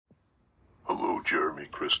Hello, Jeremy,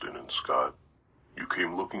 Kristen, and Scott. You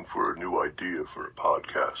came looking for a new idea for a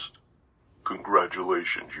podcast.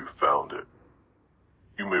 Congratulations, you found it.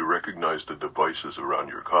 You may recognize the devices around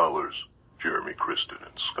your collars, Jeremy, Kristen,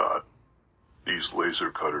 and Scott. These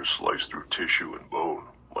laser cutters slice through tissue and bone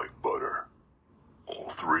like butter.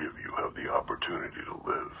 All three of you have the opportunity to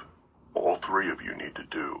live. All three of you need to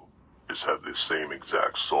do is have this same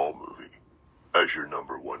exact Saw movie as your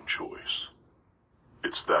number one choice.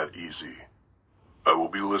 It's that easy. I will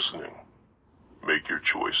be listening. Make your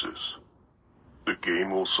choices. The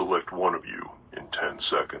game will select one of you in 10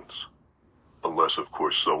 seconds. Unless, of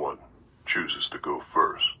course, someone chooses to go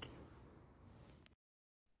first.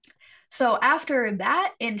 So after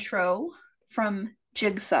that intro from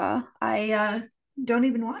Jigsaw, I don't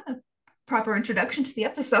even want a proper introduction to the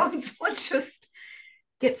episodes. Let's just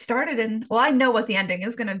get started. And well, I know what the ending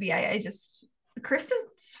is going to be. I just, Kristen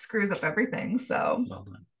screws up everything. So Well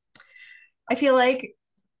done. I feel like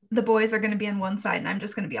the boys are going to be on one side and I'm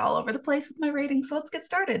just going to be all over the place with my rating. So let's get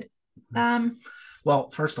started. Well,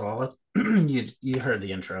 first of all, let's you heard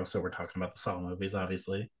the intro, so we're talking about the Saw movies,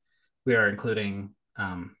 obviously. We are including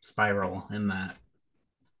Spiral in that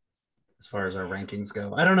as far as our rankings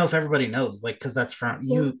go. I don't know if everybody knows, like, because that's from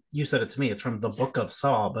you said it to me, it's from the book of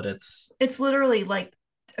Saw, but it's literally like,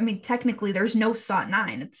 I mean, technically there's no Saw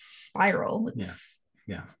 9, it's Spiral.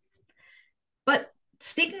 Yeah. But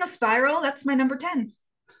speaking of Spiral, that's my number 10.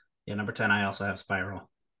 Yeah, number 10, I also have Spiral.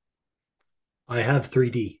 I have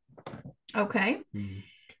 3D. Okay.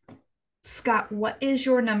 Scott, what is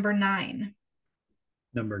your number 9?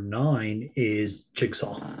 Number 9 is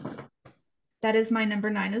Jigsaw. That is my number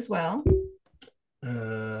 9 as well.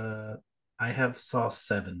 I have Saw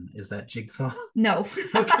 7. Is that Jigsaw? No.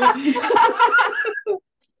 Okay.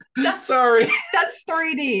 Sorry. That's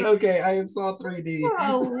 3D. Okay, I have Saw 3D.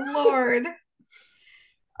 Oh, Lord.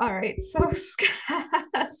 All right, so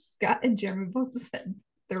Scott and Jeremy both said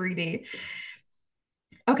 3D.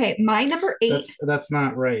 Okay, my number 8. That's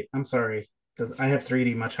not right. I'm sorry. I have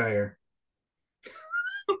 3D much higher.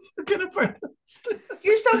 I'm gonna find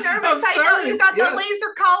You're so nervous. I know you got the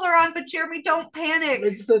laser collar on, but Jeremy, don't panic.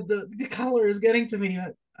 It's the color is getting to me.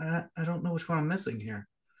 I don't know which one I'm missing here.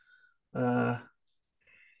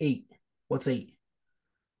 8. What's 8?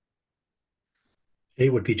 8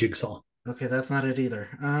 would be Jigsaw. Okay, that's not it either.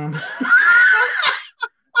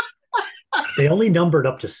 They only numbered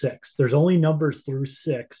up to 6. There's only numbers through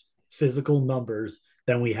 6, physical numbers.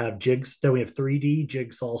 Then we have 3D,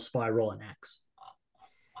 Jigsaw, Spiral, and X.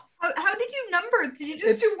 How did you number? Did you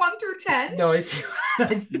just do 1 through 10? No, I see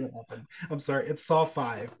what happened. I'm sorry. It's Saw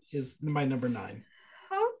 5 is my number 9.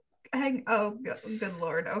 Oh, good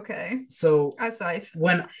Lord. Okay. So aside,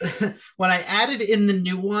 when I added in the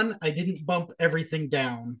new one, I didn't bump everything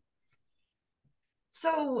down.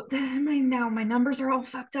 So now my numbers are all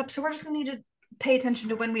fucked up. So we're just gonna need to pay attention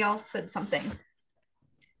to when we all said something.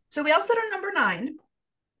 So we all said our number 9.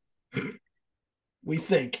 We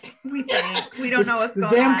think. We don't know what's going on. This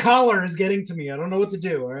damn collar is getting to me. I don't know what to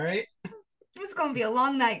do. All right. It's gonna be a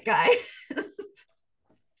long night, guys.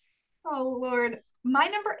 Oh Lord. My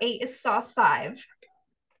number 8 is Saw 5.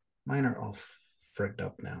 Mine are all frigged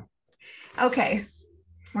up now. Okay.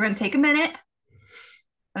 We're gonna take a minute.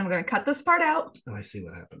 I'm going to cut this part out. Oh, I see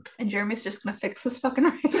what happened. And Jeremy's just going to fix this fucking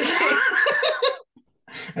rating. I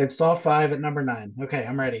have Saw 5 at number 9. Okay,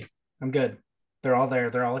 I'm ready. I'm good. They're all there.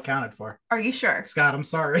 They're all accounted for. Are you sure? Scott, I'm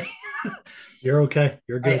sorry. You're okay.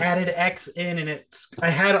 You're good. I added X in and I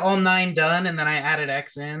had all 9 done and then I added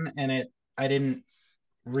X in and I didn't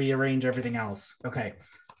rearrange everything else. Okay.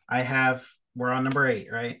 We're on number 8,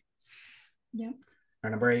 right? Yeah. Our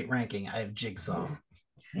number 8 ranking. I have Jigsaw.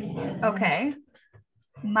 Okay.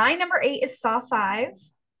 My number 8 is Saw 5.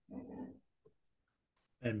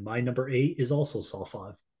 And my number 8 is also Saw 5.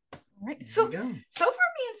 All right. So far, me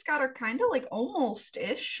and Scott are kind of like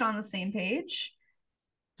almost-ish on the same page.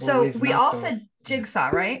 So we all said Jigsaw,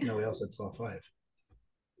 right? No, we all said Saw 5.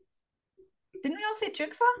 Didn't we all say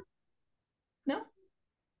Jigsaw? No?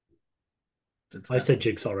 I said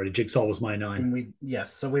Jigsaw already. Jigsaw was my 9.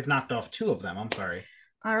 Yes, so we've knocked off 2 of them. I'm sorry.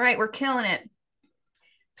 All right, we're killing it.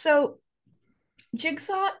 So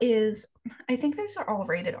Jigsaw is, I think those are all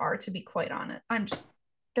rated R, to be quite honest.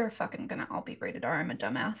 They're fucking gonna all be rated R. I'm a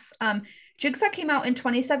dumbass. Jigsaw came out in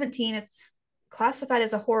 2017. It's classified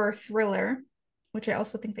as a horror thriller, which I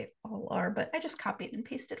also think they all are, but I just copied and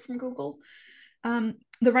pasted from Google. The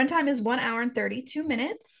runtime is 1 hour and 32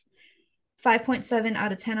 minutes, 5.7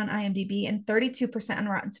 out of 10 on IMDb, and 32% on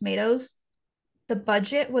Rotten Tomatoes. The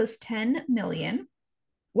budget was $10 million.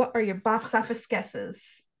 What are your box office guesses?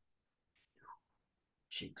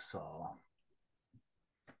 Jigsaw.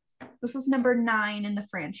 This is number 9 in the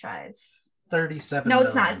franchise. 37 No, million.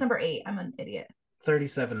 it's not. It's number 8. I'm an idiot.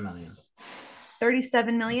 37 million.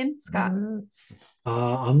 37 million, Scott.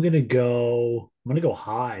 I'm gonna go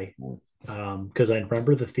high. Because I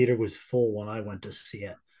remember the theater was full when I went to see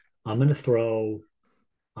it. I'm gonna throw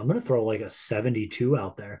like a 72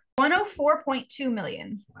 out there. 104.2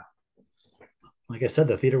 million. Wow. Like I said,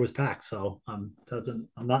 the theater was packed, so I'm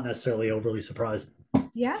not necessarily overly surprised.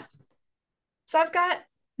 Yeah. So I've got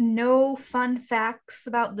no fun facts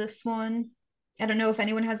about this one. I don't know if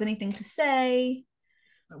anyone has anything to say.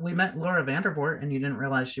 We met Laura Vandervoort and you didn't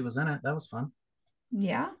realize she was in it. That was fun.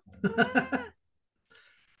 Yeah.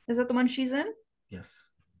 Is that the one she's in? Yes.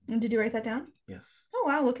 And did you write that down? Yes. Oh,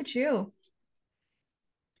 wow. Look at you.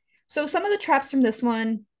 So some of the traps from this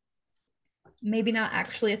one, maybe not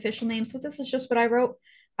actually official names, but this is just what I wrote.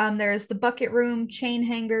 There's the bucket room, chain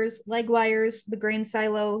hangers, leg wires, the grain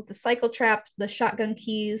silo, the cycle trap, the shotgun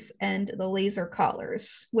keys, and the laser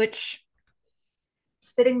collars, which it's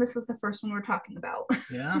fitting this is the first one we're talking about.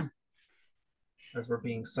 Yeah. As we're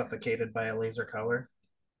being suffocated by a laser collar.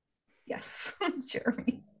 Yes,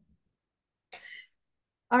 Jeremy.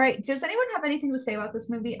 All right. Does anyone have anything to say about this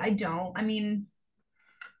movie? I don't. I mean,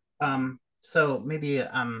 so maybe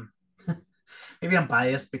maybe I'm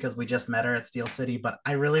biased because we just met her at Steel City, but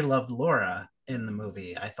I really loved Laura in the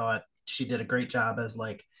movie. I thought she did a great job as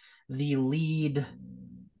like the lead,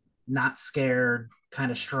 not scared,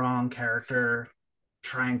 kind of strong character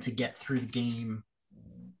trying to get through the game.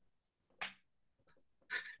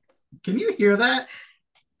 Can you hear that?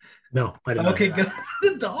 No, I didn't. Okay, good.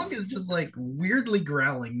 The dog is just like weirdly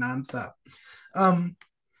growling nonstop.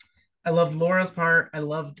 I loved Laura's part. I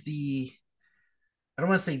loved I don't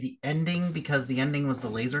want to say the ending because the ending was the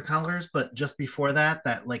laser colors, but just before that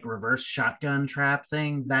like reverse shotgun trap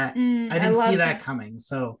thing, that I didn't see that coming.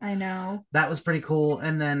 So I know that was pretty cool.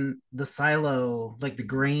 And then the silo, like the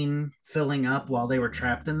grain filling up while they were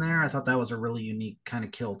trapped in there, I thought that was a really unique kind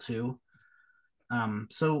of kill too.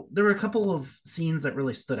 So there were a couple of scenes that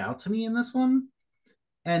really stood out to me in this one.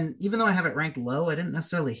 And even though I have it ranked low, I didn't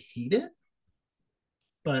necessarily hate it.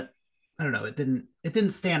 But I don't know, it didn't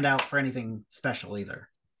stand out for anything special either.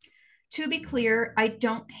 To be clear, I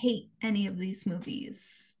don't hate any of these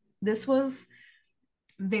movies. This was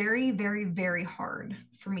very, very, very hard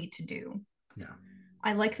for me to do. Yeah.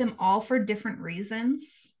 I like them all for different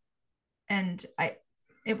reasons. And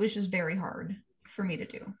it was just very hard for me to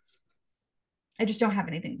do. I just don't have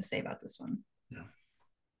anything to say about this one. Yeah.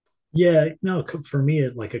 Yeah, no, for me,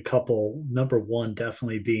 like a couple. Number one,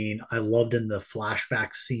 definitely being I loved in the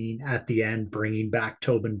flashback scene at the end, bringing back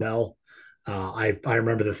Tobin Bell. I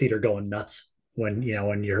remember the theater going nuts when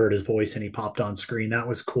you heard his voice and he popped on screen. That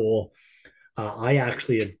was cool. I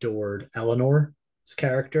actually adored Eleanor's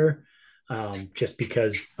character, just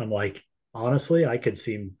because I'm like, honestly, I could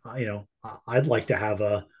see, I'd like to have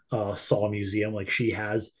a Saw museum like she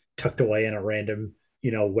has tucked away in a random,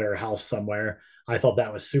 warehouse somewhere. I thought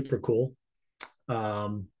that was super cool.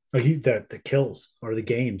 The kills or the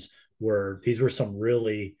games these were some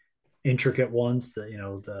really intricate ones.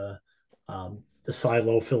 The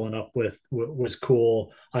silo filling up with was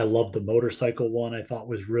cool. I love the motorcycle one. I thought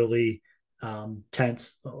was really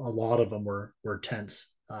tense. A lot of them were tense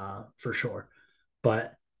for sure.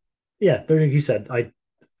 But yeah, like you said,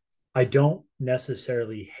 I don't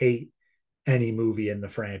necessarily hate any movie in the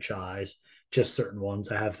franchise, just certain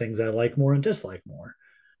ones. I have things I like more and dislike more.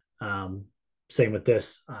 Same with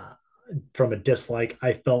this. From a dislike,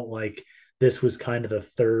 I felt like this was kind of the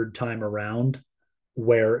third time around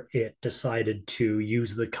where it decided to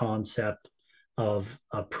use the concept of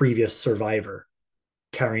a previous survivor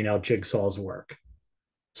carrying out Jigsaw's work.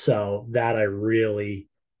 So that I really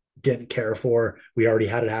didn't care for. We already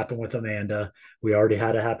had it happen with Amanda. We already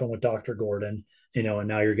had it happen with Dr. Gordon, and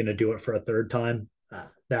now you're going to do it for a third time.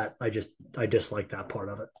 That I dislike that part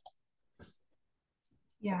of it.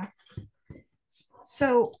 Yeah.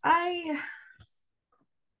 So I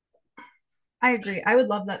agree. I would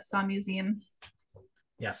love that Saw museum.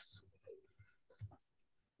 Yes.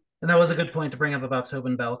 And that was a good point to bring up about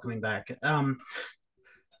Tobin Bell coming back. I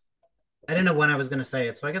didn't know when I was going to say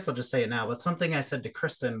it, so I guess I'll just say it now. But something I said to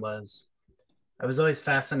Kristen was I was always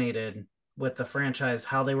fascinated with the franchise,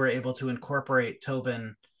 how they were able to incorporate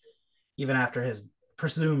Tobin even after his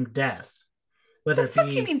presumed death. Whether What the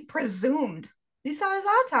fuck you mean presumed? You saw his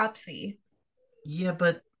autopsy. Yeah,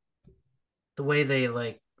 but the way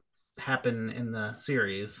they happen in the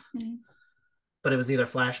series, but it was either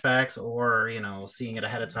flashbacks or seeing it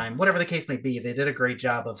ahead of time. Whatever the case may be, they did a great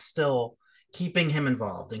job of still keeping him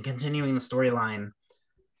involved and continuing the storyline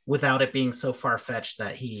without it being so far-fetched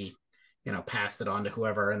that he passed it on to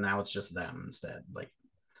whoever, and now it's just them instead. Like,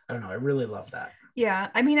 I don't know. I really love that. Yeah,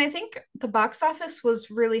 I mean, I think the box office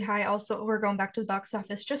was really high. Also, we're going back to the box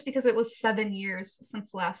office just because it was 7 years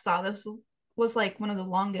since last saw. This was like one of the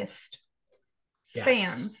longest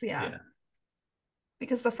spans. Yeah.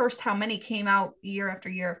 Because the first how many came out year after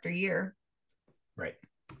year after year. Right.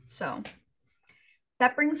 So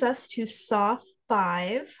that brings us to Saw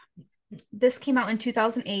 5. This came out in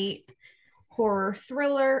 2008. Horror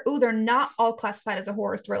thriller. Oh, they're not all classified as a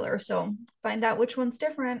horror thriller, so find out which one's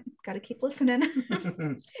different. Got to keep listening.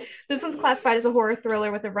 This one's classified as a horror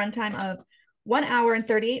thriller with a runtime of 1 hour and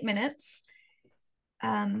 38 minutes.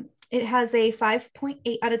 It has a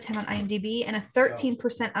 5.8 out of 10 on IMDb and a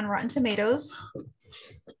 13% on Rotten Tomatoes.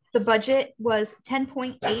 The budget was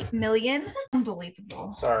 10.8 million.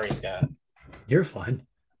 Unbelievable. Sorry, Scott. You're fine.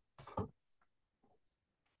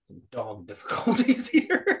 Dog difficulties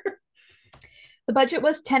here. The budget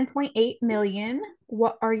was 10.8 million.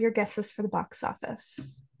 What are your guesses for the box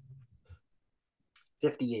office?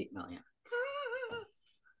 58 million.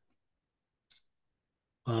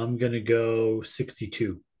 I'm going to go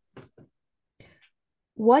 62.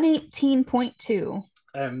 118.2.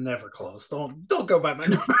 I'm never close. Don't go by my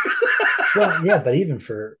numbers. Well, yeah, but even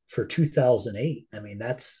for 2008, I mean,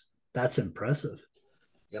 that's impressive.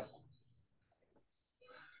 Yep.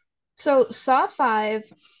 So Saw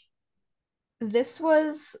 5, this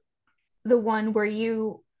was the one where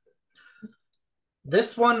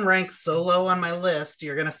This one ranks so low on my list,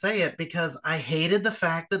 you're going to say it, because I hated the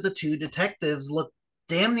fact that the two detectives looked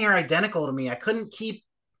damn near identical to me. I couldn't keep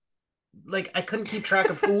track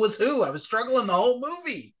of who was who. I was struggling the whole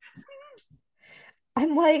movie.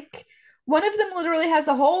 I'm like, one of them literally has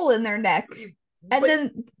a hole in their neck, and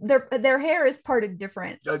then their hair is parted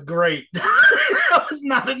different. Great. That was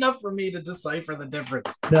not enough for me to decipher the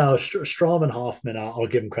difference. No, Strom and Hoffman, I'll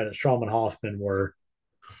give them credit. Strom and Hoffman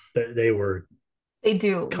they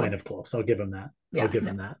do kind of close. I'll give them that. Yeah, I'll give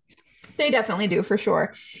them that. They definitely do, for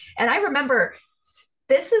sure. And I remember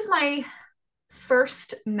this is my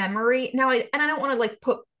first memory. Now, I don't want to like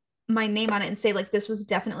put my name on it and say like this was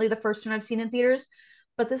definitely the first one I've seen in theaters,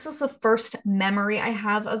 but this is the first memory I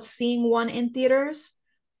have of seeing one in theaters.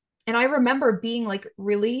 And I remember being like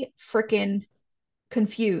really freaking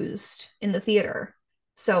confused in the theater.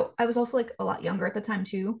 So I was also like a lot younger at the time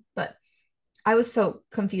too, but I was so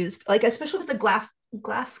confused, like especially with the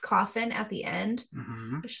glass coffin at the end.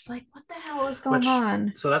 Mm-hmm. I was just like, what the hell is going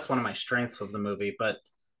on? So that's one of my strengths of the movie. But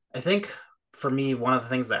I think for me, one of the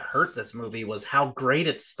things that hurt this movie was how great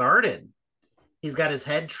it started. He's got his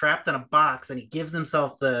head trapped in a box and he gives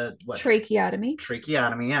himself the tracheotomy.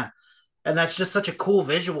 Tracheotomy, yeah. And that's just such a cool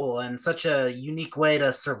visual and such a unique way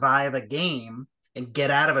to survive a game and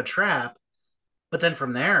get out of a trap. But then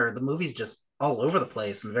from there, the movie's just all over the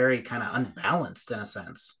place and very kind of unbalanced in a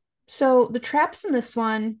sense. So the traps in this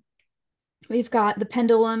one, we've got the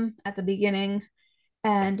pendulum at the beginning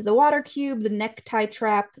and the water cube, the necktie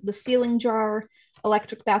trap, the ceiling jar,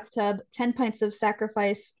 electric bathtub, 10 pints of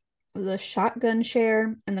sacrifice, the shotgun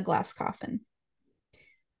chair, and the glass coffin.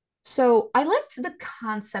 So I liked the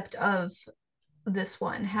concept of this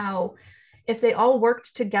one, how if they all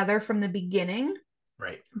worked together from the beginning,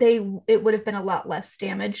 right, it would have been a lot less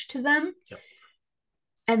damage to them. Yep.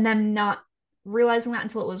 And them not realizing that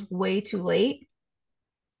until it was way too late.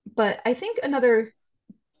 But I think another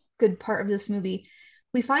good part of this movie,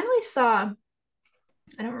 we finally saw,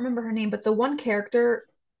 I don't remember her name, but the one character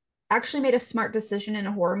actually made a smart decision in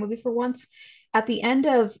a horror movie for once. At the end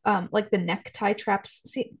of like the necktie traps,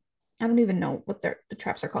 see, I don't even know what the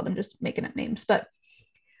traps are called. I'm just making up names. But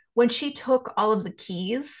when she took all of the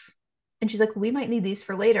keys and she's like, we might need these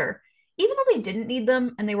for later, even though they didn't need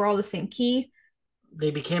them and they were all the same key,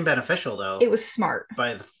 they became beneficial though. It was smart.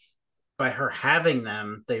 By her having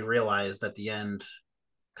them, they realized at the end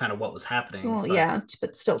kind of what was happening. Well, yeah,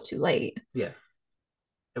 but still too late. Yeah.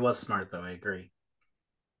 It was smart though, I agree.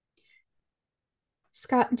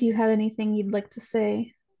 Scott, do you have anything you'd like to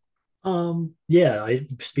say? Yeah,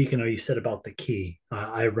 speaking of, you said about the key,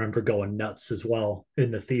 I remember going nuts as well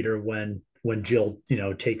in the theater when Jill,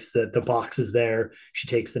 takes the boxes there, she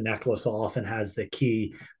takes the necklace off and has the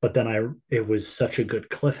key. But then it was such a good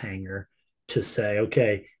cliffhanger to say,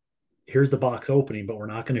 okay, here's the box opening, but we're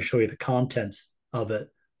not going to show you the contents of it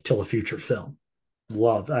till a future film. I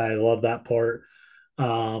love that part.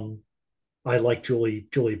 I like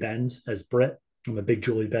Julie Benz as Britt. I'm a big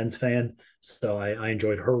Julie Benz fan, so I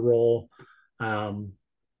enjoyed her role.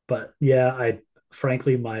 But yeah,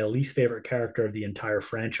 frankly, my least favorite character of the entire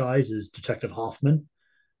franchise is Detective Hoffman,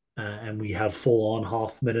 and we have full on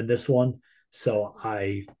Hoffman in this one. So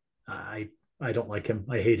I I don't like him.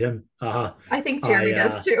 I hate him. I think Jeremy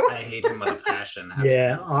does too. I hate him with a passion.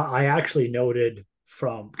 Yeah, Absolutely. I actually noted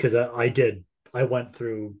from because I went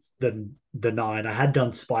through the nine. I had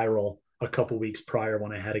done Spiral a couple weeks prior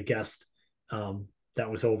when I had a guest that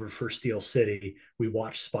was over for Steel City. We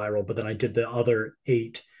watched Spiral, but then I did the other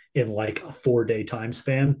eight in like a 4 day time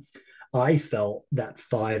span. I felt that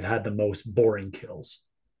five had the most boring kills.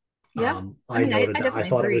 Yep. I I mean, I noted that. I definitely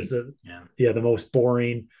thought it was agree. the Yeah. yeah the most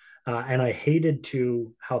boring, and I hated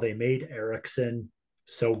too how they made Erickson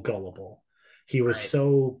so gullible. He was Right.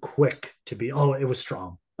 so quick to be. Oh, it was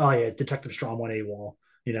Strom. Oh yeah, Detective Strom went AWOL.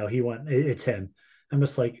 He went. It's him. I'm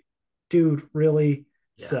just like, dude, really?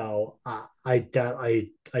 Yeah. So I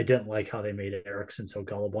didn't like how they made Erickson so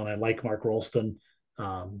gullible, and I like Mark Rolston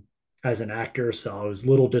um, as an actor, so I was a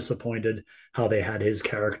little disappointed how they had his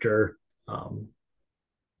character um,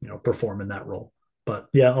 perform in that role. But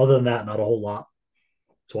yeah, other than that, not a whole lot.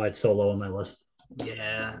 That's why it's so low on my list.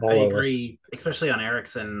 Yeah, I All our lists. agree, especially on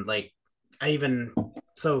Erickson. Like, I even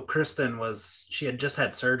so Kristen she had just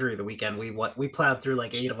had surgery the weekend. We plowed through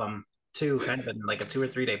like 8 of them too, kind of in like a 2 or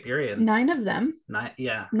 3 day period. 9 of them. Nine,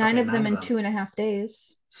 yeah, Nine okay, of them nine of in them. 2.5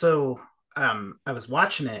 days. So, I was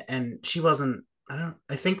watching it, and she wasn't.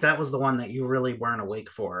 I think that was the one that you really weren't awake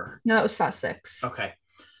for. No, that was Saw 6. Okay,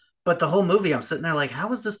 but the whole movie, I'm sitting there like,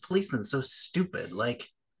 how is this policeman so stupid? Like,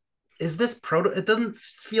 is this It doesn't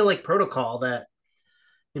feel like protocol that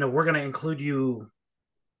we're going to include you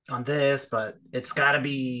on this, but it's got to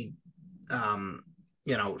be, um,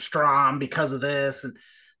 Strom because of this. And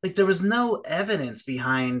like, there was no evidence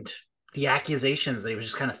behind the accusations that he was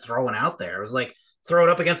just kind of throwing out there. It was like, throw it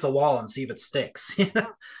up against the wall and see if it sticks. Yep.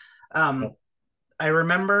 um, I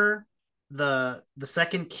remember the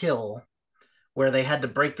second kill where they had to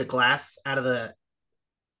break the glass out of the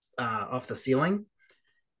off the ceiling,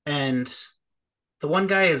 and the one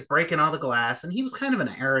guy is breaking all the glass, and he was kind of an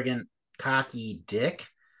arrogant, cocky dick.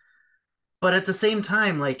 But at the same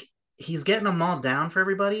time, like, he's getting them all down for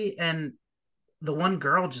everybody, and the one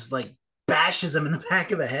girl just like bashes him in the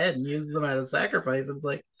back of the head and uses him as a sacrifice. It's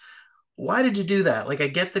like, why did you do that? Like, I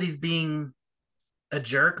get that he's being a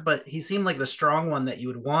jerk, but he seemed like the strong one that you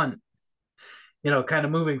would want, kind of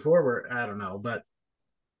moving forward. I don't know, but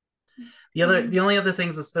the only other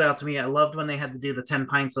things that stood out to me, I loved when they had to do the 10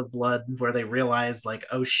 pints of blood, where they realized like,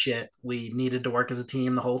 oh shit, we needed to work as a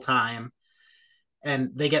team the whole time,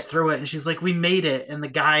 and they get through it, and she's like, we made it, and the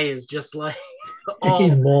guy is just like He's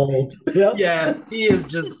all mauled. Yep. yeah, he is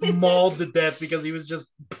just mauled to death because he was just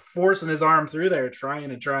forcing his arm through there,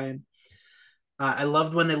 trying and trying. I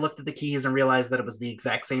loved when they looked at the keys and realized that it was the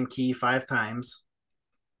exact same key 5 times.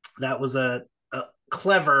 That was a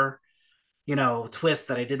clever, twist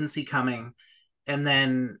that I didn't see coming. And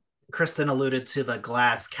then Kristen alluded to the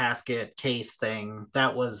glass casket case thing.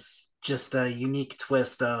 That was just a unique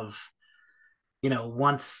twist of,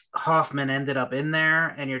 once Hoffman ended up in there,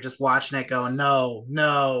 and you're just watching it going, no,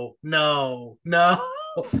 no, no, no.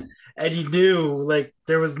 And you knew like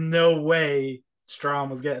there was no way Strom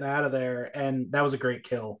was getting out of there. And that was a great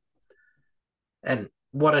kill. And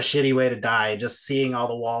what a shitty way to die, just seeing all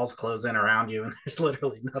the walls close in around you, and there's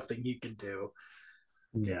literally nothing you can do.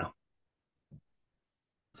 Yeah.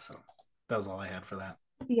 So that was all I had for that.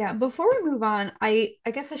 Yeah, before we move on, I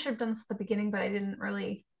guess I should have done this at the beginning, but I didn't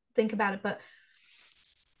really think about it. But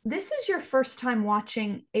this is your first time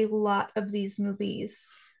watching a lot of these movies.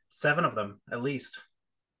 7 of them, at least.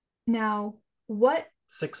 Now, what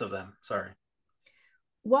 6 of them, sorry.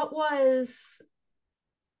 was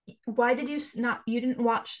why did you didn't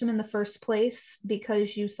watch them in the first place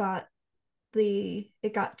because you thought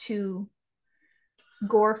it got too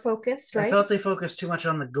gore focused, I right? thought they focused too much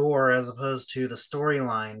on the gore as opposed to the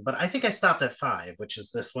storyline, but I think I stopped at 5, which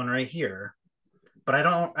is this one right here. But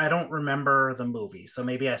I don't remember the movie, so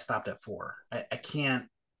maybe I stopped at 4. I can't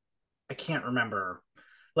remember.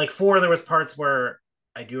 Like 4, there was parts where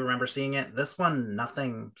I do remember seeing it. This one,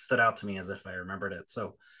 nothing stood out to me as if I remembered it.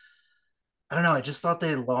 So I don't know. I just thought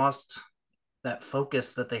they lost that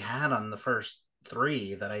focus that they had on the first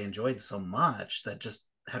 3 that I enjoyed so much, that just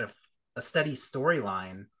had a steady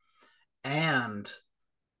storyline. And,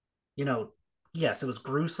 you know, yes, it was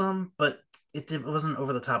gruesome, but it wasn't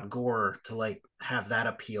over the top gore to like have that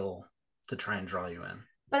appeal to try and draw you in.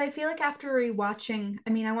 But I feel like after rewatching, I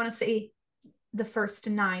mean, I want to say the first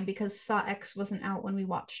 9 because Saw X wasn't out when we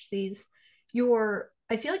watched these.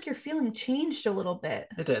 I feel like your feeling changed a little bit.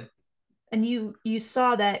 It did. And you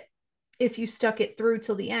saw that if you stuck it through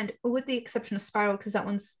till the end, with the exception of Spiral, because that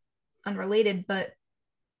one's unrelated, but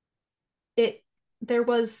there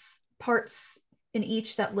was parts in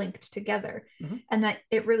each that linked together, Mm-hmm. and that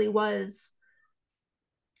it really was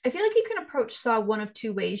I feel like you can approach Saw one of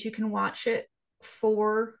two ways. You can watch it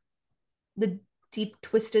for the deep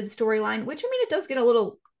twisted storyline, which I mean, it does get a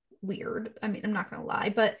little weird. I mean, I'm not gonna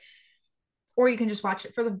lie, but or you can just watch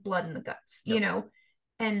it for the blood and the guts, Yep. you know.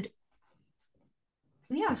 And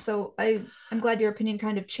yeah, so I'm glad your opinion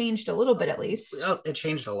kind of changed a little bit at least. It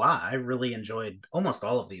changed a lot. I really enjoyed almost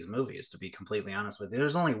all of these movies, to be completely honest with you.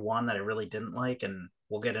 There's only one that I really didn't like, and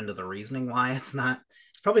we'll get into the reasoning why. It's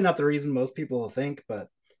probably not the reason most people will think, but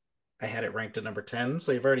I had it ranked at number 10,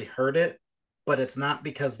 so you've already heard it, but it's not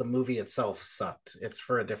because the movie itself sucked. It's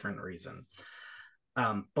for a different reason.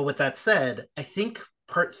 But with that said, I think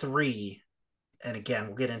part 3, and again,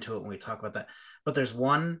 we'll get into it when we talk about that, but there's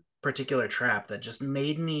one particular trap that just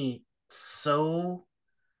made me so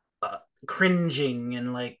cringing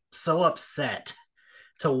and like so upset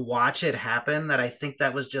to watch it happen that I think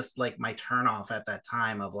that was just like my turnoff at that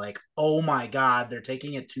time of like, oh my God, they're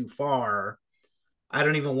taking it too far. I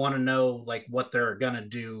don't even want to know like what they're gonna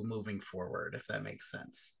do moving forward, if that makes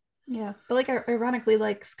sense. Yeah, but like ironically,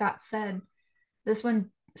 like Scott said, this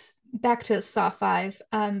one, back to Saw 5,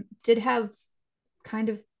 did have kind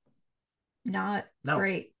of not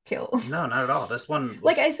great kills. No, not at all. This one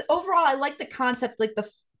was... like overall, I like the concept, like the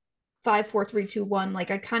 5, 4, 3, 2, 1. Like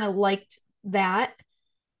I kind of liked that,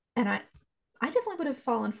 and I definitely would have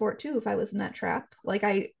fallen for it too if I was in that trap. Like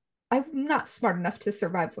I'm not smart enough to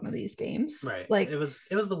survive one of these games. Right. Like it was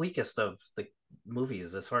the weakest of the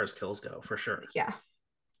movies as far as kills go, for sure. Yeah.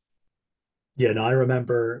 Yeah, no, I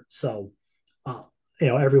remember. So,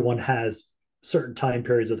 everyone has certain time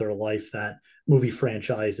periods of their life that movie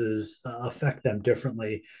franchises affect them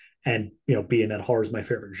differently. And, being that horror is my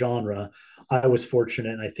favorite genre, I was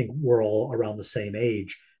fortunate, and I think we're all around the same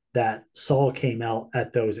age, that Saw came out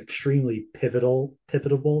at those extremely pivotal,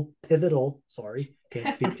 sorry,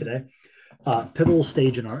 can't speak today, pivotal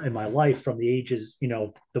stage in my life from the ages,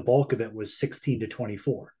 the bulk of it was 16 to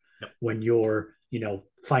 24. Yep. When you're,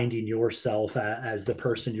 finding yourself as the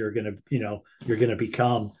person you're going to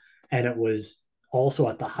become. And it was also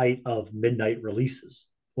at the height of midnight releases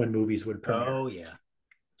when movies would premiere. Oh, yeah.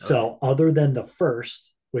 So other than the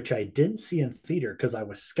first, which I didn't see in theater because I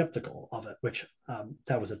was skeptical of it, which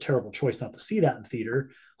that was a terrible choice not to see that in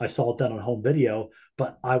theater. I saw it then on home video,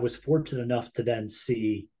 but I was fortunate enough to then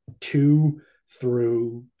see 2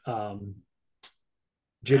 through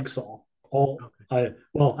Jigsaw.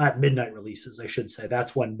 At midnight releases, I should say.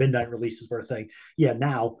 That's when midnight releases were a thing. Yeah,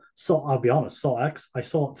 now, so I'll be honest, Saw X, I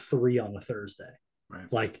saw it 3 on a Thursday.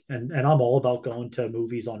 Right. Like, and I'm all about going to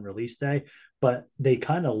movies on release day, but they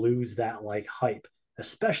kind of lose that like hype,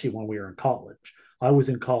 especially when we were in college. I was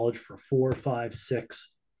in college for 4, 5,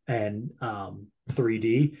 6, and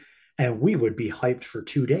 3D, and we would be hyped for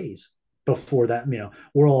 2 days before that.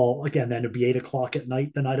 We're all, again, then it'd be 8 o'clock at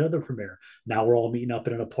night the night of the premiere. Now we're all meeting up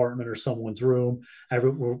in an apartment or someone's room.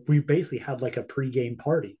 We basically had like a pregame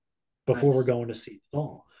party before we're going to see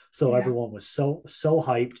Saw. So everyone was so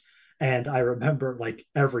hyped. And I remember like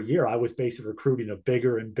every year I was basically recruiting a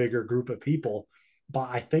bigger and bigger group of people. But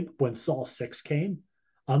I think when Saw 6 came,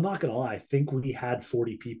 I'm not going to lie, I think we had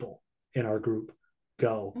 40 people in our group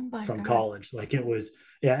go from college. Like it was,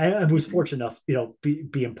 and I was fortunate enough,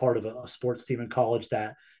 being part of a sports team in college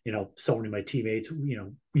that, so many of my teammates,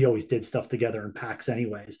 we always did stuff together in packs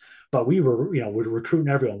anyways. But we were, we're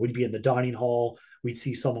recruiting everyone. We'd be in the dining hall. We'd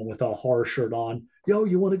see someone with a horror shirt on. Yo,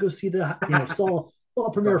 you want to go see the, Saw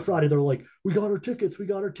premiere Friday? They're like, we got our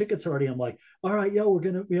tickets already. I'm like, all right, yo, we're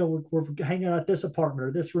gonna, we're hanging out at this apartment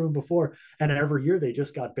or this room before. And every year they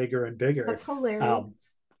just got bigger and bigger. That's hilarious.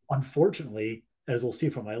 Unfortunately, as we'll see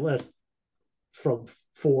from my list, from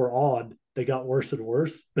 4 on, they got worse and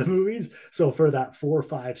worse, the movies. So for that 4,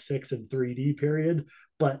 5, 6, and 3D period,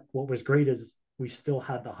 but what was great is we still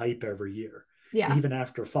had the hype every year. Yeah. Even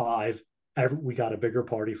after 5, we got a bigger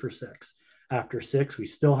party for 6. After 6, we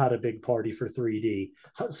still had a big party for 3D.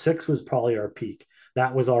 6 was probably our peak.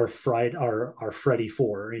 That was our Freddy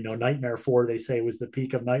 4. Nightmare 4, they say, was the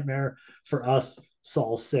peak of Nightmare. For us,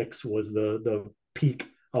 Saw 6 was the peak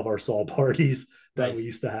of our Saw parties that we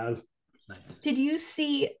used to have. Nice. Did you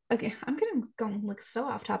see, okay, I'm gonna go like so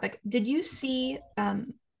off topic. Did you see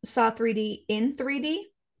Saw 3D in 3D?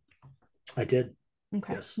 I did.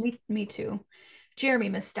 Okay. Yes. Me too. Jeremy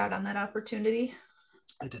missed out on that opportunity.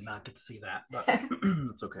 I did not get to see that, but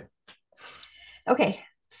it's okay. Okay,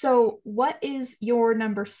 so what is your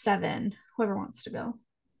number 7? Whoever wants to go.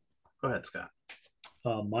 Go ahead, Scott.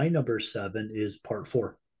 My number 7 is part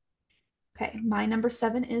 4. Okay, my number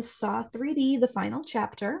 7 is Saw 3D, the final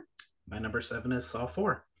chapter. My number 7 is Saw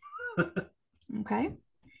 4. Okay,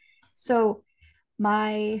 so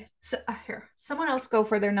here, someone else go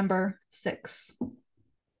for their number 6.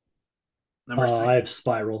 Number I 6. have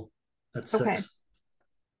Spiral. That's Okay. 6.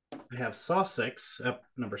 I have Saw 6 up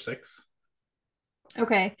number 6.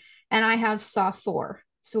 Okay. And I have Saw 4.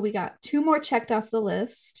 So we got 2 more checked off the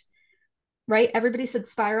list. Right? Everybody said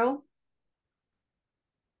Spiral.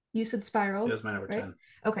 You said Spiral. It was my number right? 10.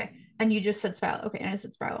 Okay. And you just said Spiral. Okay. And I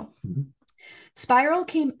said Spiral. Mm-hmm. Spiral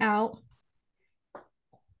came out.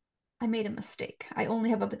 I made a mistake. I only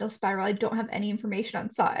have up until Spiral. I don't have any information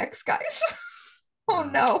on Saw X, guys. Oh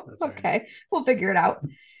no. Okay. Right. We'll figure it out.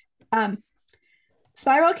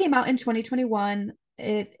 Spiral came out in 2021.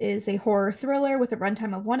 It is a horror thriller with a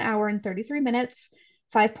runtime of 1 hour and 33 minutes,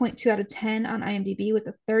 5.2 out of 10 on IMDb with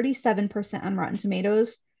a 37% on Rotten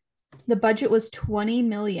Tomatoes. The budget was $20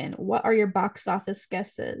 million. What are your box office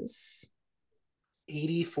guesses?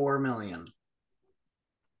 84 million.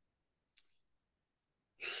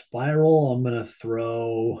 Spiral, I'm going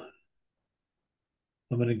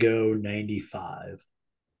to go 95.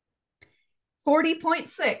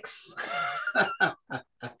 40.6.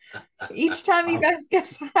 Each time you guys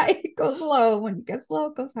guess high, it goes low. When you guess low,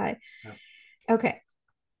 it goes high. Okay.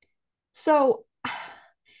 So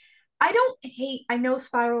I know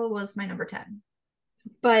Spiral was my number 10,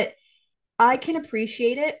 but I can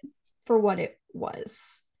appreciate it for what it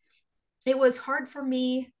was. It was hard for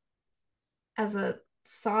me as a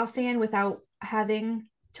Saw fan without having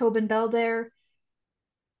Tobin Bell there,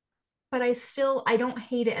 but I don't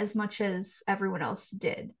hate it as much as everyone else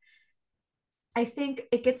did. I think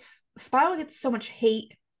Spiral gets so much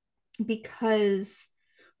hate because,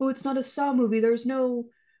 oh, it's not a Saw movie. There's no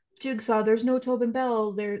Jigsaw. There's no Tobin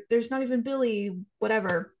Bell. There's not even Billy.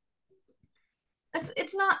 Whatever.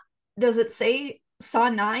 It's not. Does it say Saw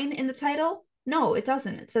 9 in the title? No, it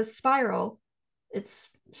doesn't. It says Spiral. It's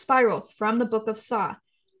Spiral from the Book of Saw.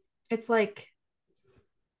 It's like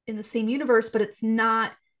in the same universe, but it's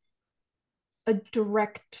not a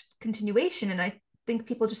direct continuation. And I think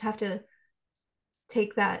people just have to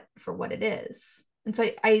take that for what it is. And so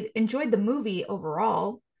I enjoyed the movie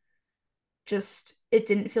overall. Just it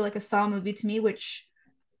didn't feel like a Saw movie to me, which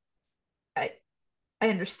I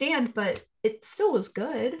understand, but it still was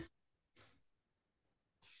good.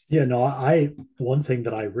 Yeah, no, one thing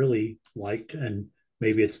that I really liked, and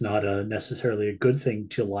maybe it's not necessarily a good thing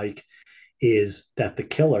to like, is that the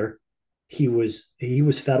killer, he was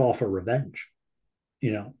fed off of revenge.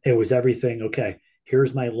 It was everything. Okay,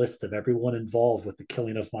 here's my list of everyone involved with the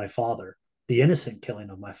killing of my father, the innocent killing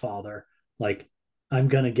of my father. Like, I'm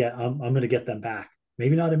gonna get them back.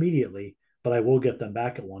 Maybe not immediately, but I will get them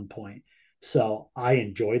back at one point. So I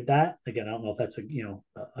enjoyed that. Again, I don't know if that's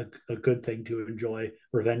a good thing to enjoy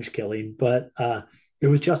revenge killing, but it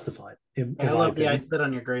was justified. I love the I Spit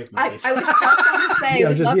on Your Grave movies. I was just going to say,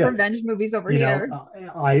 we love revenge movies over here. In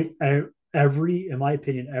my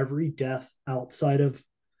opinion, every death outside of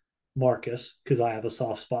Marcus, because I have a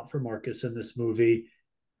soft spot for Marcus in this movie,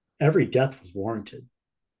 every death was warranted.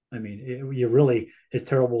 I mean, you really, as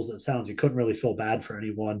terrible as it sounds, you couldn't really feel bad for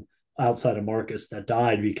anyone outside of Marcus that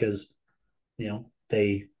died because,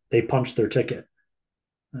 they punched their ticket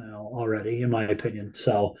already, in my opinion.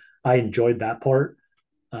 So I enjoyed that part.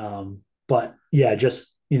 But yeah,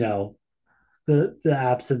 just, the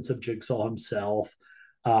absence of Jigsaw himself.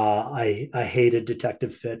 I hated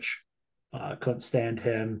Detective Fitch. Couldn't stand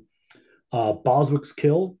him. Boswick's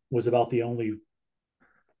kill was about the only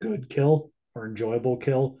good kill or enjoyable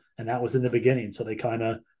kill, and that was in the beginning. So they kind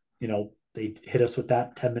of, they hit us with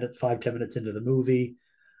that 10 minutes into the movie.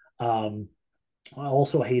 I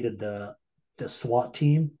also hated the SWAT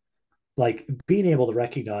team, like being able to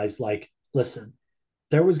recognize, like, listen,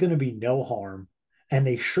 there was going to be no harm. And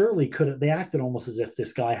they surely couldn't. They acted almost as if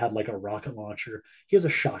this guy had like a rocket launcher. He has a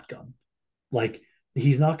shotgun. Like,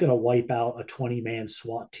 he's not going to wipe out a 20-man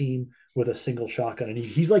SWAT team with a single shotgun. And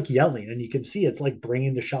he's like yelling, and you can see it's like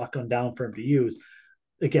bringing the shotgun down for him to use.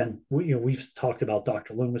 Again, we've talked about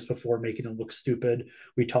Dr. Loomis before, making him look stupid.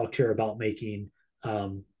 We talked here about making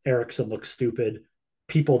Erickson look stupid.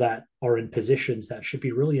 People that are in positions that should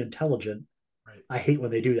be really intelligent. Right. I hate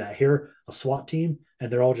when they do that. Here, a SWAT team,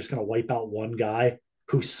 and they're all just going to wipe out one guy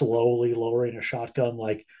who's slowly lowering a shotgun.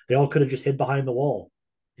 Like, they all could have just hid behind the wall.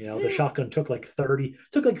 The shotgun took like 30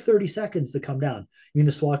 seconds to come down. You mean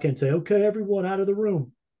the SWAT can say, okay, everyone out of the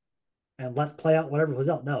room and let play out whatever was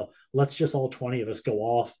out? No, let's just all 20 of us go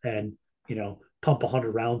off and, pump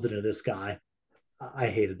 100 rounds into this guy. I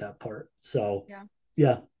hated that part. So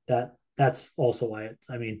yeah, that's also why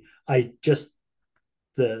I just,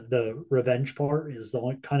 the revenge part is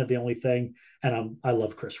the only thing. And I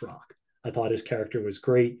love Chris Rock. I thought his character was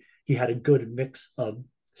great. He had a good mix of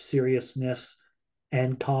seriousness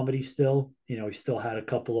and comedy still. He still had a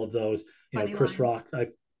couple of those, Chris Rock.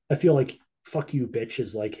 I feel like fuck you bitch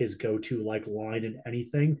is like his go-to like line in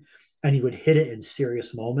anything, and he would hit it in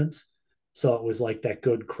serious moments. So it was like that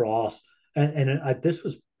good cross. This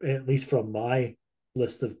was, at least from my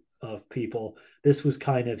list of people, this was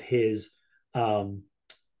kind of his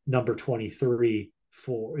number 23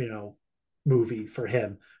 for, movie for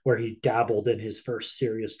him, where he dabbled in his first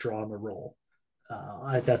serious drama role.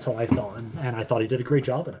 That's how I felt, and I thought he did a great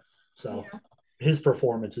job in it. So his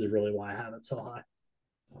performance is really why I have it so high.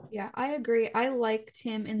 Yeah, I agree. I liked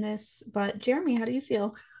him in this, but Jeremy, how do you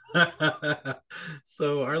feel?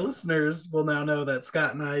 So our listeners will now know that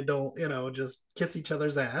Scott and I don't, just kiss each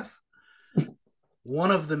other's ass.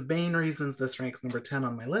 One of the main reasons this ranks number 10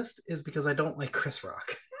 on my list is because I don't like Chris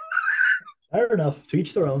Rock. Fair enough. To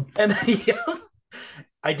each their own. And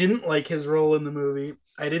I didn't like his role in the movie.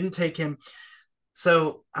 I didn't take him.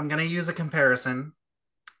 So I'm going to use a comparison.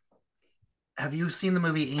 Have you seen the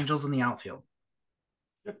movie Angels in the Outfield?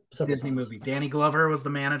 Yep, Disney times. movie. Danny Glover was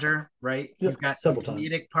the manager, right? Yep, he's got several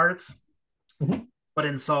comedic parts. Mm-hmm. But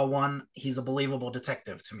in Saw 1, he's a believable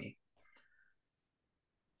detective to me.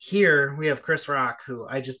 Here we have Chris Rock, who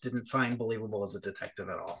I just didn't find believable as a detective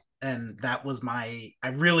at all. And that was I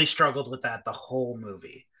really struggled with that the whole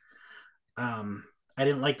movie. I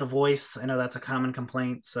didn't like the voice. I know that's a common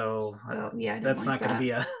complaint, so that's not going to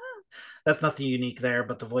be that's nothing unique there,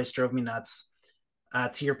 but the voice drove me nuts.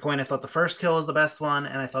 To your point, I thought the first kill was the best one,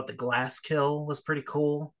 and I thought the glass kill was pretty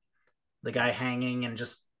cool. The guy hanging and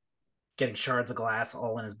just getting shards of glass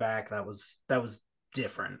all in his back, that was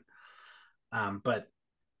different. But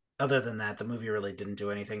other than that, the movie really didn't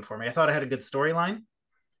do anything for me. I thought it had a good storyline.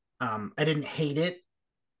 I didn't hate it,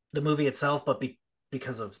 the movie itself, but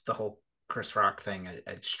because of the whole Chris Rock thing,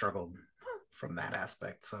 I struggled from that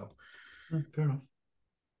aspect. So fair enough.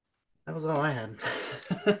 That was all I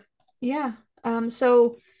had. Yeah.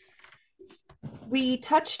 So we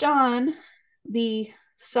touched on the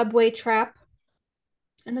subway trap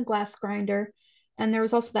and the glass grinder, and there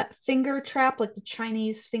was also that finger trap, like the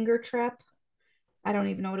Chinese finger trap. I don't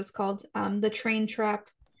even know what it's called. The train trap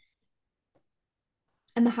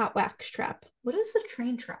and the hot wax trap. What is the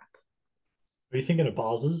train trap? Are you thinking of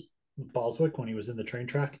Boswick when he was in the train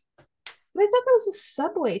track? But I thought that was a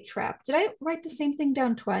subway trap. Did I write the same thing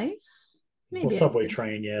down twice? Maybe. Well, subway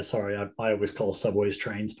train, yeah. Sorry, I always call subways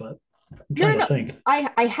trains, but I'm trying to think.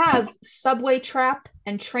 I have subway trap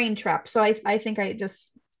and train trap, so I think I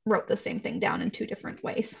just wrote the same thing down in two different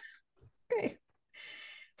ways. Okay.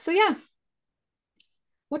 So yeah.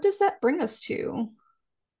 What does that bring us to?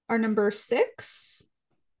 Our number 6?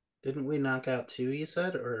 Didn't we knock out 2, you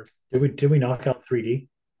said? Or did we knock out 3D?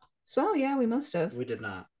 So yeah, we must have. We did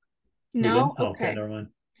not. No? Oh, okay, never mind.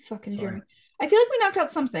 Fucking Jeremy. I feel like we knocked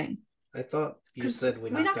out something. I thought you said we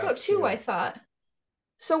knocked out 2, I thought.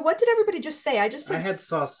 So what did everybody just say? I had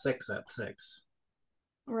Saw 6 at 6.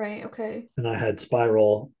 Right, okay. And I had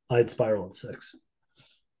Spiral. at 6.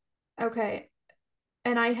 Okay.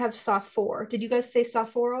 And I have Saw 4. Did you guys say Saw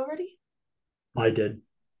 4 already? I did.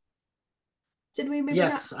 Did we maybe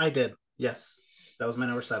Yes, I did. Yes. That was my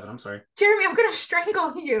number 7. I'm sorry. Jeremy, I'm gonna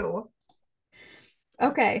strangle you.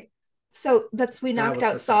 Okay. So we knocked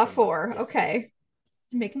out Saw 4. Yes. Okay.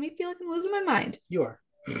 You're making me feel like I'm losing my mind. You are.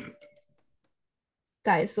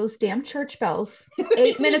 Guys, those damn church bells.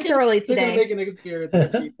 8 minutes early today. They're gonna make an experience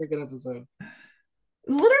every freaking episode.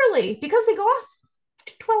 Literally, because they go off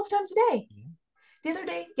 12 times a day.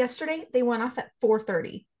 Yesterday, they went off at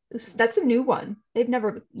 4:30. That's a new one. They've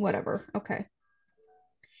never, whatever. Okay.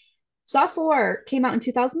 Saw 4 came out in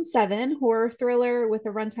 2007, horror thriller with a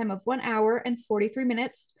runtime of 1 hour and 43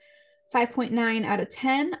 minutes, 5.9 out of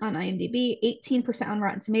 10 on IMDb, 18% on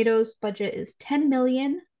Rotten Tomatoes. Budget is $10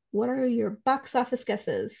 million. What are your box office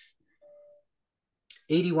guesses?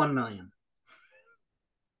 81 million.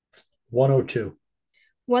 102.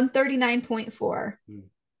 139.4.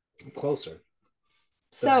 I'm closer.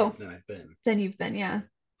 Than you've been, yeah.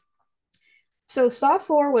 So Saw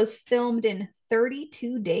 4 was filmed in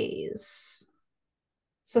 32 days.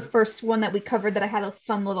 It's the first one that we covered that I had a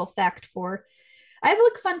fun little fact for. I have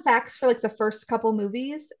fun facts for the first couple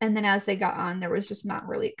movies, and then as they got on, there was just not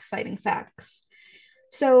really exciting facts.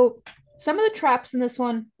 So some of the traps in this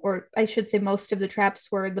one, or I should say most of the traps,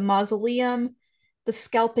 were the mausoleum, the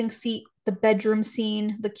scalping seat, the bedroom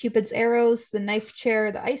scene, the Cupid's arrows, the knife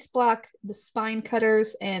chair, the ice block, the spine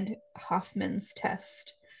cutters, and Hoffman's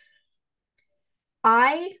test.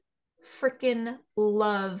 I freaking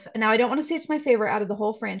love, now I don't want to say it's my favorite out of the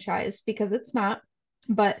whole franchise because it's not,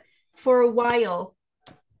 but for a while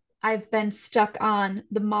I've been stuck on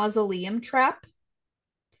the mausoleum trap.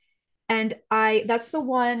 And that's the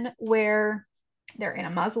one where they're in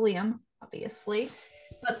a mausoleum, obviously,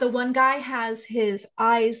 But the one guy has his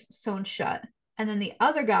eyes sewn shut, and then the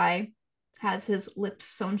other guy has his lips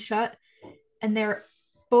sewn shut, and they're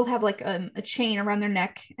both have like a chain around their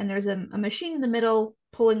neck, and there's a machine in the middle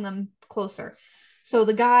pulling them closer. So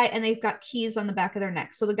the guy, and they've got keys on the back of their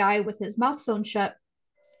neck. So the guy with his mouth sewn shut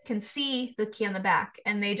can see the key on the back,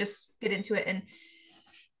 and they just get into it. And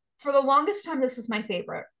for the longest time, this was my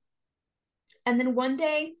favorite. And then one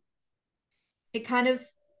day, it kind of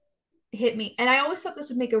hit me. And I always thought this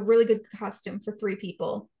would make a really good costume for 3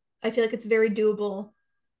 people. I feel like it's very doable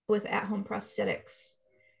with at-home prosthetics.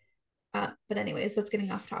 But anyways, that's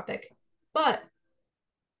getting off topic. But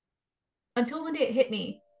until one day it hit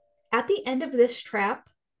me. At the end of this trap,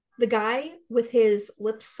 the guy with his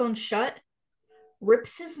lips sewn shut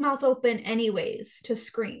rips his mouth open anyways to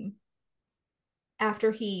scream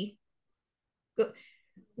after he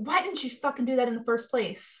why didn't you fucking do that in the first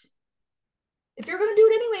place? If you're gonna do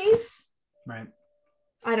it anyways. Right.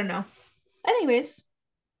 I don't know. Anyways,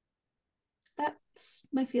 that's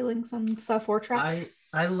my feelings on Saw 4 traps.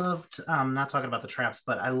 I loved not talking about the traps,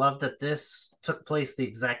 but I love that this took place the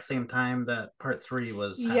exact same time that part 3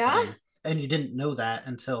 was happening. And you didn't know that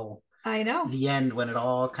until I know the end when it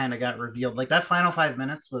all kind of got revealed. Like that final 5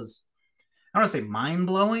 minutes was, I don't want to say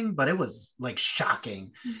mind-blowing, but it was like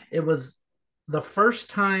shocking. It was the first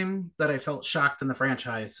time that I felt shocked in the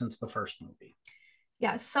franchise since the first movie.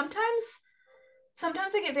 Yeah, sometimes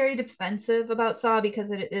I get very defensive about Saw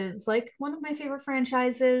because it is like one of my favorite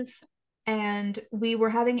franchises. And we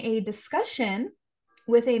were having a discussion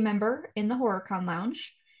with a member in the HorrorCon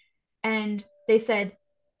lounge, and they said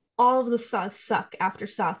all of the Saws suck after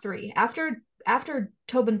Saw 3. After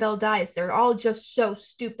Tobin Bell dies, they're all just so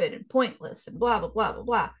stupid and pointless and blah, blah, blah, blah,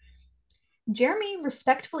 blah. Jeremy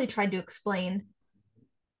respectfully tried to explain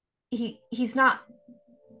he's not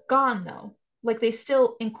gone, though. Like, they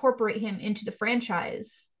still incorporate him into the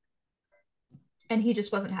franchise. And he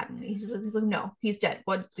just wasn't having it. He's like, no, he's dead.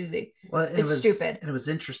 What do they? Well, it's stupid. And it was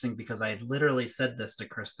interesting because I had literally said this to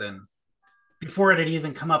Kristen before it had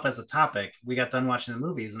even come up as a topic. We got done watching the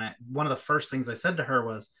movies, and one of the first things I said to her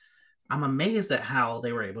was, I'm amazed at how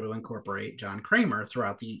they were able to incorporate John Kramer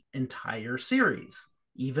throughout the entire series,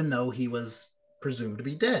 even though he was presumed to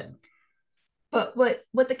be dead. But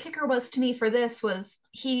what the kicker was to me for this was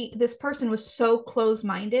this person was so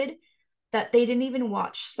close-minded that they didn't even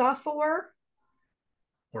watch Saw 4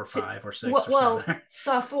 or 5 or 6 or 7.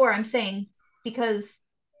 Saw 4, I'm saying, because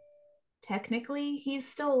technically he's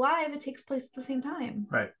still alive. It takes place at the same time.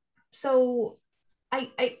 Right. So I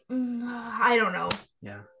don't know.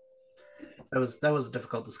 Yeah. That was a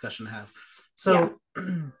difficult discussion to have. So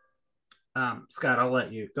Scott, I'll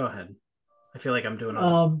let you go ahead. I feel like I'm doing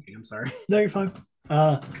all the I'm sorry. No, you're fine.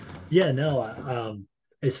 As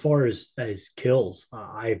far as kills,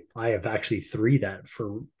 I have actually 3 that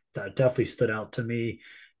definitely stood out to me.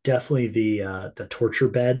 Definitely the torture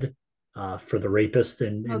bed for the rapist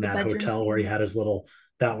in that hotel scene where he had his little.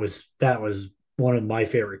 That was one of my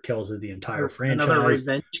favorite kills of the entire franchise. Another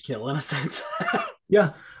revenge kill in a sense.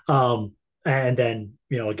 Yeah. And then,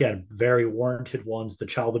 again, very warranted ones. The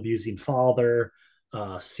child abusing father,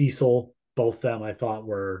 Cecil, both of them I thought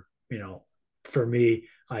were, for me,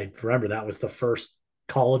 I remember that was the first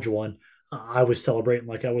college one. I was celebrating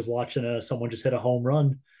like I was watching someone just hit a home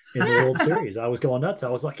run in the World Series. I was going nuts. I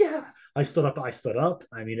was like, yeah, I stood up.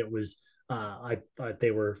 I mean, it was,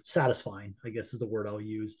 they were satisfying, I guess is the word I'll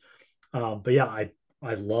use. But yeah, I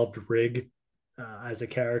loved Rig as a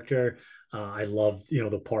character. I love,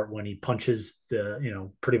 the part when he punches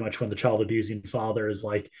pretty much when the child abusing father is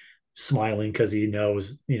like smiling because he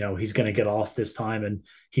knows, he's going to get off this time. And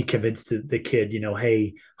he convinced the kid,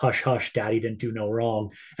 hey, hush, hush, daddy didn't do no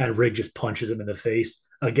wrong. And Rig just punches him in the face.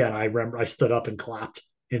 Again, I remember I stood up and clapped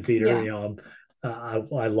in theater. Yeah.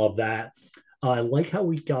 I love that. I like how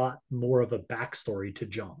we got more of a backstory to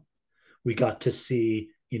John. We got to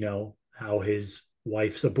see, how his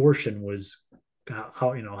wife's abortion was,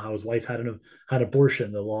 how his wife had an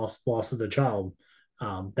abortion, the loss of the child.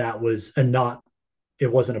 That was, and not, it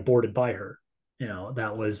wasn't aborted by her.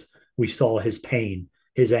 That was, we saw his pain,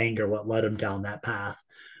 his anger, what led him down that path.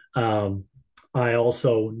 I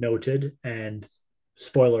also noted, and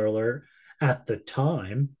spoiler alert, at the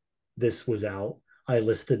time this was out, I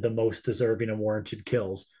listed the most deserving and warranted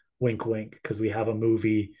kills. Wink, wink, because we have a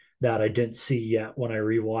movie that I didn't see yet when I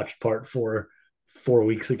rewatched part 4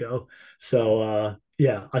 weeks ago. So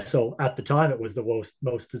so at the time it was the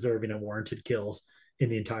most deserving and warranted kills in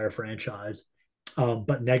the entire franchise.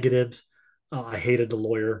 But negatives, I hated the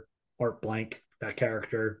lawyer, Art Blank, that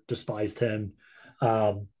character, despised him.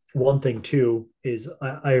 One thing too is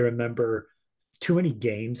I remember too many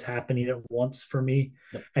games happening at once for me.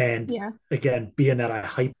 Yep. And Yeah. again, being that I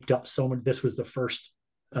hyped up so many, this was the first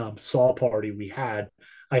Saw party we had.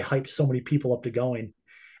 I hyped so many people up to going,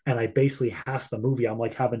 and I basically half the movie I'm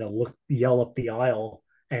like having to yell up the aisle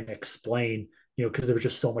and explain, because there was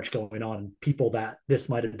just so much going on. And people that this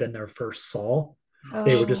might have been their first Saw,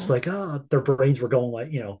 they were just Oh. like, their brains were going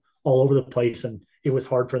like, all over the place, and it was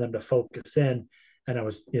hard for them to focus in. And I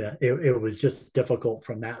was, it was just difficult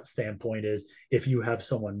from that standpoint. Is if you have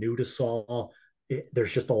someone new to Saw,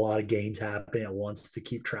 there's just a lot of games happening at once to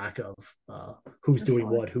keep track of who's For doing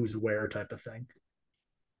sure. what, who's where, type of thing.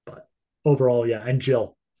 But overall, yeah. And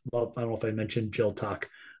Jill, I don't know if I mentioned Jill Tuck.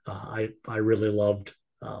 I really loved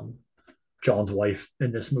John's wife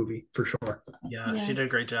in this movie for sure. Yeah, Yeah. she did a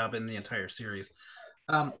great job in the entire series.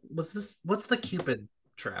 What's the Cupid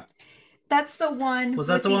trap? That's the one. Was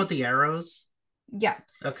that the one with the arrows? Yeah.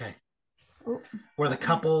 Okay. Oh, Where the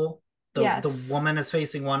couple, Yes. the woman is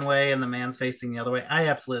facing one way and the man's facing the other way. I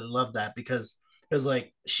absolutely love that because it was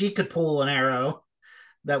like she could pull an arrow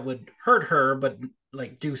that would hurt her, but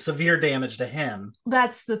like do severe damage to him.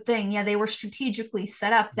 That's the thing. Yeah, they were strategically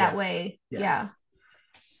set up that Yes. way. Yes. Yeah.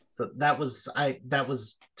 So that was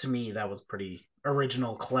to me, that was pretty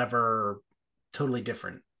original, clever, totally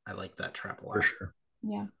different. I like that trap a lot. For sure.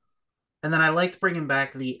 Yeah. And then I liked bringing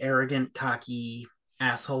back the arrogant, cocky,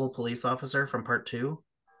 asshole police officer from part 2.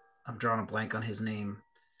 I'm drawing a blank on his name.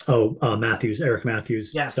 Oh, Eric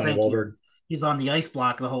Matthews. Yes, Donnie thank Wahlberg. you. He's on the ice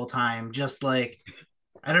block the whole time, just like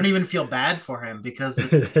I don't even feel bad for him because,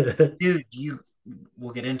 dude,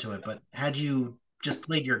 we'll get into it, but had you just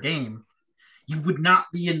played your game, you would not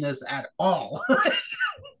be in this at all.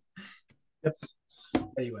 Yep.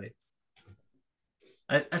 Anyway,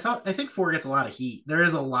 I think 4 gets a lot of heat. There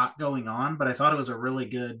is a lot going on, but I thought it was a really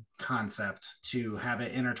good concept to have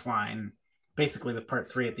it intertwine basically with part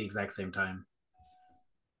 3 at the exact same time.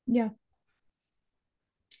 Yeah.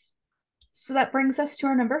 So that brings us to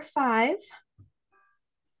our number 5.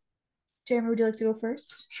 Jeremy, would you like to go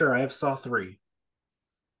first? Sure, I have Saw 3.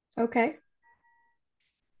 Okay.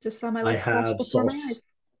 Just saw my I life flash have before my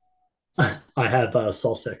eyes. I have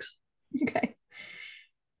Saw 6. Okay.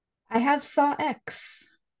 I have Saw X.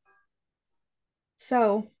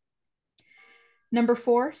 So, number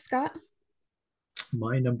 4, Scott.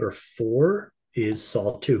 My number 4 is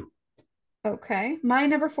Saw 2. Okay. My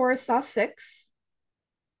number 4 is Saw 6.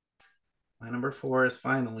 My number 4 is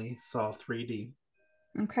finally Saw 3D.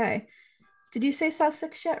 Okay. Did you say Saw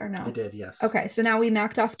 6 yet or no? I did, yes. Okay, so now we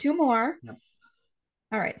knocked off 2 more. Yep.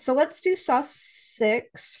 All right, so let's do Saw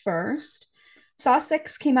 6 first. Saw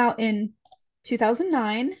 6 came out in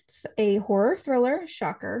 2009. It's a horror thriller.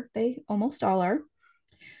 Shocker. They almost all are.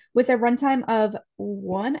 With a runtime of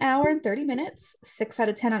 1 hour and 30 minutes, 6 out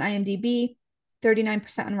of 10 on IMDb,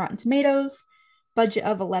 39% on Rotten Tomatoes, budget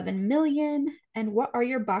of $11 million. And what are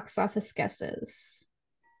your box office guesses?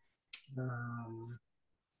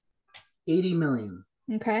 80 million.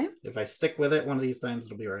 Okay. If I stick with it, one of these times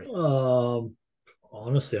it'll be right.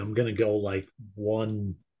 Honestly, I'm gonna go like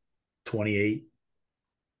 128.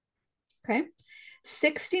 Okay.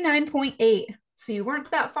 69.8. So you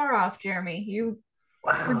weren't that far off, Jeremy.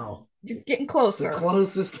 Wow. You're getting closer. The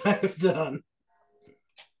closest I've done.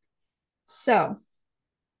 So,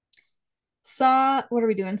 what are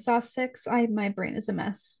we doing? Saw 6? My brain is a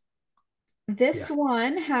mess. This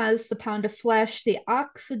one has the pound of flesh, the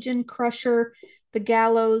oxygen crusher, the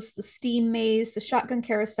gallows, the steam maze, the shotgun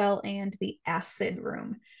carousel, and the acid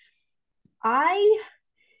room. And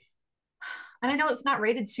I know it's not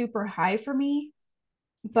rated super high for me,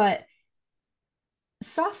 but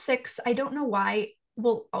Saw 6, I don't know why,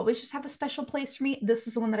 will always just have a special place for me. This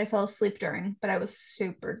is the one that I fell asleep during, but I was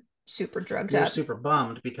super, super drugged You're up. super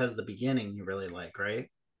bummed because the beginning you really like, right?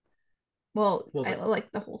 Well, I like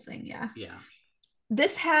the whole thing, yeah. Yeah.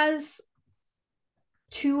 This has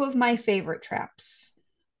 2 of my favorite traps.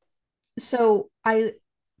 So I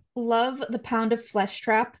love the pound of flesh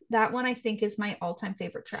trap. That one I think is my all-time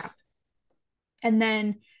favorite trap. And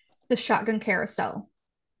then the shotgun carousel.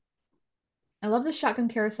 I love the shotgun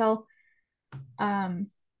carousel. And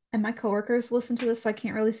my coworkers listen to this, so I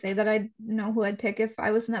can't really say that I know who I'd pick if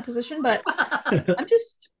I was in that position, but I'm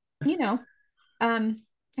just,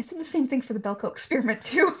 I said the same thing for the Belko experiment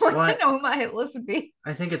too. I know who my hit list would be.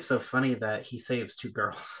 I think it's so funny that he saves 2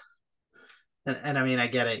 girls. And I mean, I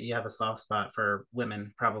get it. You have a soft spot for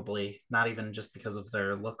women, probably not even just because of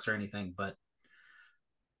their looks or anything, but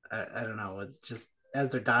I don't know. It's just as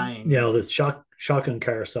they're dying. The shotgun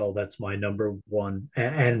carousel, that's my number 1.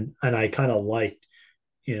 And I kind of liked,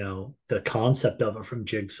 the concept of it from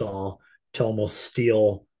Jigsaw to almost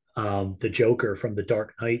steal the Joker from the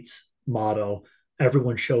Dark Knight's motto,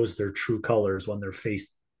 everyone shows their true colors when they're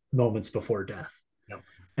faced moments before death. Yep.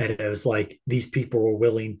 And it was like these people were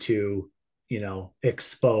willing to,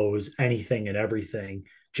 expose anything and everything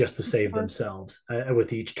just to save themselves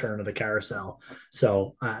with each turn of the carousel.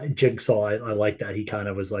 So Jigsaw, I like that. He kind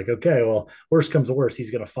of was like, okay, well, worst comes to worst,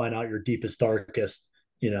 he's going to find out your deepest, darkest,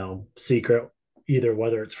 secret, either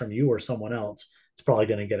whether it's from you or someone else. It's probably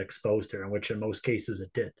going to get exposed here, which in most cases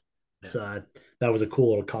it did. Yeah. So that was a cool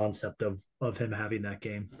little concept of him having that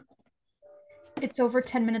game. It's over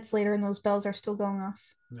 10 minutes later and those bells are still going off.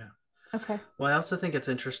 Yeah. Okay. Well, I also think it's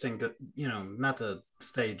interesting, not to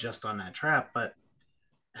stay just on that trap, but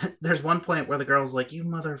there's one point where the girl's like, you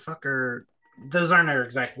motherfucker. Those aren't her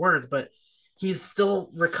exact words, but he's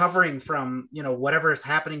still recovering from, whatever is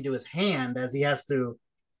happening to his hand as he has to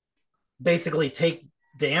basically take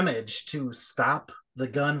damage to stop the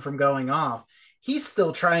gun from going off. He's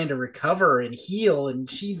still trying to recover and heal, and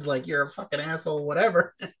she's like, you're a fucking asshole,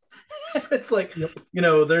 whatever. It's like,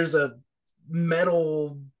 there's a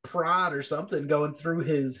metal prod or something going through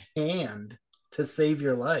his hand to save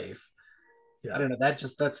your life. Yeah. I don't know. That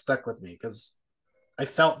stuck with me because I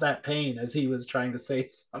felt that pain as he was trying to save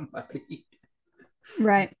somebody.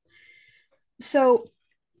 Right. So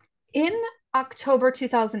in October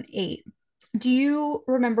 2008, do you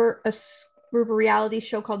remember a reality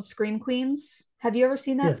show called Scream Queens? Have you ever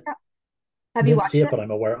seen that, Scott? Have you watched it? But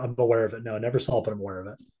I'm aware of it. No, I never saw it, but I'm aware of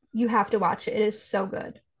it. You have to watch it. It is so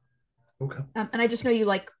good. Okay. And I just know you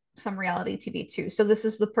like some reality TV too. So this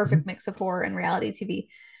is the perfect mix of horror and reality TV.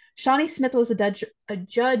 Shawnee Smith was a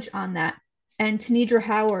judge on that, and Tanedra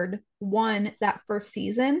Howard won that first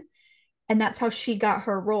season, and that's how she got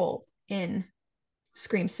her role in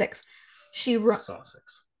Scream 6. Saw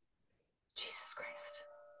 6. Jesus Christ.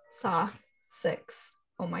 Saw 6.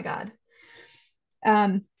 Oh my God.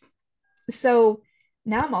 So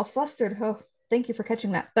now I'm all flustered. Oh, thank you for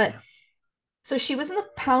catching that. But so she was in the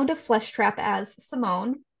Pound of Flesh Trap as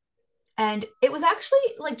Simone. And it was actually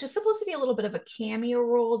like just supposed to be a little bit of a cameo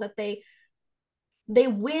role that they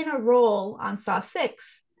win a role on Saw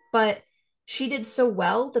 6, but she did so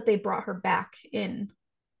well that they brought her back in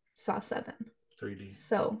Saw 7. 3D.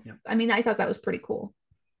 So, I mean, I thought that was pretty cool.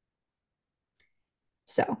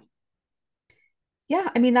 So, yeah,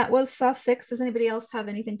 I mean, that was Saw 6. Does anybody else have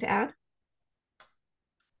anything to add?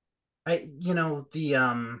 The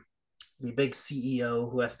big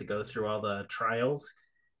CEO who has to go through all the trials,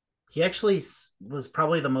 he actually was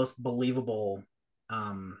probably the most believable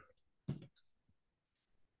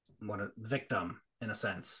victim in a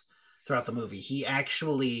sense throughout the movie. He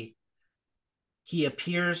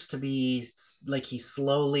appears to be like he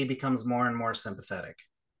slowly becomes more and more sympathetic.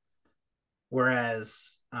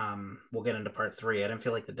 Whereas we'll get into part 3. I didn't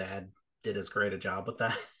feel like the dad did as great a job with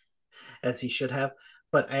that as he should have.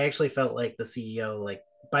 But I actually felt like the CEO, like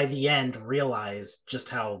by the end, realized just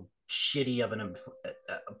how shitty of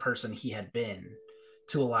a person he had been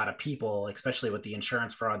to a lot of people, especially with the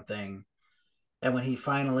insurance fraud thing. And when he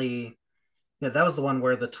finally, that was the one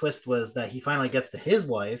where the twist was that he finally gets to his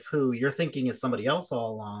wife, who you're thinking is somebody else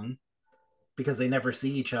all along because they never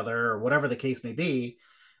see each other or whatever the case may be.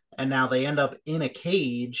 And now they end up in a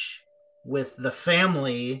cage with the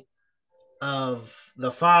family of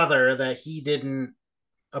the father that he didn't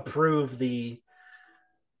approve the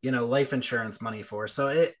life insurance money for.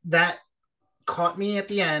 So that caught me at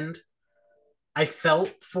the end. I felt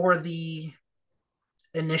for the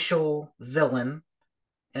initial villain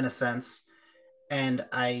in a sense, and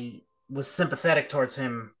I was sympathetic towards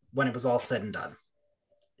him when it was all said and done.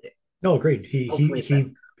 No, agreed.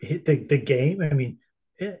 The game, I mean,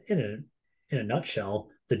 in a nutshell,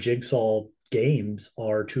 the Jigsaw games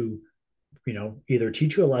are to either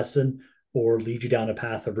teach you a lesson or lead you down a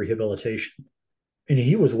path of rehabilitation. And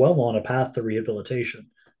he was well on a path to rehabilitation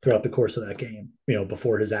throughout the course of that game,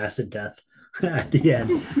 before his acid death at the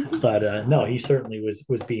end. But no, he certainly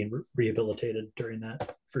was being rehabilitated during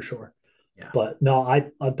that for sure. Yeah. But no,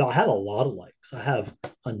 I had a lot of likes. I have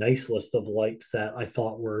a nice list of likes that I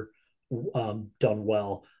thought were done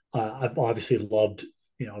well. I've obviously loved,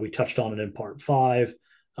 we touched on it in part 5,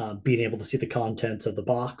 being able to see the contents of the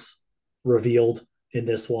box revealed in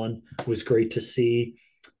this one was great to see.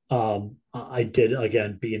 I did,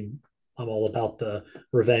 again, I'm all about the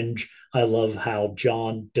revenge. I love how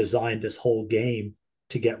John designed this whole game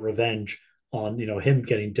to get revenge on, him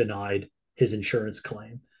getting denied his insurance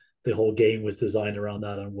claim. The whole game was designed around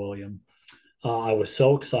that on William. I was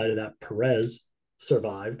so excited that Perez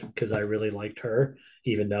survived because I really liked her,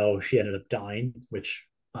 even though she ended up dying, which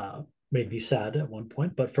made me sad at one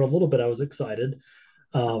point. But for a little bit, I was excited.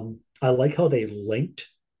 I like how they linked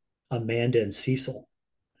Amanda and Cecil,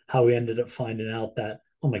 how we ended up finding out that,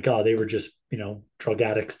 oh my God, they were just, drug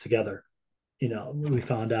addicts together. We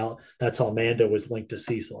found out that's how Amanda was linked to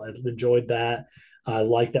Cecil. I enjoyed that. I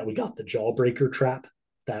like that we got the jawbreaker trap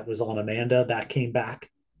that was on Amanda that came back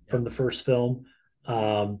from the first film.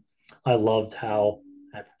 I loved how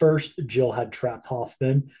at first Jill had trapped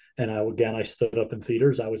Hoffman, and I stood up in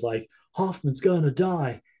theaters. I was like, Hoffman's gonna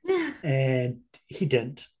die, and he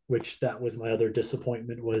didn't. Which that was my other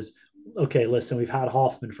disappointment. Was okay. Listen, we've had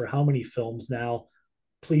Hoffman for how many films now?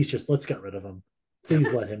 Please just let's get rid of him.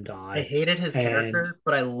 Please let him die. I hated his character,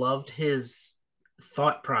 but I loved his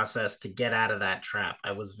thought process to get out of that trap.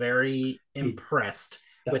 I was very impressed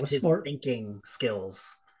with his smart thinking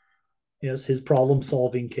skills. Yes, his problem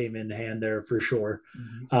solving came in hand there for sure.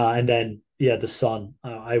 And then, the son.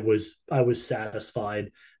 I was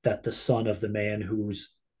satisfied that the son of the man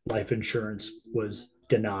whose life insurance was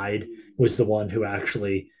denied was the one who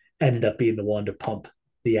actually ended up being the one to pump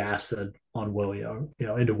the acid on William.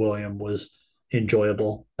 Into William was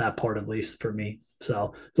enjoyable, that part at least for me.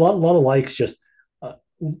 So a lot of likes. Just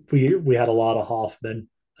we had a lot of Hoffman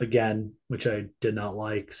again, which I did not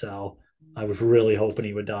like. So I was really hoping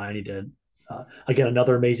he would die, and he did. Again,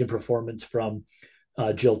 another amazing performance from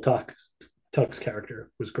Jill Tuck. Tuck's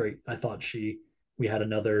character was great. I thought we had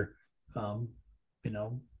another,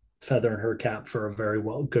 feather in her cap for a very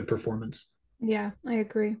good performance. Yeah, I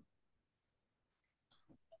agree.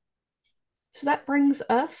 So that brings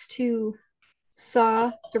us to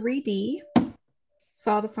Saw 3D,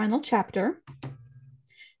 Saw the Final Chapter.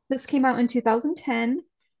 This came out in 2010.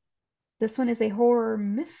 This one is a horror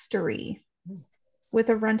mystery with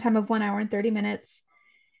a runtime of 1 hour and 30 minutes,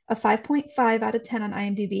 a 5.5 out of 10 on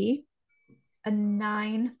IMDb, a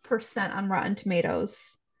 9% on Rotten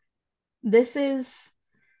Tomatoes. This is,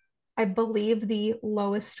 I believe, the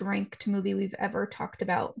lowest ranked movie we've ever talked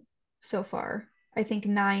about so far. I think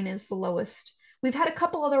 9 is the lowest. We've had a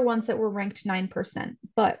couple other ones that were ranked 9%,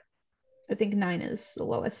 but I think 9 is the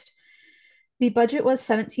lowest. The budget was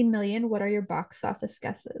 17 million. What are your box office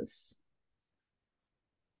guesses?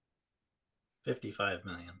 55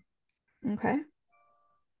 million. Okay.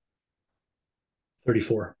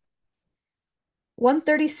 34.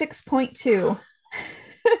 136.2.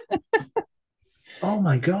 Oh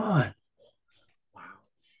my God.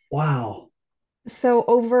 Wow. So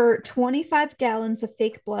over 25 gallons of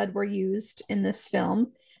fake blood were used in this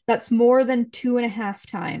film. That's more than 2.5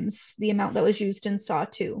 times the amount that was used in Saw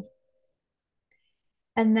 2.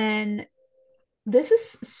 And then this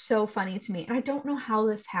is so funny to me. I don't know how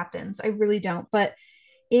this happens. I really don't. But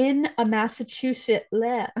in a Massachusetts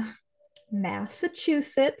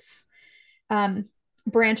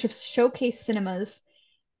branch of Showcase Cinemas,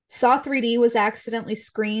 Saw 3D was accidentally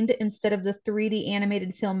screened instead of the 3D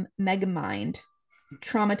animated film Megamind,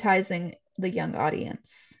 traumatizing the young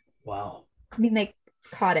audience. Wow. I mean, they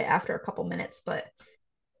caught it after a couple minutes, but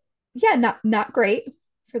yeah, not great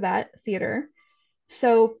for that theater.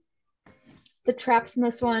 So the traps in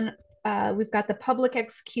this one, we've got the public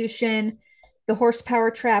execution, the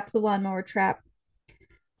horsepower trap, the lawnmower trap,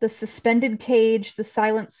 the suspended cage, the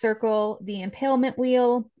silent circle, the impalement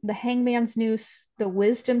wheel, the hangman's noose, the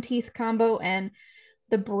wisdom teeth combo, and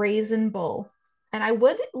the brazen bull. And I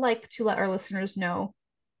would like to let our listeners know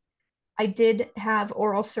I did have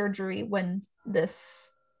oral surgery when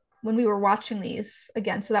we were watching these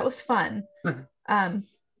again. So that was fun.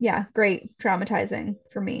 Yeah, great, traumatizing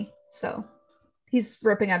for me. So he's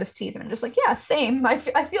ripping out his teeth, and I'm just like, yeah, same. I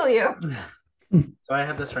feel you. So I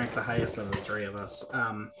have this ranked the highest of the three of us.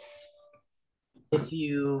 If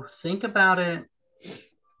you think about it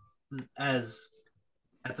as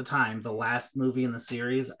at the time the last movie in the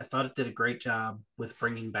series, I thought it did a great job with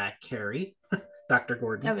bringing back Cary, Dr.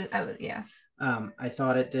 Gordon. Yeah. I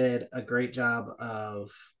thought it did a great job of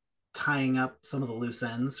tying up some of the loose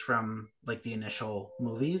ends from like the initial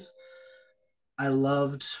movies. I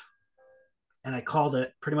loved, and I called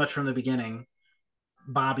it pretty much from the beginning,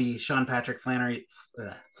 Bobby, Sean Patrick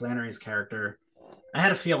Flannery's character. I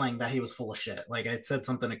had a feeling that he was full of shit. Like I said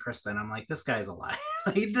something to Kristen, I'm like, this guy's a liar.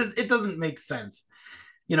 It doesn't make sense.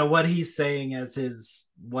 What he's saying as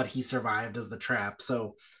what he survived as the trap.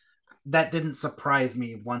 So that didn't surprise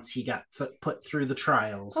me once he got put through the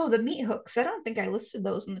trials. Oh, the meat hooks. I don't think I listed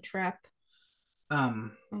those in the trap.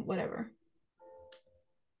 Whatever.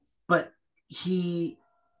 But he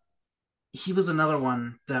was another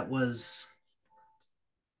one that was,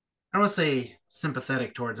 I don't want to say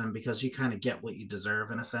sympathetic towards him, because you kind of get what you deserve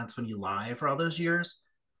in a sense when you lie for all those years,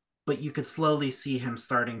 but you could slowly see him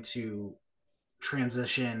starting to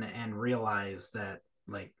transition and realize that,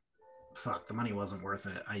 like, fuck, the money wasn't worth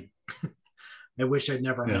it. I I wish I'd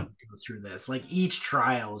never had to go through this. Like each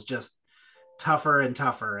trial is just tougher and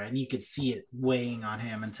tougher, and you could see it weighing on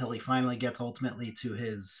him until he finally gets ultimately to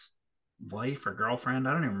his wife or girlfriend.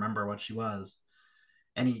 I don't even remember what she was.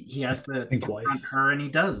 And he has to confront her, and he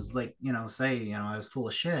does, like, say, I was full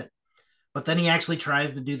of shit. But then he actually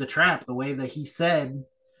tries to do the trap the way that he said,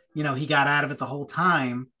 he got out of it the whole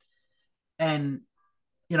time. And,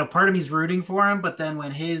 part of me's rooting for him, but then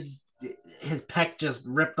when his pec just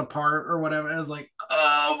ripped apart or whatever, I was like,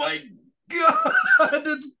 oh my God,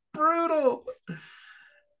 it's brutal.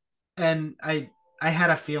 And I had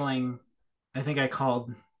a feeling, I think I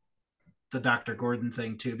called the Dr. Gordon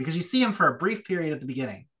thing too, because you see him for a brief period at the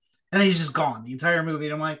beginning, and then he's just gone the entire movie.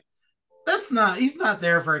 And I'm like, he's not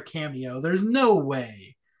there for a cameo. There's no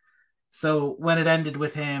way. So when it ended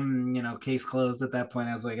with him, case closed at that point,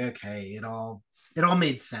 I was like, okay, it all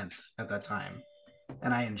made sense at that time.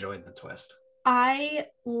 And I enjoyed the twist. I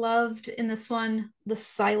loved in this one the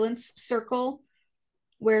silence circle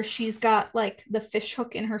where she's got like the fish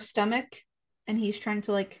hook in her stomach and he's trying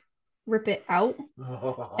to like rip it out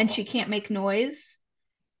and she can't make noise.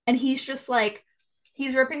 And he's just like,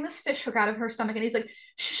 he's ripping this fish hook out of her stomach and he's like,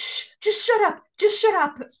 shh, just shut up. Just shut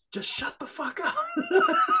up. Just shut the fuck up.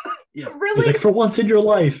 Yeah. Really? He's like, for once in your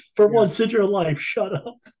life, shut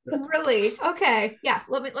up. Really? Okay. Yeah.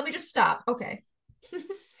 Let me just stop. Okay.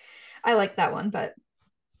 I like that one, but.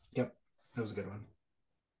 Yep. That was a good one.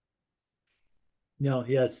 No,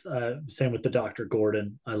 yeah, it's same with the Dr.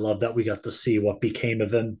 Gordon. I love that we got to see what became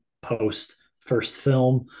of him post first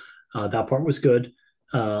film. That part was good.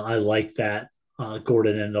 I like that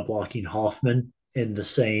Gordon ended up locking Hoffman in the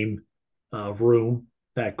same room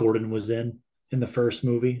that Gordon was in the first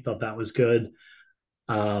movie. Thought that was good.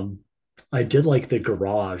 I did like the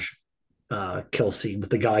garage kill scene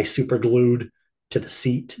with the guy super glued to the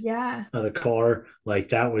seat of the car. Like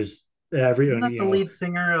that was Isn't that the lead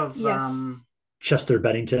singer of Chester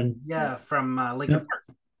Bennington? Yeah, from Linkin Park.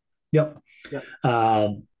 Yep.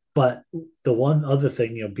 But the one other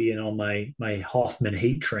thing, being on my Hoffman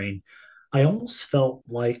hate train, I almost felt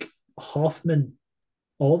like Hoffman,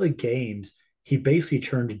 all the games, he basically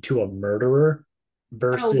turned into a murderer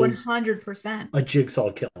versus 100% a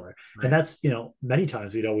jigsaw killer. Right. And that's, many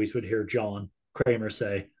times we would hear John Kramer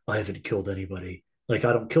say, I haven't killed anybody. Like,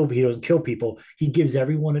 he doesn't kill people. He gives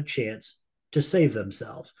everyone a chance to save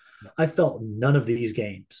themselves. No. I felt none of these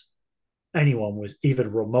games, anyone was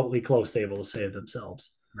even remotely close to able to save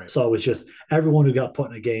themselves. Right. So it was just everyone who got put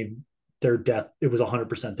in a game, their death, it was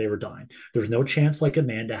 100% they were dying. There was no chance like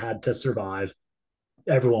Amanda had to survive.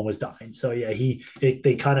 Everyone was dying. So yeah,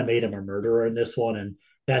 they kind of made him a murderer in this one, and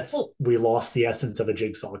we lost the essence of a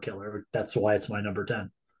jigsaw killer. That's why it's my number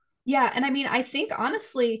 10. Yeah, and I mean, I think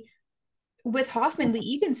honestly, with Hoffman, we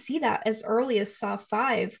even see that as early as Saw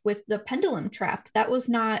 5 with the pendulum trap. That was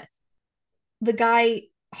not the guy.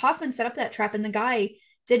 Hoffman set up that trap, and the guy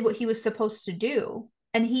did what he was supposed to do.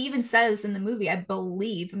 And he even says in the movie, I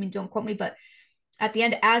believe, I mean, don't quote me, but at the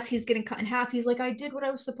end, as he's getting cut in half, he's like, I did what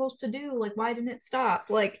I was supposed to do. Like, why didn't it stop?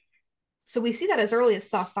 Like, so we see that as early as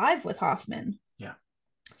Saw 5 with Hoffman. Yeah.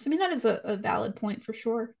 So, I mean, that is a valid point for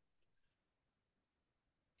sure.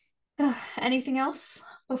 Anything else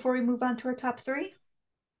before we move on to our top 3? Is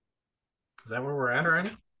that where we're at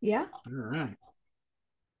already? Yeah. All right.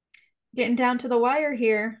 Getting down to the wire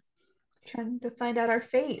here. Trying to find out our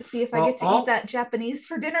fate. See if I get to eat that Japanese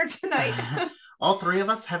for dinner tonight. All 3 of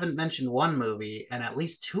us haven't mentioned one movie, and at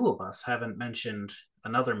least 2 of us haven't mentioned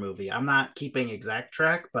another movie. I'm not keeping exact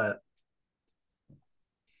track, but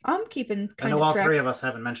I'm keeping I know all 3 of us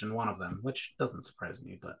haven't mentioned one of them, which doesn't surprise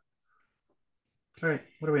me, but all right,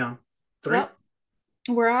 what are we on? 3? Well,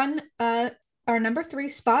 we're on our number 3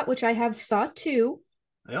 spot, which I have Saw 2.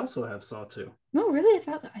 I also have Saw 2. No, really?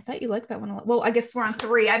 I thought you liked that one a lot. Well, I guess we're on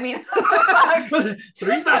 3. I mean,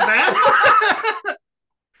 3's not bad.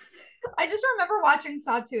 I just remember watching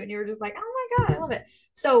Saw 2 and you were just like, oh my God, I love it.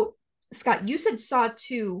 So, Scott, you said Saw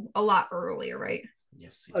 2 a lot earlier, right?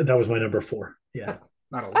 Yes. That was my number 4. Yeah.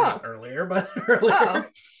 Not a lot earlier, but earlier. Oh,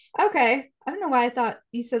 okay. I don't know why I thought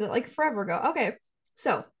you said that like forever ago. Okay.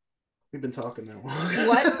 So. We've been talking that long.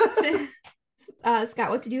 What? Scott,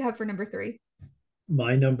 what did you have for number 3?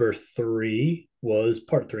 My number 3 was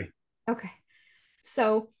part 3. Okay.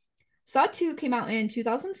 So Saw 2 came out in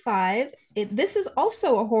 2005. This is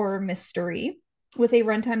also a horror mystery with a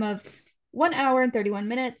runtime of 1 hour and 31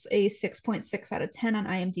 minutes, a 6.6 out of 10 on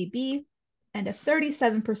IMDb, and a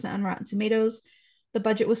 37% on Rotten Tomatoes. The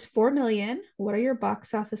budget was $4 million. What are your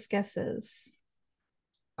box office guesses?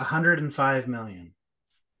 105 million.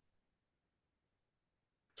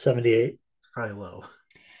 78. Probably low.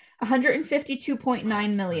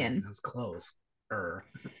 152.9 million. That was close.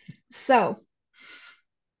 So,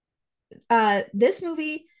 this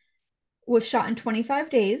movie was shot in 25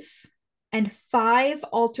 days and 5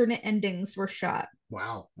 alternate endings were shot.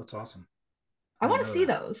 Wow, that's awesome. I want to see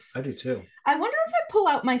those. I do too. I wonder if I pull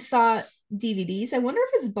out my Saw DVDs. I wonder if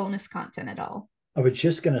it's bonus content at all. I was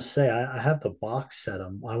just gonna say I have the box set.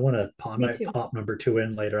 I want to pop number 2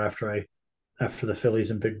 in later after the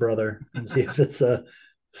Phillies and Big Brother and see if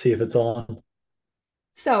it's on.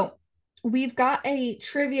 So we've got a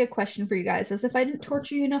trivia question for you guys, as if I didn't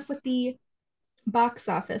torture you enough with the box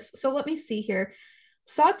office. So let me see here.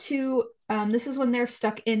 Saw 2, this is when they're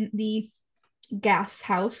stuck in the gas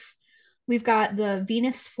house. We've got the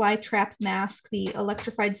Venus flytrap mask, the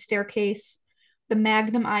electrified staircase, the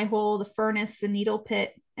magnum eye hole, the furnace, the needle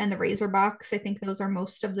pit, and the razor box. I think those are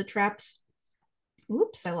most of the traps.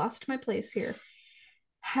 Oops, I lost my place here.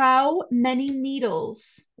 How many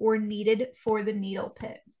needles were needed for the needle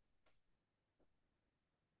pit?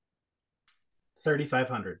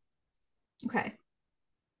 3,500. Okay.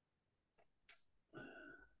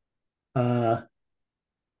 I'm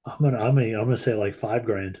gonna say like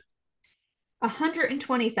 $5,000.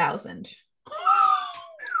 120,000.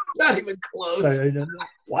 Not even close.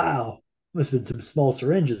 Wow, must have been some small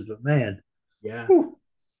syringes, but man, yeah. Whew.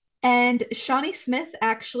 And Shawnee Smith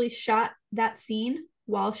actually shot that scene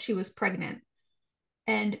while she was pregnant,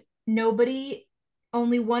 and only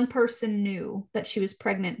one person knew that she was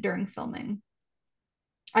pregnant during filming.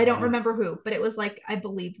 I don't remember who, but it was like, I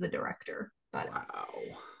believe the director. But wow.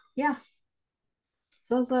 Yeah.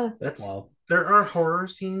 So wow. There are horror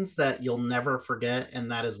scenes that you'll never forget,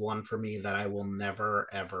 and that is one for me that I will never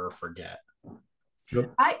ever forget.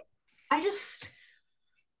 Yep. I just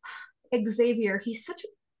Xavier, he's such a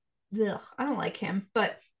I don't like him,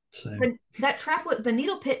 but that trap, the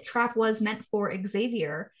needle pit trap was meant for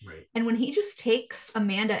Xavier. Right. And when he just takes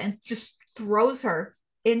Amanda and just throws her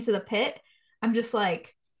into the pit, I'm just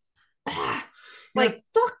like, like,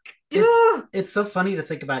 fuck, dude. It's so funny to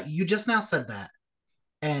think about. You just now said that.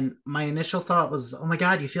 And my initial thought was, oh my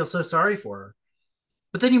God, you feel so sorry for her.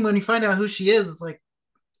 But then when you find out who she is, it's like,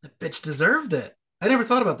 the bitch deserved it. I never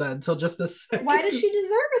thought about that until just this second. Why does she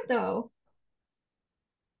deserve it, though?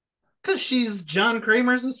 Because she's John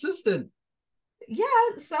Kramer's assistant. Yeah,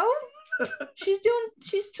 so she's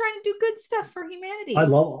trying to do good stuff for humanity. I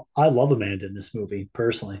love Amanda in this movie,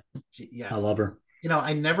 personally. Yes. I love her. You know,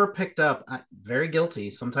 I never picked up, very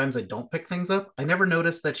guilty. Sometimes I don't pick things up. I never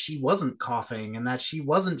noticed that she wasn't coughing and that she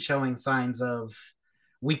wasn't showing signs of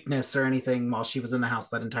weakness or anything while she was in the house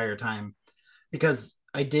that entire time. Because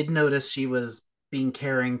I did notice she was being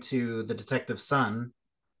caring to the detective's son.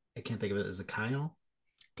 I can't think of it. Is it Kyle?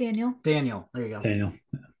 Daniel. There you go. Daniel.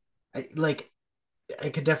 I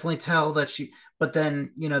could definitely tell that but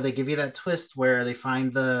then, you know, they give you that twist where they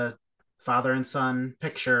find the father and son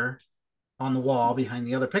picture on the wall behind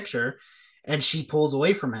the other picture, and she pulls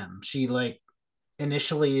away from him. She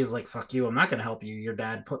initially is like, fuck you, I'm not going to help you, your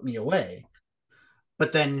dad put me away.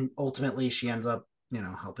 But then ultimately she ends up, you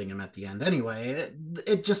know, helping him at the end anyway.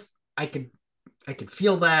 It just, I could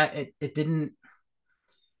feel that it didn't,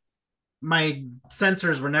 my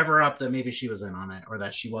sensors were never up that maybe she was in on it or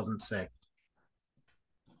that she wasn't sick.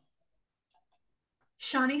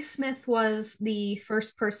 Shawnee Smith was the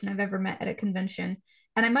first person I've ever met at a convention.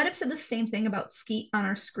 And I might have said the same thing about Skeet on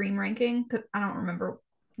our Scream ranking, because I don't remember.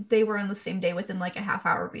 They were on the same day within like a half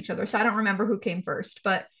hour of each other. So I don't remember who came first.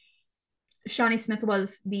 But Shawnee Smith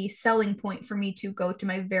was the selling point for me to go to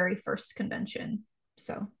my very first convention.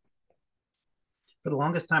 So for the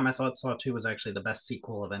longest time, I thought Saw 2 was actually the best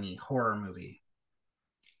sequel of any horror movie.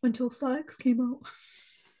 Until Saw X came out.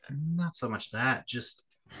 Not so much that, just...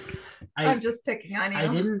 I'm just picking on you. I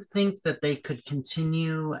didn't think that they could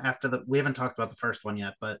continue after we haven't talked about the first one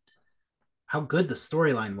yet, but how good the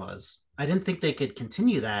storyline was. I didn't think they could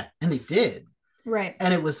continue that, and they did. Right.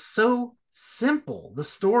 And it was so simple. The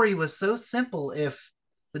story was so simple. If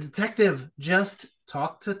the detective just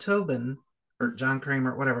talked to Tobin or John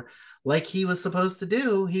Kramer, whatever, like he was supposed to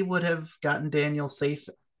do, he would have gotten Daniel safe.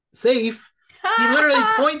 He literally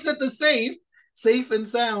points at the safe and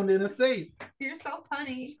sound in a safe. You're so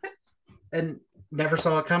funny. And never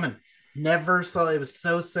saw it coming. Never saw it. Was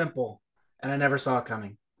so simple, and I never saw it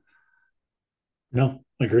coming. No,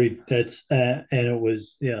 agreed. It's and it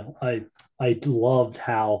was, yeah. I loved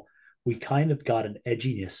how we kind of got an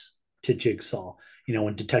edginess to Jigsaw. You know,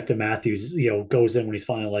 when Detective Matthews, you know, goes in when he's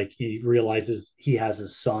finally like he realizes he has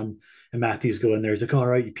his son, and Matthews go in there. He's like, "All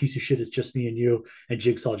right, you piece of shit, it's just me and you," and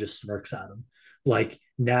Jigsaw just smirks at him. Like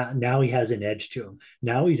now he has an edge to him.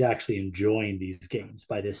 Now he's actually enjoying these games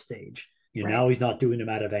by this stage. You know, right. Now he's not doing them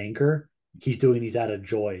out of anger. he's doing these out of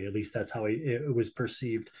joy. At least that's how it was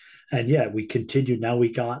perceived. And yeah, we continued. Now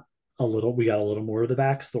we got a little more of the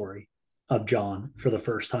backstory of John for the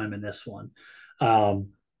first time in this one. Um,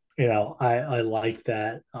 I like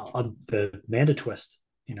that the Amanda twist.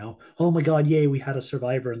 Oh my God, yay, we had a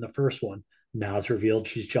survivor in the first one. Now it's revealed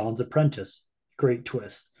she's John's apprentice. Great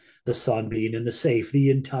twist. The son being in the safe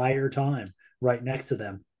the entire time, right next to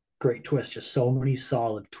them. Great twist. Just so many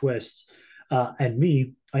solid twists. I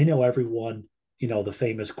know everyone, the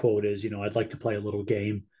famous quote is, I'd like to play a little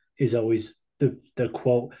game, is always the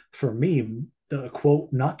quote. For me, the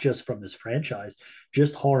quote, not just from this franchise,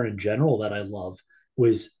 just horror in general, that I love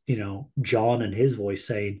was, John and his voice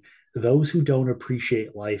saying, "Those who don't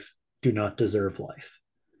appreciate life do not deserve life."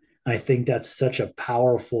 I think that's such a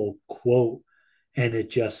powerful quote, and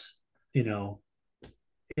it just, it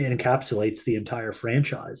encapsulates the entire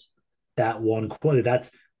franchise. That one quote,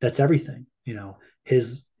 that's everything.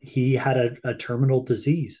 He had a terminal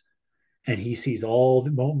disease, and he sees all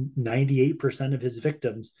the 98% of his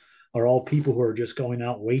victims are all people who are just going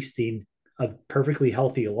out wasting a perfectly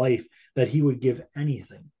healthy life that he would give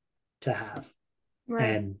anything to have. Right.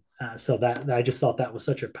 And so that I just thought that was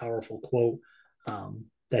such a powerful quote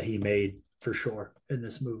that he made for sure in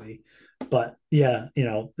this movie. But yeah,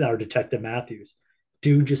 our Detective Matthews,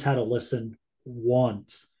 dude just had to listen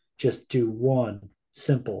once, just do one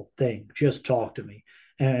simple thing, just talk to me.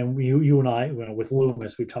 And you and I, with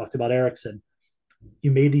Loomis, we've talked about Erickson.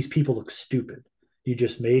 You made these people look stupid. You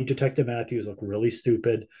just made Detective Matthews look really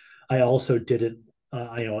stupid. I also didn't,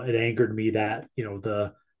 it angered me that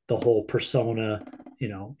the whole persona,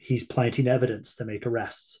 he's planting evidence to make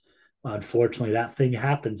arrests. Unfortunately, that thing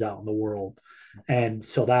happens out in the world, and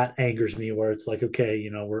so that angers me. Where it's like, okay,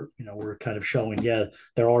 we're kind of showing, yeah,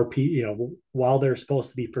 there are while they're supposed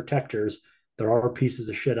to be protectors, there are pieces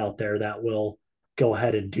of shit out there that will go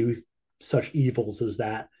ahead and do such evils as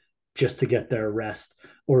that just to get their arrest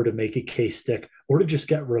or to make a case stick or to just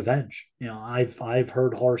get revenge. I've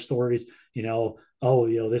heard horror stories,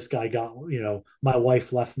 oh, this guy got, my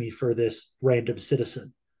wife left me for this random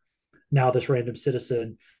citizen. Now this random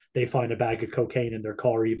citizen, they find a bag of cocaine in their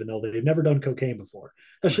car, even though they've never done cocaine before.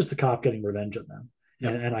 That's just the cop getting revenge on them.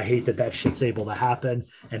 Yep. And I hate that shit's able to happen.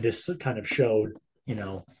 And this kind of showed,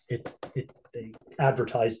 they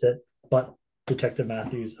advertised it, but Detective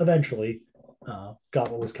Matthews eventually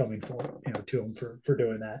got what was coming to him for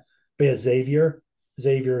doing that. But yeah, Xavier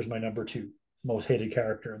is my number 2 most hated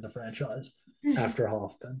character in the franchise after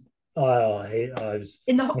Hoffman.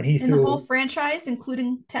 In the whole franchise,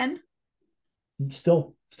 including 10.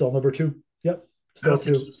 Still number 2. Yep, still I don't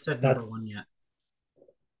 2. Think he said number 1 yet.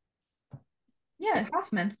 Yeah,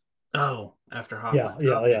 Hoffman. Oh, after Hoffman.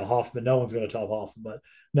 Yeah. Hoffman. No one's going to top Hoffman, but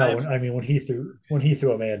no. When he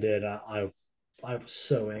threw Amanda in, I was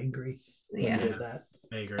so angry when he did that.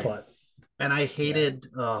 I agree. And I hated,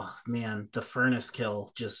 oh man, the furnace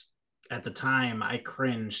kill. Just at the time, I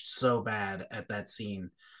cringed so bad at that scene,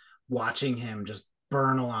 watching him just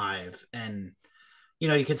burn alive. And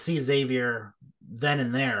you could see Xavier then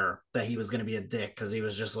and there that he was going to be a dick, because he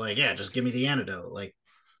was just like, yeah, just give me the antidote. Like,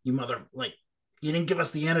 you you didn't give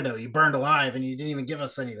us the antidote. You burned alive, and you didn't even give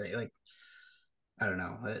us anything. Like, I don't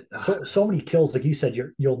know. So many kills, like you said,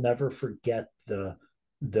 you'll never forget the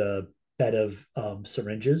bed of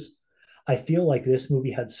syringes. I feel like this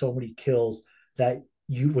movie had so many kills that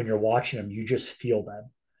when you're watching them, you just feel them.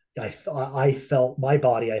 I felt my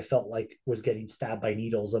body, I felt like was getting stabbed by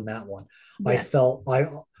needles in that one. Yes. It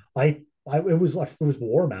was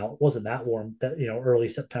warm out. It wasn't that warm that, early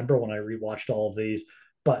September when I rewatched all of these.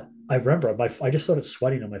 But I remember I just started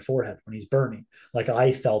sweating on my forehead when he's burning. Like,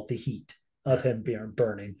 I felt the heat of him being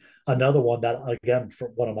burning. Another one that, again, for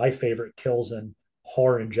one of my favorite kills in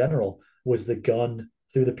horror in general, was the gun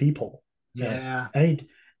through the peephole. Yeah.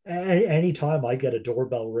 Anytime I get a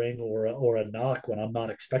doorbell ring or a knock when I'm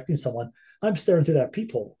not expecting someone, I'm staring through that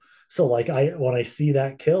peephole. So like when I see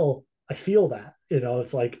that kill, I feel that.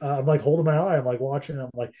 It's like I'm like holding my eye. I'm like watching.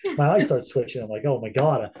 I'm like my eyes start switching. I'm like, oh my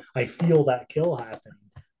God, I feel that kill happening.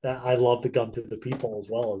 That I love the gun through the peephole as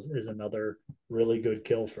well is another really good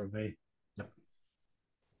kill for me. I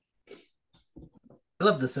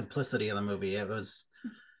love the simplicity of the movie. It was,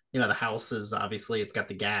 the house is obviously, it's got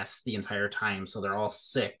the gas the entire time, so they're all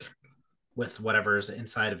sick with whatever's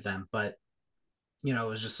inside of them. But it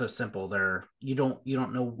was just so simple. You don't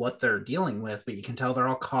know what they're dealing with, but you can tell they're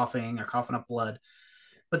all coughing or coughing up blood.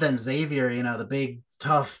 But then Xavier, the big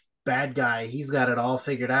tough bad guy, he's got it all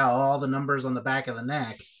figured out, all the numbers on the back of the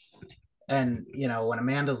neck. And when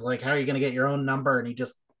Amanda's like, how are you going to get your own number? And he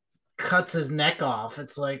just cuts his neck off.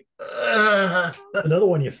 It's like, ugh. Another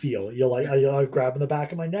one you feel. You're like, I'm grabbing the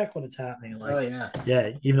back of my neck when it's happening. Like, Oh yeah.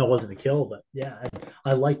 Yeah, even though it wasn't a kill, but yeah.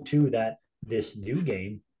 I like too that this new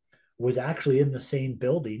game was actually in the same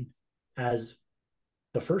building as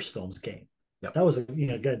the first film's game. Yep. That was,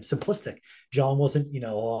 again, simplistic. John wasn't,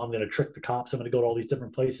 I'm going to trick the cops. I'm going to go to all these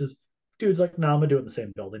different places. Dude's like, no, I'm going to do it in the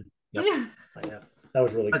same building. Yep. Yeah, that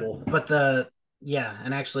was really cool. But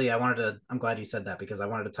and actually I'm glad you said that, because I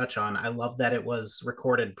wanted to touch on, I love that it was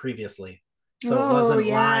recorded previously. So it wasn't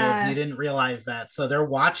live. You didn't realize that. So they're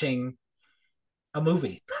watching a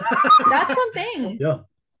movie. That's one thing. Yeah.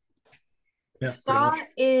 Saw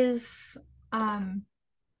is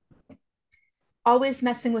always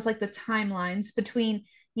messing with like the timelines between,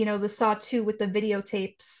 the Saw 2 with the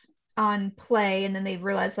videotapes on play, and then they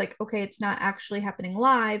realize like, okay, it's not actually happening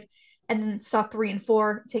live, and then Saw 3 and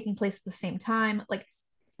 4 taking place at the same time. Like,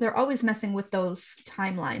 they're always messing with those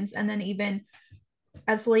timelines. And then even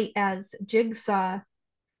as late as Jigsaw,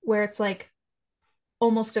 where it's like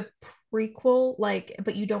almost a prequel, like,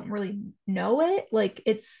 but you don't really know it. Like,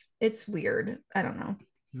 it's weird. I don't know.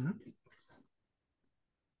 Mm-hmm.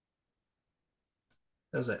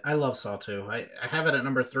 That was it. I love Saw 2. I have it at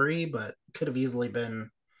number 3, but could have easily been.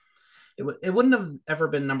 It wouldn't have ever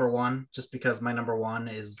been number 1, just because my number 1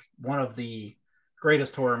 is one of the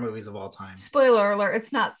greatest horror movies of all time. Spoiler alert,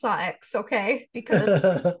 it's not Saw X, okay?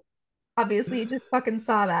 Because obviously you just fucking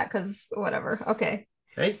saw that, because whatever. Okay.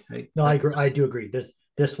 Hey. No, I agree. I do agree.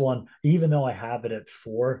 This one, even though I have it at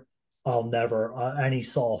 4, I'll never, any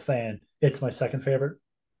Saw fan, it's my second favorite.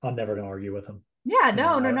 I'm never going to argue with him. Yeah,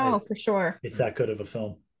 no, for sure. It's that good of a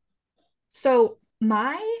film. So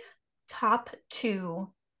my top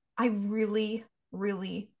 2, I really,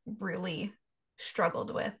 really, really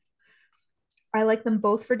struggled with. I like them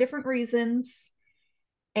both for different reasons,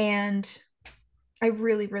 and I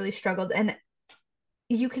really, really struggled. And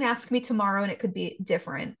you can ask me tomorrow and it could be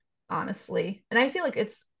different, honestly. And I feel like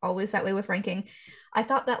it's always that way with ranking. I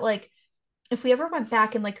thought that, like, if we ever went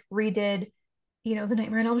back and like redid, the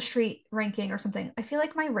Nightmare on Elm Street ranking or something, I feel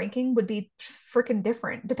like my ranking would be freaking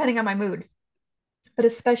different depending on my mood. But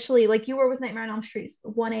especially like you were with Nightmare on Elm Street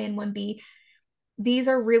 1A and 1B, these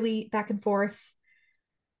are really back and forth.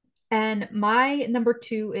 And my number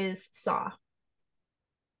 2 is Saw.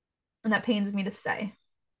 And that pains me to say,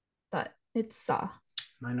 but it's Saw.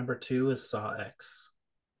 My number 2 is Saw X.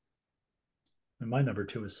 And my number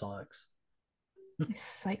 2 is Saw X.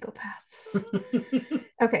 Psychopaths.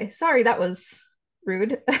 Okay, sorry, that was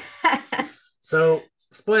rude. So,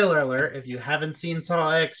 spoiler alert, if you haven't seen Saw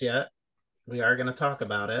X yet, we are going to talk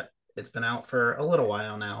about it. It's been out for a little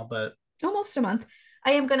while now, but almost a month.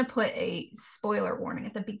 I am going to put a spoiler warning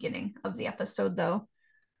at the beginning of the episode, though.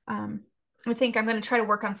 I think I'm going to try to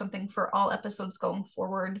work on something for all episodes going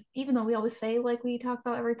forward, even though we always say like we talk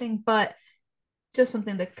about everything, but just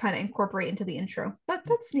something to kind of incorporate into the intro. But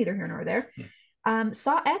that's neither here nor there. Yeah.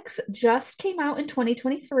 Saw X just came out in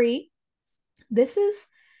 2023. This is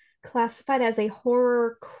classified as a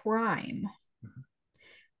horror crime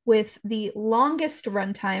with the longest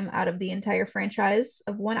runtime out of the entire franchise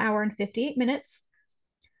of 1 hour and 58 minutes.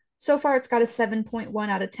 So far, it's got a 7.1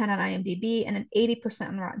 out of 10 on IMDb and an 80%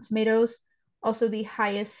 on Rotten Tomatoes. Also the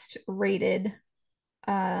highest rated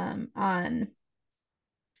on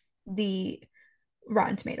the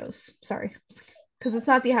Rotten Tomatoes. Sorry, because it's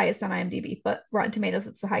not the highest on IMDb, but Rotten Tomatoes,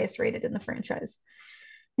 it's the highest rated in the franchise.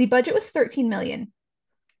 The budget was $13 million.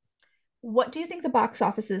 What do you think the box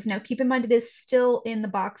office is? Now, keep in mind it is still in the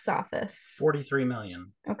box office. 43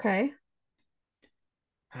 million. Okay.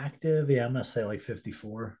 Active, yeah, I'm going to say like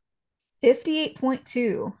 54. 58.2.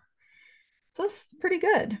 So that's pretty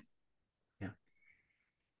good. Yeah.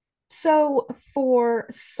 So for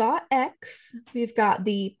Saw X, we've got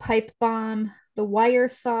the pipe bomb, the wire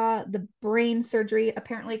saw, the brain surgery.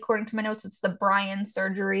 Apparently, according to my notes, it's the Brian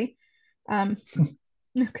surgery.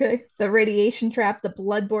 Okay. The radiation trap, the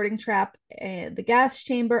bloodboarding trap, and the gas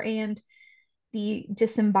chamber, and the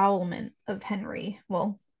disembowelment of Henry.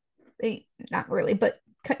 Well, not really, but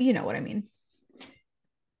you know what I mean.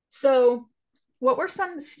 So, why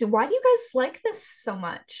do you guys like this so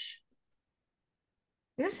much?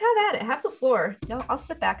 Just have at it. Have the floor. No, I'll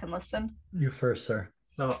sit back and listen. You first, sir.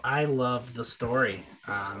 So I love the story.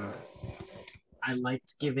 I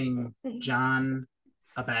liked giving John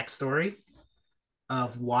a backstory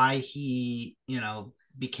of why he,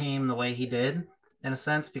 became the way he did, in a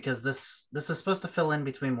sense, because this is supposed to fill in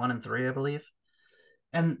between 1 and 3, I believe.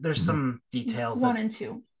 And there's some details. 1 and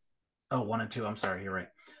 2. Oh, 1 and 2. I'm sorry. You're right.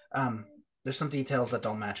 There's some details that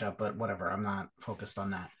don't match up, but whatever. I'm not focused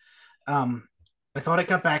on that. I thought it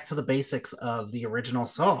got back to the basics of the original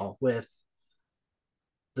Saw with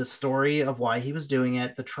the story of why he was doing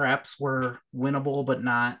it. The traps were winnable, but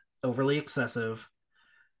not overly excessive.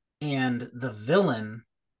 And the villain,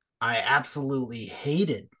 I absolutely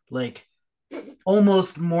hated, like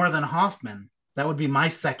almost more than Hoffman. That would be my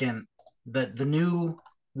second. The new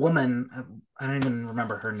woman, I don't even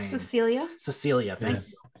remember her name. Cecilia, thank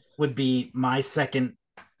you. Would be my second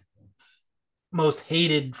most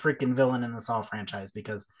hated freaking villain in the Saw franchise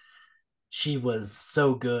because she was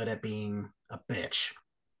so good at being a bitch.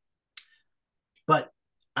 But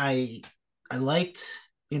I liked,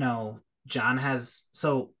 John has,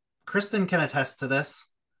 so Kristen can attest to this.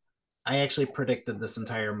 I actually predicted this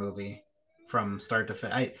entire movie from start to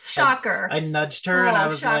finish. Shocker. I nudged her and I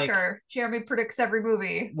was shocker. Like, Jeremy predicts every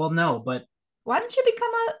movie. Well, no, but why don't you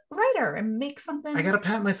become a writer and make something? I gotta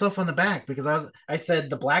pat myself on the back because I said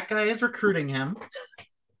the black guy is recruiting him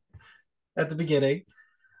at the beginning.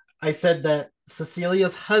 I said that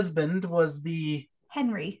Cecilia's husband was the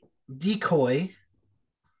Henry decoy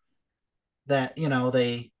that,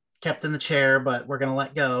 they kept in the chair, but we're gonna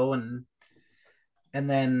let go, and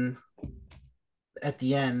then at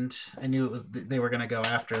the end, I knew it was they were gonna go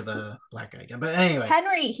after the black guy. But anyway,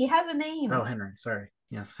 Henry, he has a name. Oh, Henry. Sorry.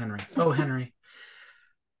 Yes, Henry. Oh, Henry.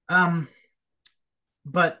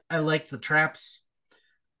 But I liked the traps.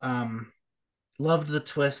 Loved the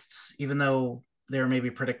twists, even though they were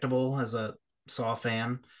maybe predictable as a Saw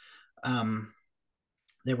fan.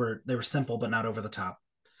 They were simple but not over the top.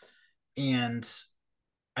 And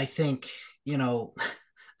I think,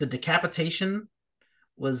 the decapitation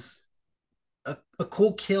was a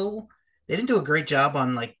cool kill. They didn't do a great job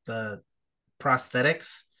on like the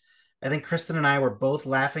prosthetics. I think Kristen and I were both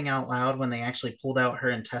laughing out loud when they actually pulled out her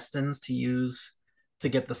intestines to use to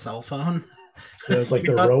get the cell phone. It was like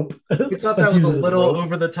rope. We thought that was a little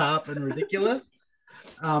over the top and ridiculous.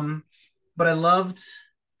 But I loved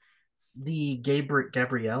the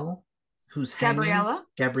Gabriella, who's hanging.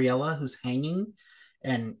 Gabriella, who's hanging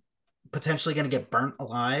and potentially going to get burnt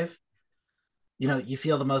alive. You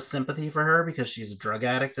feel the most sympathy for her because she's a drug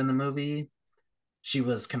addict in the movie. She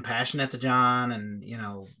was compassionate to John and,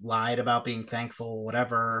 lied about being thankful,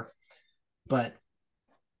 whatever. But,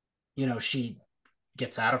 she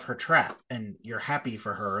gets out of her trap and you're happy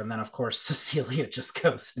for her. And then, of course, Cecilia just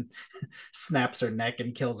goes and snaps her neck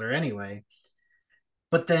and kills her anyway.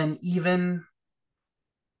 But then even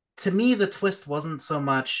to me, the twist wasn't so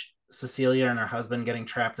much Cecilia and her husband getting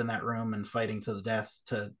trapped in that room and fighting to the death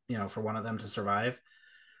to, for one of them to survive.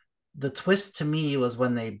 The twist to me was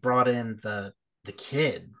when they brought in the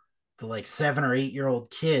kid, the like 7 or 8 year old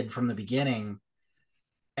kid from the beginning,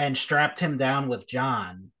 and strapped him down with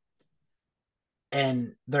John.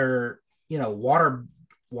 And they're,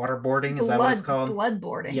 waterboarding, is that what it's called?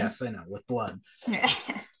 Bloodboarding. Yes, I know, with blood.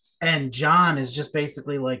 And John is just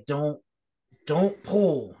basically like, don't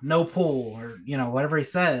pull, no pull, or whatever he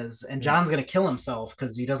says. And John's gonna kill himself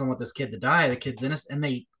because he doesn't want this kid to die. The kid's innocent, and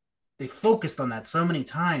they focused on that so many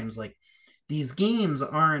times. Like, these games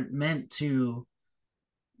aren't meant to,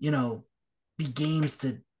 be games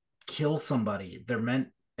to kill somebody. They're meant,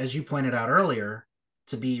 as you pointed out earlier,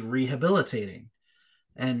 to be rehabilitating.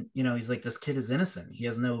 And, he's like, this kid is innocent. He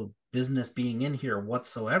has no business being in here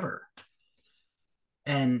whatsoever.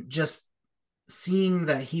 And just seeing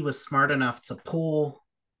that he was smart enough to pull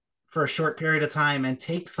for a short period of time and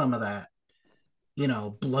take some of that,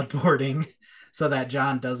 bloodboarding so that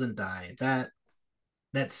John doesn't die.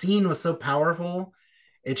 That scene was so powerful.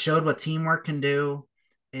 It showed what teamwork can do.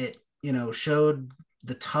 It, showed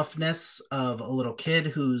the toughness of a little kid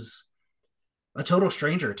who's a total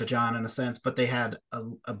stranger to John in a sense, but they had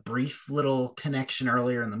a brief little connection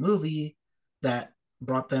earlier in the movie that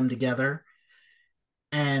brought them together.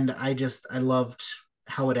 And I loved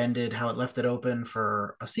how it ended, how it left it open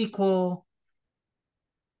for a sequel.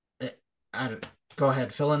 Go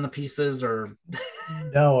ahead, fill in the pieces. Or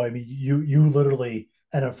no, I mean, you literally,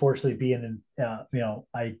 and unfortunately being in,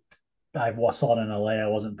 I saw it in LA. I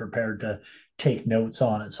wasn't prepared to take notes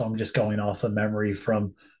on it, so I'm just going off of memory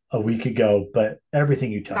from a week ago. But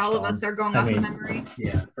everything you touched on, all of us are going off of memory.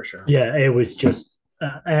 Yeah, for sure. Yeah, it was just,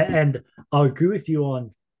 and I'll agree with you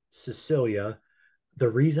on Cecilia. The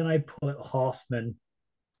reason I put Hoffman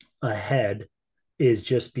ahead is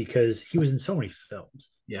just because he was in so many films.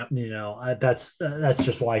 Yeah, that's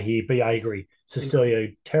just why But yeah, I agree. Cecilia,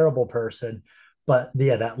 terrible person, but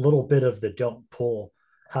yeah, that little bit of the don't pull,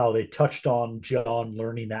 how they touched on John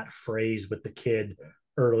learning that phrase with the kid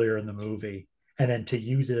earlier in the movie, and then to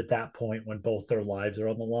use it at that point when both their lives are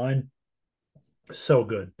on the line, so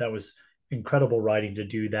good. That was incredible writing to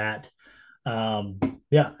do that.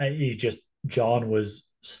 Yeah, he just John was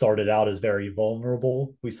started out as very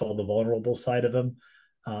vulnerable. We saw the vulnerable side of him.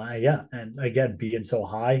 Yeah, and again, being so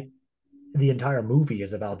high, the entire movie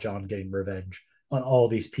is about John getting revenge on all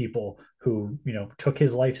these people who, took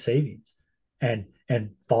his life savings and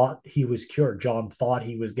thought he was cured. John thought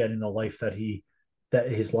he was getting the life that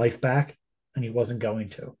his life back, and he wasn't going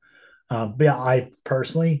to. But yeah, I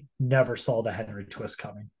personally never saw the Henry twist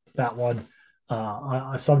coming. That one,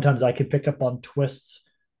 sometimes I could pick up on twists,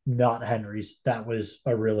 not Henry's. That was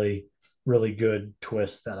a really, really good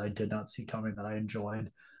twist that I did not see coming, that I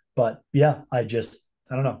enjoyed. But yeah, I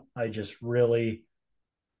don't know. I just really,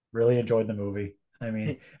 really enjoyed the movie. I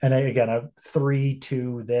mean, and again, a 3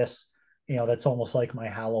 to this, that's almost like my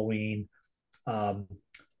Halloween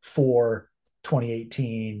for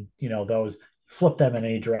 2018. Those, flip them in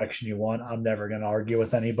any direction you want. I'm never going to argue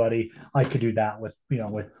with anybody. I could do that with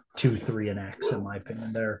 2, 3, and X. In my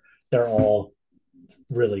opinion, they're all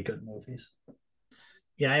really good movies.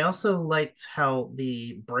 Yeah, I also liked how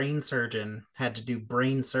the brain surgeon had to do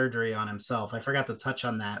brain surgery on himself. I forgot to touch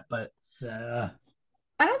on that, but Yeah.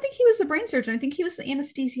 I don't think he was the brain surgeon. I think he was the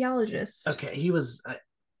anesthesiologist. Okay, he was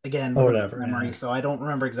again whatever memory, yeah. so I don't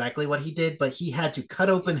remember exactly what he did, but he had to cut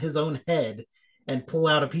open his own head and pull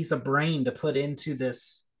out a piece of brain to put into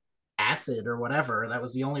this acid or whatever. That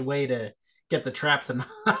was the only way to get the trap to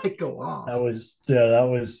not go off. That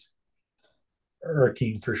was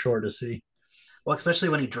irking for sure to see. Well, especially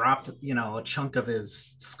when he dropped, a chunk of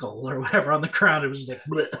his skull or whatever on the ground. It was just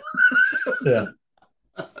like, yeah.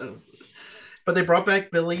 But they brought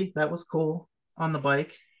back Billy. That was cool on the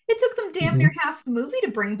bike. It took them damn near half the movie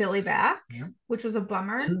to bring Billy back, which was a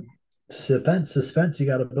bummer. Suspense. You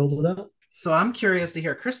got to build it up. So I'm curious to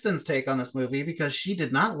hear Kristen's take on this movie because she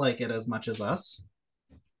did not like it as much as us.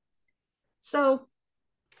 So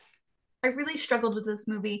I really struggled with this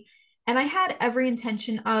movie, and I had every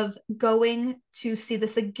intention of going to see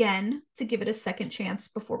this again to give it a second chance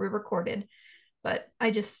before we recorded, but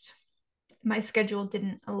my schedule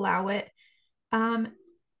didn't allow it.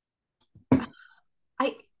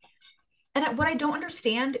 What I don't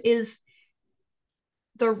understand is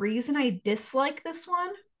the reason I dislike this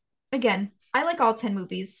one. Again, I like all 10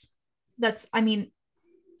 movies.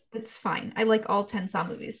 It's fine. I like all 10 Saw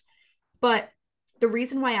movies. But the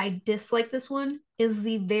reason why I dislike this one is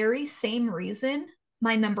the very same reason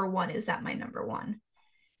my number one is at my number one,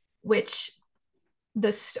 which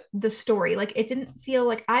the story, like, it didn't feel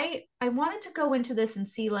like I wanted to go into this and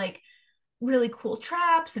see like really cool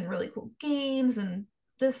traps and really cool games and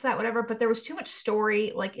this, that, whatever, but there was too much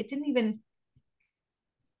story. Like, it didn't even,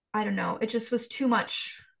 I don't know, it just was too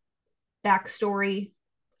much backstory.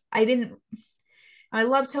 I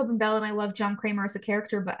love Tobin Bell and I love John Kramer as a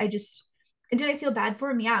character, but did I feel bad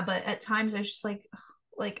for him? Yeah, but at times I was just like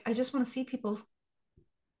I just want to see people's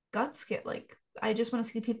guts get I just want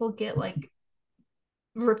to see people get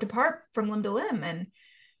ripped apart from limb to limb. And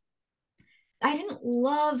I didn't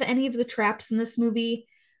love any of the traps in this movie,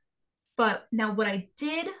 but now what I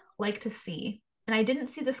did like to see, and I didn't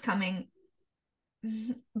see this coming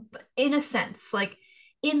in a sense, like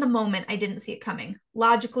in the moment, I didn't see it coming.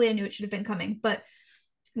 Logically, I knew it should have been coming, but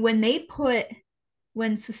when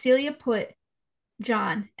Cecilia put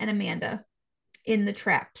John and Amanda in the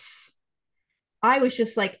traps, I was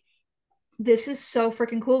just like, this is so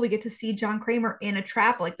freaking cool. We get to see John Kramer in a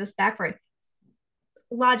trap like this backfired.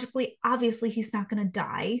 Logically, obviously, he's not going to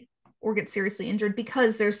die or get seriously injured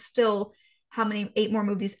because there's still 8 more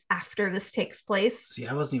movies after this takes place. See,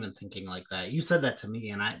 I wasn't even thinking like that. You said that to me,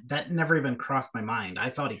 and that never even crossed my mind. I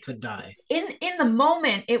thought he could die. In the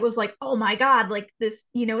moment, it was like, oh my God, like this,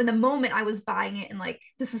 in the moment I was buying it and like,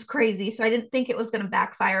 this is crazy. So I didn't think it was going to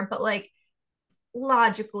backfire, but like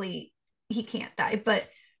logically, he can't die. But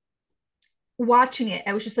watching it,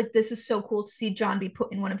 I was just like, this is so cool to see John be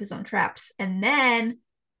put in one of his own traps. And then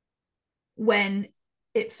when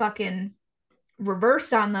it fucking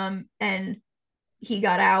reversed on them and he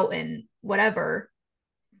got out and whatever,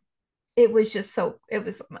 it was just like,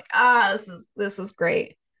 this is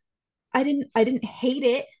great. I didn't hate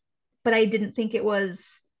it, but I didn't think it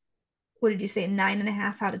was, what did you say,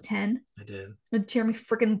 9.5 out of 10? I did. Jeremy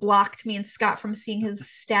freaking blocked me and Scott from seeing his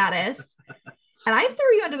status. And I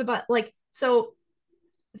threw you under the butt. Like, so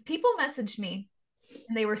people messaged me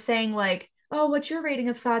and they were saying like, oh, what's your rating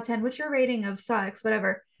of Saw 10? What's your rating of Saw X,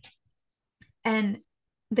 whatever? And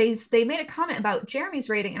they made a comment about Jeremy's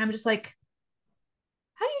rating. And I'm just like,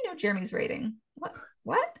 how do you know Jeremy's rating? What?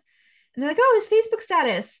 And they're like, oh, his Facebook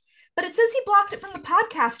status. But it says he blocked it from the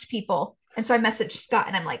podcast people. And so I messaged Scott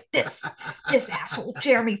and I'm like, this asshole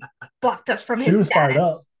Jeremy blocked us from his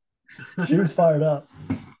status. She was fired up.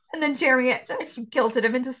 And then Jeremy, I guilted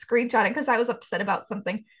him into screenshotting because I was upset about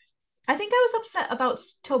something. I think I was upset about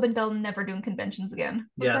Tobin Bell never doing conventions again.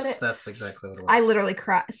 Was that Yes, it? that's exactly what it was. I literally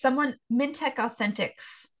cried. Someone, Mintech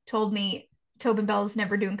Authentics, told me Tobin Bell is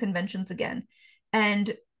never doing conventions again.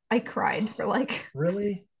 And I cried for like,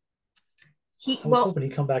 Really? I was well, hoping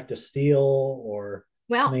he'd come back to Steel or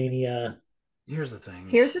Mania. Here's the thing.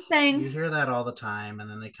 You hear that all the time, and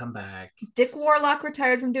then they come back. Dick Warlock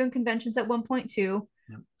retired from doing conventions at one point too.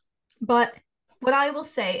 Yep. But what I will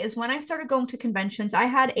say is when I started going to conventions, I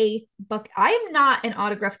had a book. I am not an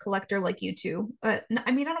autograph collector like you two. I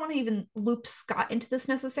mean, I don't want to even loop Scott into this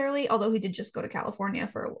necessarily, although he did just go to California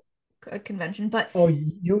for a convention. But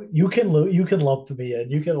you can lump me in.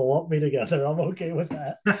 You can lump me together. I'm okay with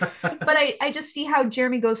that. But I just see how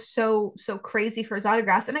Jeremy goes so crazy for his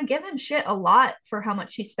autographs, and I give him shit a lot for how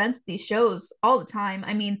much he spends at these shows all the time.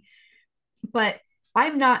 I mean, but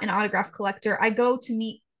I'm not an autograph collector. I go to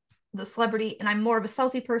meet the celebrity and I'm more of a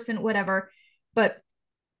selfie person, whatever. But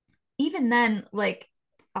even then, like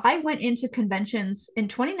I went into conventions in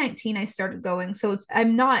 2019, I started going. So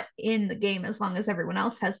I'm not in the game as long as everyone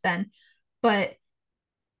else has been. But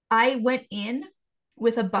I went in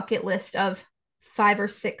with a bucket list of 5 or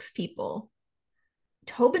 6 people.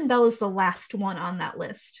 Tobin Bell is the last one on that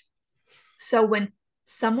list. So when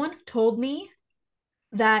someone told me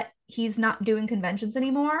that he's not doing conventions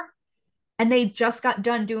anymore, and they just got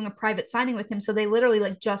done doing a private signing with him, so they literally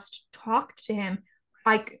like just talked to him,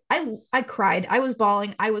 I cried. I was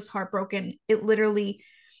bawling. I was heartbroken. It literally.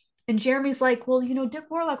 And Jeremy's like, well, Dick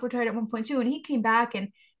Warlock retired at 1.2 and he came back, and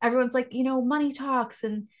everyone's like, money talks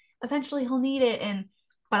and eventually he'll need it.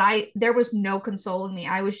 But there was no consoling me.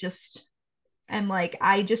 I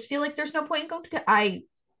just feel like there's no point in going to. I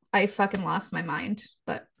fucking lost my mind.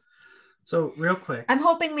 But so real quick, I'm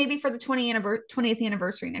hoping maybe for the 20th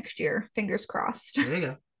anniversary next year. Fingers crossed. There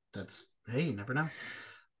you go. Hey, you never know.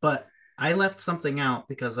 But I left something out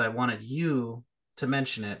because I wanted you to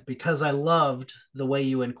mention it because I loved the way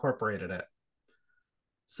you incorporated it.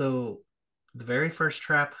 So the very first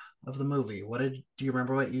trap of the movie, do you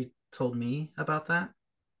remember what you told me about that?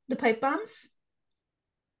 The pipe bombs?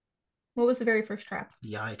 What was the very first trap?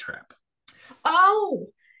 The eye trap. Oh,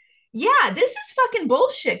 yeah, this is fucking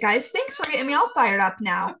bullshit, guys. Thanks for getting me all fired up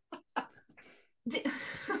now.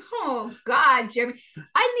 Oh, God, Jeremy.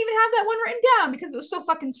 I didn't even have that one written down because it was so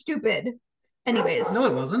fucking stupid. Anyways. No,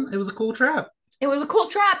 it wasn't. It was a cool trap. It was a cool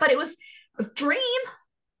trap, but it was a dream.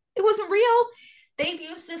 It wasn't real. They've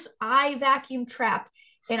used this eye vacuum trap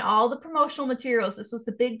in all the promotional materials. This was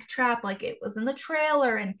the big trap, like it was in the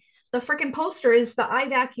trailer, and the freaking poster is the eye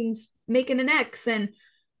vacuums making an X, and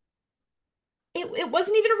it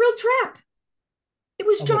wasn't even a real trap. It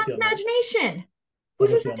was John's imagination,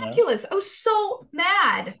 which was ridiculous. I was so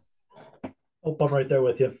mad. Oh, I'm right there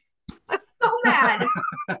with you. I'm so mad.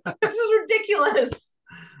 This is ridiculous.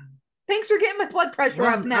 Thanks for getting my blood pressure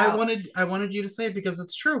up now. I wanted you to say it because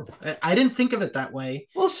it's true. I didn't think of it that way.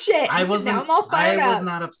 Well, shit. Now I'm all fired up. I was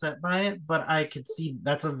not upset by it, but I could see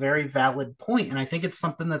that's a very valid point, and I think it's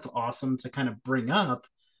something that's awesome to kind of bring up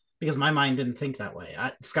because my mind didn't think that way.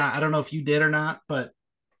 Scott, I don't know if you did or not, but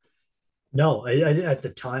no, I at the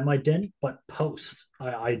time I didn't, but post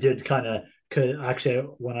I did kind of. Actually,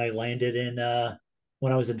 when I landed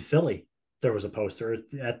when I was in Philly, there was a poster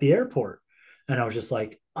at the airport. And I was just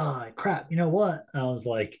like, oh, crap, you know what? I was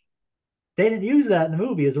like, they didn't use that in the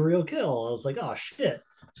movie as a real kill. I was like, oh, shit.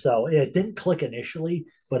 So it didn't click initially,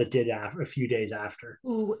 but it did a few days after.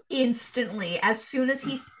 Ooh, instantly. As soon as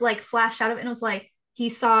he like flashed out of it and was like, he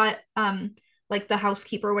saw like the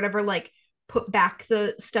housekeeper or whatever, like put back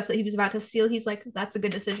the stuff that he was about to steal. He's like, that's a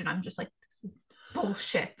good decision. I'm just like, this is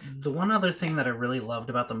bullshit. The one other thing that I really loved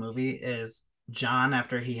about the movie is John,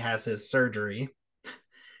 after he has his surgery,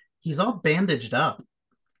 he's all bandaged up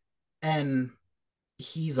and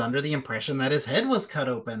he's under the impression that his head was cut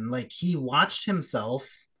open. Like he watched himself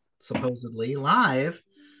supposedly live.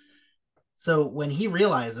 So when he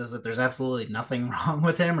realizes that there's absolutely nothing wrong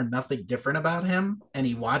with him or nothing different about him, and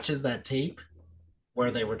he watches that tape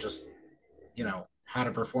where they were just, how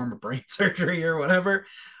to perform a brain surgery or whatever,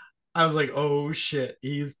 I was like, oh shit,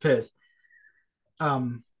 he's pissed.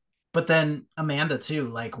 But then Amanda too,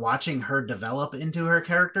 like watching her develop into her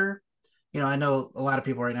character. I know a lot of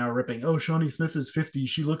people right now are ripping, oh, Shawnee Smith is 50.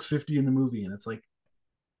 She looks 50 in the movie. And it's like,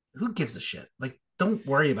 who gives a shit? Like, don't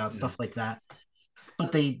worry about stuff like that.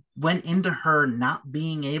 But they went into her not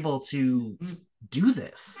being able to do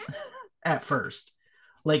this at first.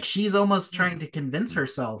 Like, she's almost trying to convince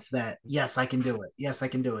herself that, yes, I can do it. Yes, I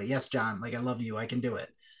can do it. Yes, John, like, I love you. I can do it.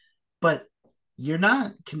 But you're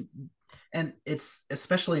not And it's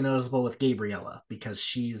especially noticeable with Gabriella because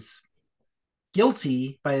she's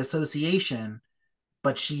guilty by association,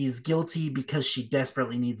 but she's guilty because she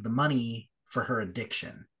desperately needs the money for her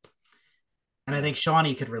addiction. And I think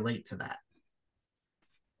Shawnee could relate to that.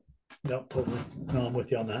 No, totally. No, I'm with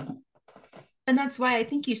you on that. And that's why I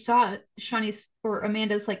think you saw Shawnee's or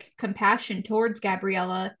Amanda's like compassion towards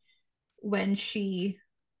Gabriella when she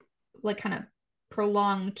like kind of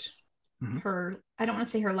prolonged her, I don't want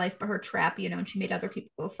to say her life, but her trap, and she made other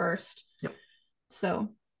people go first. Yep. So,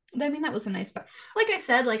 I mean, that was a nice part. Like I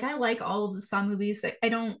said, like I like all of the Saw movies. I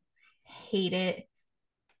don't hate it.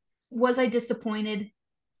 Was I disappointed?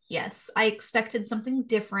 Yes. I expected something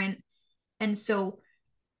different. And so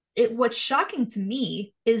what's shocking to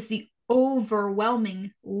me is the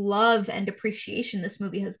overwhelming love and appreciation this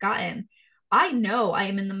movie has gotten. I know I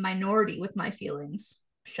am in the minority with my feelings.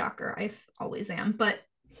 Shocker. I always am. But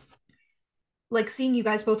like seeing you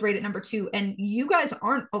guys both rate it number 2, and you guys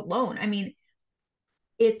aren't alone. I mean,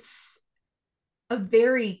 it's a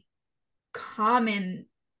very common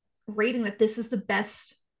rating that this is the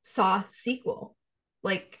best Saw sequel.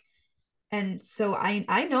 Like, and so I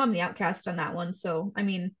know I'm the outcast on that one. So, I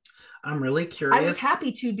mean, I'm really curious. I was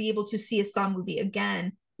happy to be able to see a Saw movie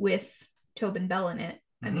again with Tobin Bell in it.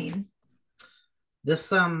 I mean,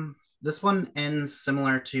 this one ends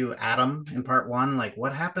similar to Adam in part 1. Like,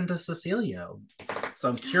 what happened to Cecilia? So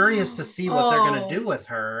I'm curious to see what they're going to do with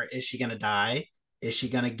her. Is she going to die? Is she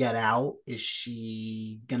going to get out? Is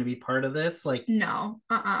she going to be part of this? Like, no,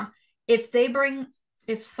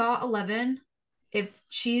 if Saw 11, if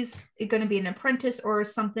she's going to be an apprentice or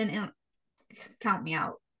something, count me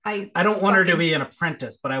out. I don't want her to be an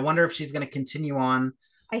apprentice, but I wonder if she's going to continue on.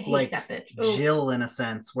 I hate like that bitch. Jill, in a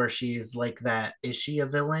sense, where she's like that. Is she a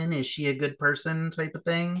villain? Is she a good person type of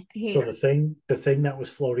thing? So the thing that was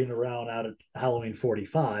floating around out of Halloween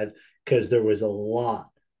 45, because there was a lot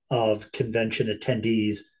of convention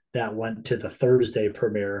attendees that went to the Thursday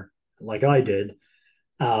premiere, like I did,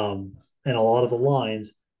 and a lot of the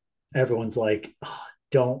lines, everyone's like, oh,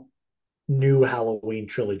 "Don't new Halloween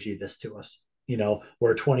trilogy this to us."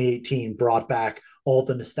 Where 2018 brought back all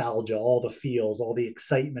the nostalgia, all the feels, all the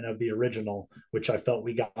excitement of the original, which I felt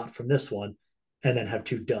we got from this one, and then have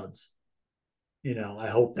 2 duds. I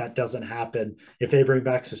hope that doesn't happen. If they bring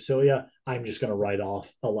back Cecilia, I'm just going to write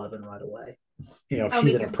off 11 right away. If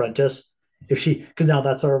she's an apprentice, because now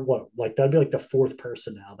that's our, that'd be like the 4th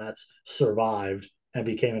person now that's survived and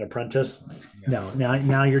became an apprentice. Yeah. No,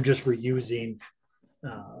 now you're just reusing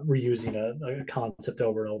a concept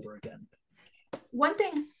over and over again. One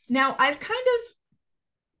thing, now I've kind of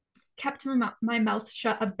kept my mouth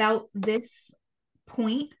shut about this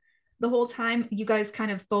point the whole time. You guys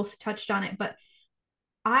kind of both touched on it, but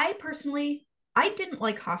I personally, I didn't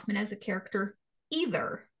like Hoffman as a character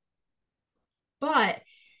either. But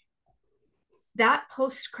that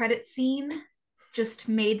post-credit scene just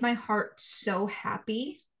made my heart so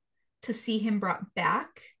happy to see him brought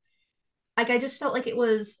back. Like, I just felt like it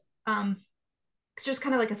was just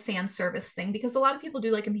kind of like a fan service thing, because a lot of people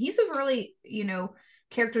do like him. He's a really,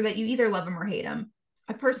 character that you either love him or hate him.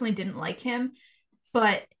 I personally didn't like him,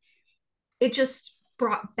 but it just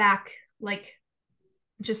brought back like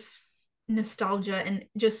just nostalgia, and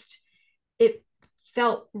just it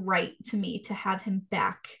felt right to me to have him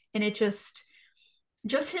back. And it just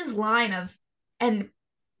his line of, and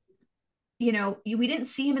we didn't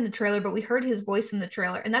see him in the trailer, but we heard his voice in the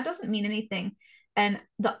trailer, and that doesn't mean anything. And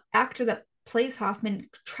the actor that plays Hoffman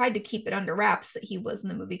tried to keep it under wraps that he was in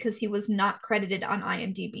the movie, because he was not credited on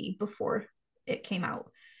IMDb before it came out.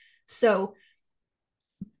 So,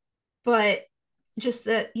 but just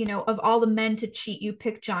that, of all the men to cheat, you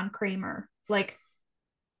pick John Kramer. Like,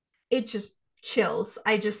 it just chills.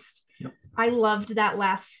 I loved that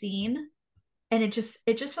last scene, and it just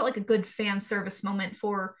felt like a good fan service moment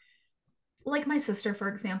for, like, my sister, for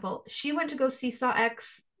example. She went to go see Saw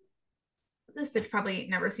X. This bitch probably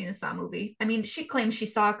never seen a Saw movie. I mean, she claims she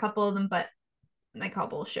saw a couple of them, but I call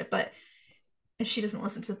bullshit. But she doesn't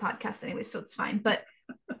listen to the podcast anyway, so it's fine. But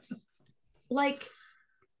like,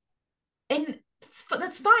 and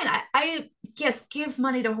that's fine. I yes, give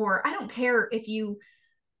money to horror. I don't care if you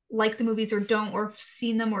like the movies or don't, or have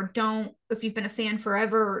seen them or don't, if you've been a fan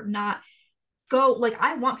forever or not. Go, like,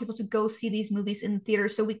 I want people to go see these movies in the theater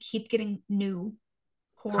so we keep getting new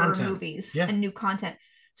horror movies and new content.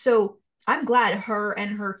 So I'm glad her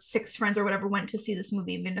and her 6 friends or whatever went to see this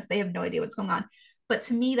movie, even if they have no idea what's going on. But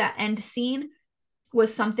to me, that end scene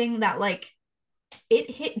was something that, like,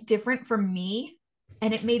 it hit different for me,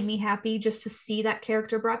 and it made me happy just to see that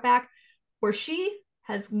character brought back, where she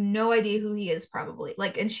has no idea who he is probably.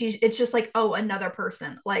 Like, and it's just like, oh, another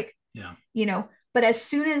person. Like, Yeah. you know, but as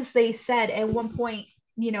soon as they said at one point,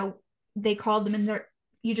 you know, they called them and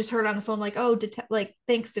you just heard on the phone, like, oh, like,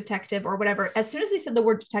 thanks, detective, or whatever. As soon as they said the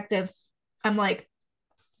word detective, I'm like,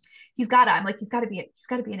 he's got to be it. He's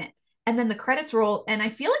got to be in it. And then the credits roll, and I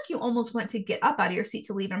feel like you almost went to get up out of your seat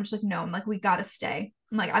to leave. And I'm just like, no, I'm like, we got to stay.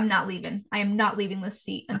 I'm like, I'm not leaving. I am not leaving this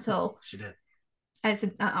seat until she did. I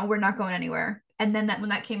said, we're not going anywhere. And then when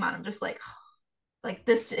that came on, I'm just like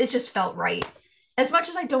this, it just felt right. As much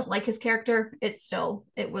as I don't like his character,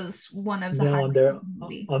 it was one of the highlights of the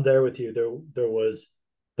movie. I'm there with you.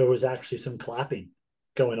 There was actually some clapping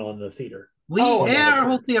going on in the theater. Our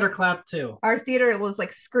whole theater clapped too. Our theater, it was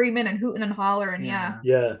like screaming and hooting and hollering. Yeah.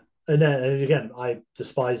 And again, I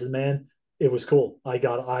despise the man. It was cool. I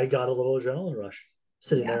got a little adrenaline rush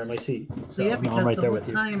sitting there in my seat. So yeah, because I'm right the there whole with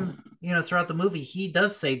you. time, throughout the movie, he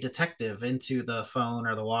does say detective into the phone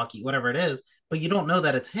or the walkie, whatever it is, but you don't know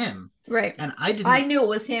that it's him. Right. And I knew it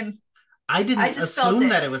was him. I didn't assume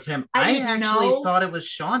that it was him. I actually thought it was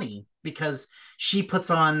Shawnee because she puts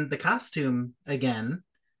on the costume again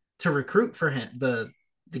to recruit for him, the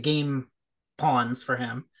game pawns for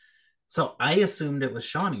him. So I assumed it was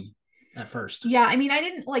Shawnee at first. Yeah, I mean, I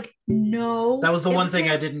didn't know. That was the one thing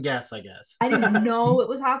I didn't guess, I guess. I didn't know it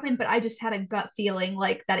was Hoffman, but I just had a gut feeling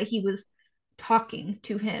like that he was talking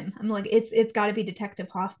to him. I'm like, it's got to be Detective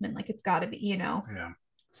Hoffman. Like, it's got to be, Yeah.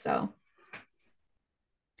 So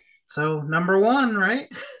number one, right?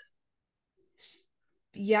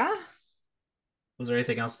 Yeah. Was there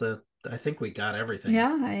anything else I think we got everything.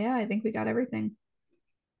 Yeah, I think we got everything.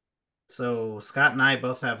 So Scott and I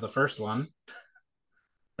both have the first one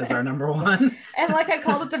as our number one. And like I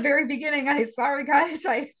called at the very beginning, sorry guys,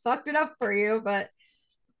 I fucked it up for you,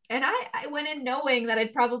 and I went in knowing that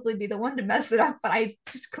I'd probably be the one to mess it up, but I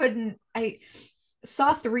just couldn't.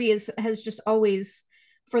 Saw 3 has just always,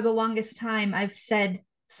 for the longest time, I've said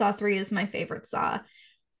Saw 3 is my favorite Saw.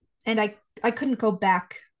 And I couldn't go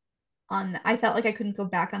back on that. I felt like I couldn't go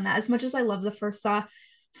back on that. As much as I love the first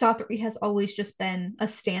Saw 3 has always just been a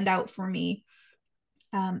standout for me.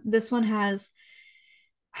 This one has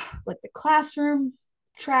like the classroom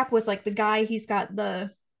trap with like the guy, he's got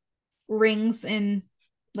the rings in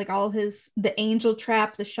like all the angel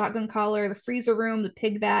trap, the shotgun collar, the freezer room, the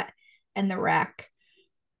pig vat, and the rack.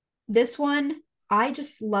 This one, I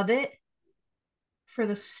just love it for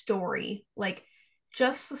the story. Like,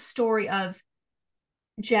 just the story of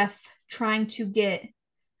Jeff trying to get,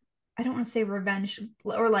 I don't want to say revenge,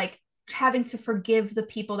 or like having to forgive the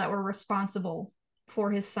people that were responsible for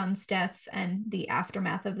his son's death and the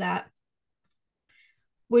aftermath of that.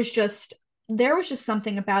 There was just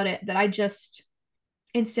something about it that I just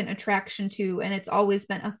instant attraction to, and it's always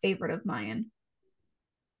been a favorite of mine.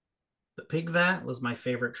 The pig vat was my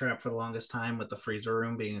favorite trap for the longest time, with the freezer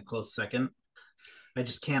room being a close second. I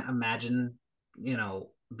just can't imagine,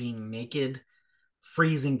 being naked,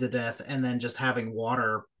 freezing to death, and then just having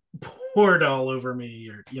water poured all over me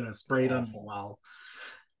or, sprayed on me while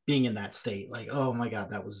being in that state. Like, oh my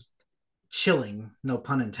God, that was chilling. No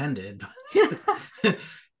pun intended.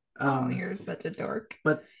 You're such a dork.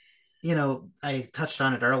 But, I touched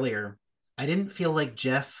on it earlier. I didn't feel like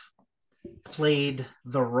Jeff played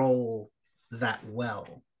the role that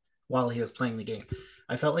well while he was playing the game.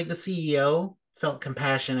 I felt like the CEO felt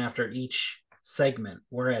compassion after each segment,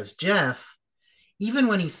 whereas Jeff, even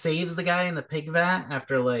when he saves the guy in the pig vat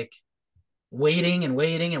after like waiting and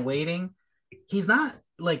waiting and waiting, he's not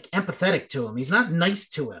like empathetic to him. He's not nice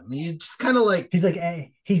to him. He's just kind of like, he's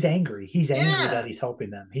angry. He's angry that he's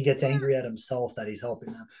helping them. He gets angry at himself that he's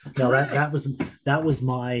helping them. No, that was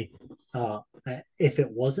my if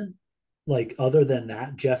it wasn't like, other than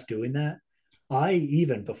that, Jeff doing that, I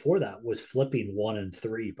even before that was flipping 1 and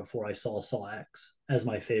 3 before I saw X as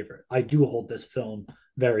my favorite. I do hold this film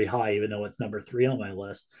very high, even though it's number 3 on my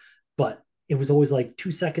list. But it was always like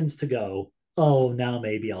 2 seconds to go. Oh, now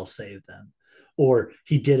maybe I'll save them. Or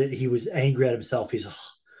he did it. He was angry at himself. He's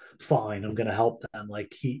fine. I'm going to help them.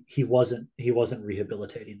 Like he wasn't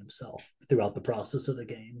rehabilitating himself throughout the process of the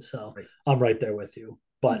game. So I'm right there with you.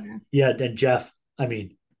 But yeah, and Jeff. I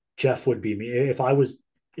mean, Jeff would be me if I was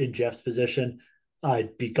in Jeff's position.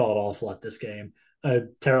 I'd be god awful at this game.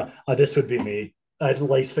 This would be me. I'd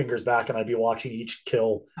lace fingers back and I'd be watching each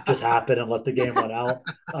kill just happen and let the game run out.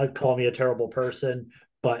 I'd call me a terrible person.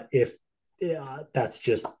 But if that's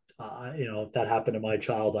just if that happened to my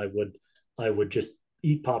child, I would just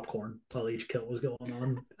eat popcorn while each kill was going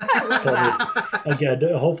on. again,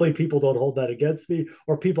 hopefully people don't hold that against me,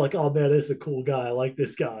 or people like, oh man, this is a cool guy. I like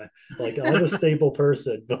this guy. Like I'm a stable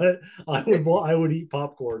person, but I would eat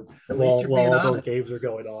popcorn At least you're while being all those honest. games are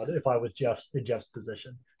going on if I was in Jeff's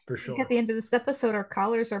position for I think at sure. the end of this episode, our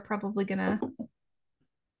callers are probably gonna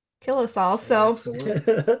kill us all. So Absolutely.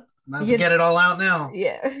 Might as You- well get it all out now.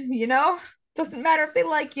 yeah, doesn't matter if they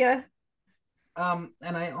like you. And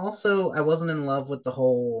I wasn't in love with the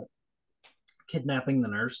whole kidnapping the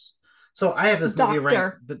nurse. So I have this movie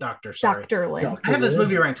ranked the doctor, sorry. Dr. Lynn. I have this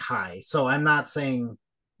movie ranked high. So I'm not saying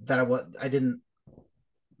that I didn't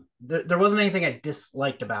there wasn't anything I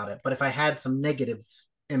disliked about it, but if I had some negative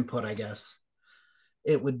input, I guess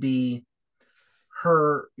it would be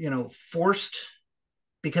her, forced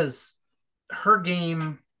because her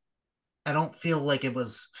game, I don't feel like it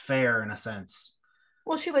was fair in a sense.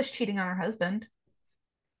 Well, she was cheating on her husband.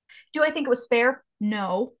 Do I think it was fair?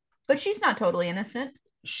 No, but she's not totally innocent.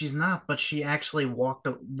 She's not, but she actually walked.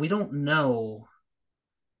 We don't know.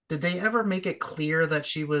 Did they ever make it clear that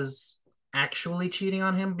she was actually cheating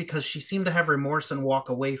on him? Because she seemed to have remorse and walk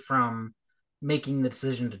away from making the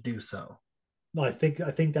decision to do so. No, I think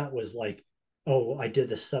that was like, oh, I did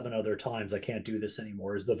this 7 other times. I can't do this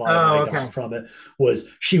anymore. Is the vibe I got from it was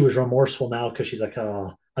she was remorseful now because she's like,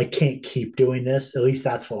 oh, I can't keep doing this. At least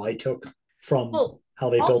that's what I took from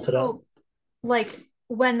how they built it up. Like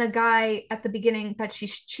when the guy at the beginning that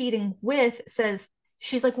she's cheating with says,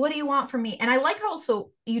 she's like, what do you want from me? And I like how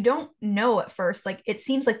also you don't know at first. Like it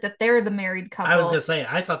seems like that they're the married couple. I was gonna say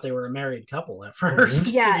I thought they were a married couple at first.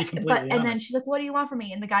 Yeah, and then she's like, what do you want from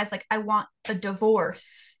me? And the guy's like, I want a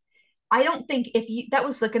divorce. I don't think that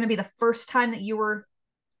was like going to be the first time that you were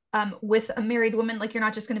with a married woman. Like you're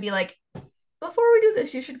not just going to be like, before we do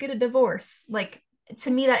this, you should get a divorce. Like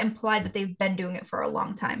to me, that implied that they've been doing it for a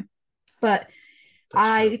long time. But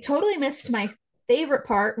I totally missed my favorite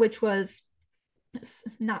part, which was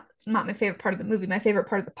not my favorite part of the movie, my favorite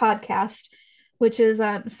part of the podcast, which is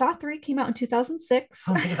Saw 3 came out in 2006.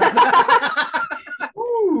 Oh my God.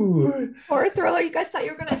 Horror thriller. You guys thought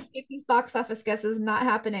you were going to escape these box office guesses. Not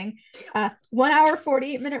happening. 1 hour,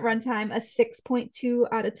 48-minute runtime, a 6.2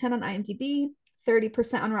 out of 10 on IMDb,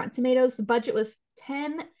 30% on Rotten Tomatoes. The budget was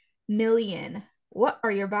 $10 million. What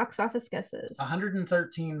are your box office guesses?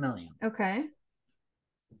 113 million. Okay.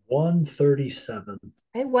 137.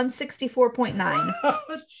 Okay, 164.9. Oh,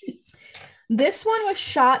 jeez. This one was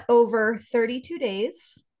shot over 32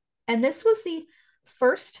 days. And this was the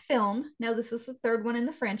first film. Now, this is the third one in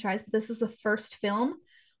the franchise, but this is the first film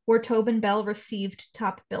where Tobin Bell received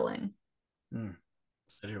top billing.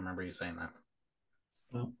 I do remember you saying that.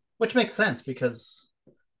 Well, which makes sense because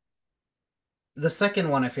the second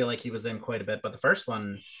one, I feel like he was in quite a bit, but the first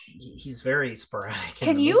one, he's very sporadic.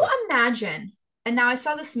 Can you imagine? And now I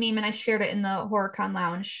saw this meme and I shared it in the HorrorCon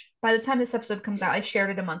lounge. By the time this episode comes out, I shared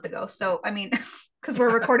it a month ago. So, I mean, because we're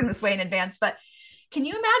recording this way in advance, but can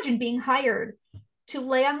you imagine being hired to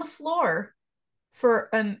lay on the floor for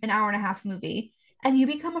an hour and a half movie and you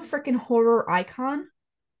become a freaking horror icon?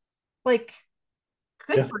 Like,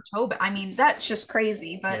 good for Tobin. I mean, that's just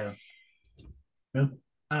crazy, but yeah.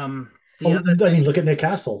 I mean, look at Nick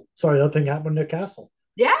Castle. Sorry, that thing happened to Nick Castle.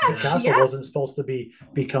 Yeah, Nick Castle wasn't supposed to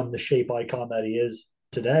become the shape icon that he is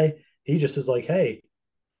today. He just is like, hey,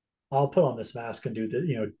 I'll put on this mask and do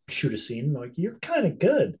the, shoot a scene. Like, you're kind of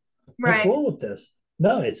good. What's wrong with this?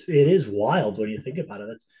 No, it is wild when you think about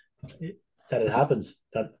it. That it happens.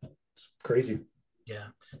 That's crazy. Yeah.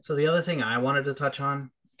 So the other thing I wanted to touch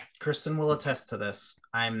on, Kristen will attest to this.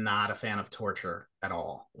 I'm not a fan of torture at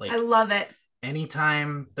all. Like, I love it.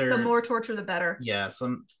 Anytime the more torture, the better. Yeah.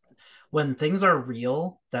 When things are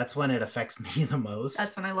real, that's when it affects me the most.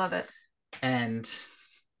 That's when I love it. And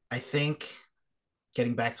I think,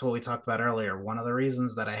 getting back to what we talked about earlier, one of the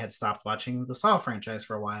reasons that I had stopped watching the Saw franchise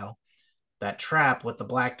for a while, that trap with the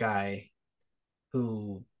black guy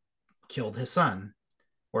who killed his son,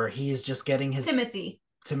 where he's just getting his Timothy,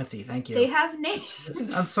 thank you. They have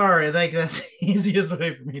names. I'm sorry, like that's the easiest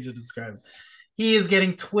way for me to describe it. He is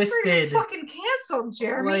getting twisted. Fucking canceled,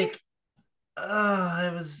 Jeremy. Like,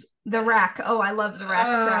 it was the rack. Oh, I love the rack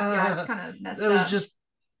trap. Yeah, it's kind of messed up. It was just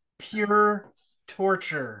pure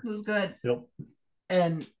torture. It was good. Yep.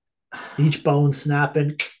 And each bone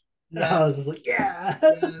snapping. Yes. I was just like, yes.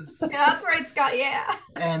 Yeah, that's right, Scott. Yeah.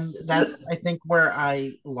 And that's, I think, where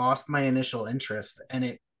I lost my initial interest. And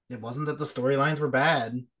it wasn't that the storylines were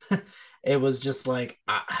bad. It was just like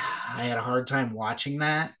I had a hard time watching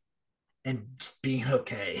that and just being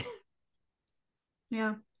okay.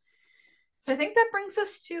 Yeah. So I think that brings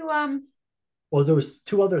us to well, there was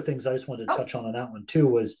 2 other things I just wanted to touch on that one too.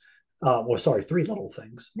 Was 3 little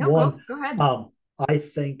things. No, one, go ahead. I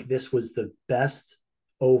think this was the best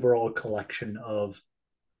overall collection of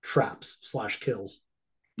traps slash kills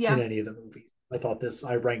in Yeah. any of the movies. I thought this.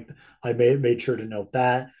 I made sure to note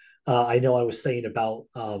that. I know I was saying about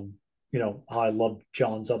how I loved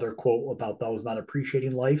John's other quote about those not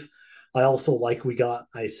appreciating life. I also like we got.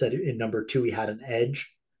 I said in number two he had an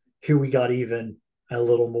edge. Here we got even a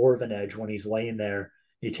little more of an edge when he's laying there.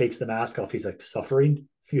 He takes the mask off. He's like, suffering.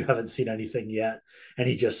 You haven't seen anything yet, and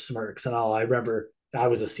he just smirks. And I remember I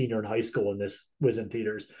was a senior in high school when this was in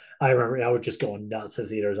theaters. I remember I was just going nuts in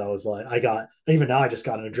theaters. I was like, even now I just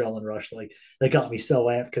got an adrenaline rush. Like that got me so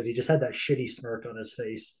amped because he just had that shitty smirk on his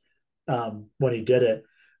face when he did it.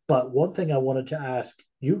 But one thing I wanted to ask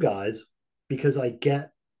you guys, because I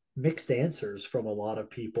get mixed answers from a lot of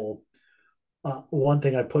people. One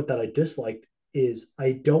thing I put that I disliked is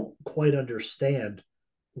I don't quite understand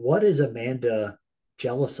what is Amanda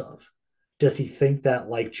jealous of. Does he think that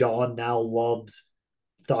like John now loves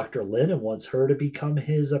Dr. Lynn and wants her to become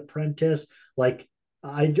his apprentice? Like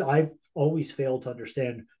I've always failed to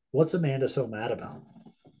understand what's Amanda so mad about.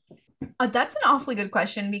 That's an awfully good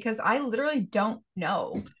question because I literally don't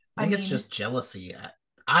know. I think it's just jealousy.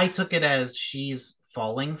 I took it as she's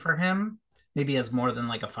falling for him, maybe as more than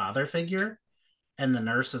like a father figure, and the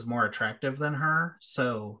nurse is more attractive than her.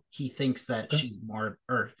 So he thinks that she's more,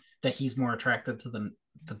 or that he's more attracted to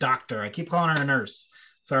the doctor. I keep calling her a nurse.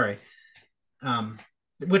 Sorry.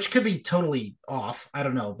 Which could be totally off. I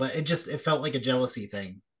don't know, but it felt like a jealousy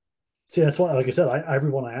thing. See, that's why, like I said,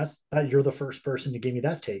 everyone I asked, you're the first person to give me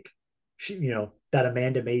that take. That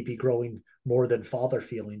Amanda may be growing more than father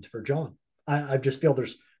feelings for John. I just feel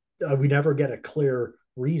we never get a clear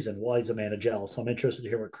reason why is Amanda jealous. So I'm interested to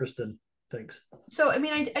hear what Kristen thinks. So, I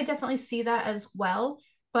mean, I definitely see that as well,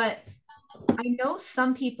 but I know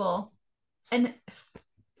some people, and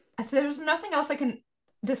there's nothing else I can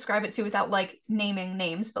describe it to without like naming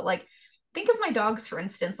names, but like think of my dogs, for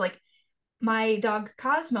instance, like my dog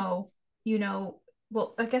Cosmo,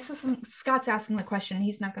 well, I guess this is Scott's asking the question.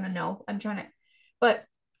 He's not going to know. I'm trying to, but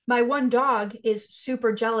my one dog is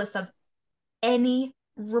super jealous of any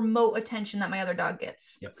remote attention that my other dog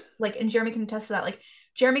gets. Yep. Like, and Jeremy can attest to that. Like,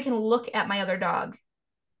 Jeremy can look at my other dog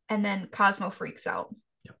and then Cosmo freaks out.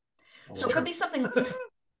 Yep. So it could be something.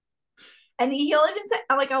 And he'll even say,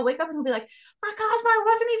 like, I'll wake up and he'll be like, my Cosmo, I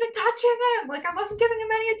wasn't even touching him. Like, I wasn't giving him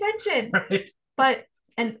any attention. Right. But,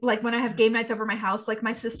 and like when I have game nights over my house, like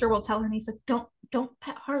my sister will tell him, he's like, don't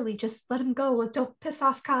pet Harley, just let him go. Like, don't piss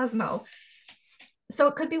off Cosmo. So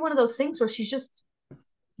it could be one of those things where she's just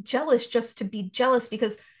jealous just to be jealous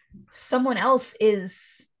because someone else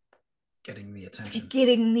is getting the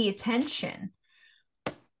attention.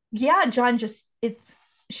 Yeah, John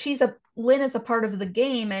Lynn is a part of the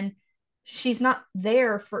game and she's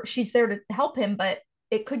there to help him, but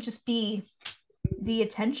it could just be the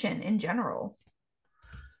attention in general.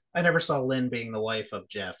 I never saw Lynn being the wife of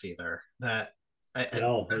Jeff either. I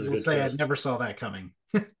would say I never saw that coming.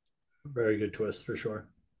 Very good twist for sure.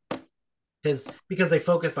 Because they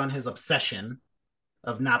focused on his obsession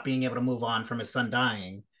of not being able to move on from his son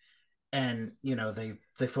dying, and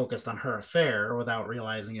they focused on her affair without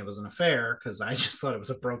realizing it was an affair, because I just thought it was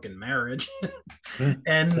a broken marriage.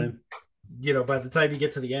 And same. By the time you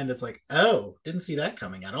get to the end, it's like, oh, didn't see that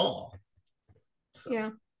coming at all. So. Yeah.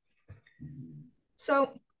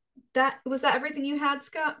 So that everything you had,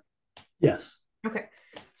 Scott? Yes. Okay.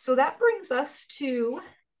 So that brings us to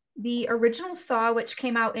the original Saw, which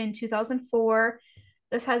came out in 2004.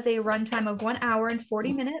 This has a runtime of 1 hour and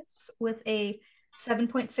 40 minutes with a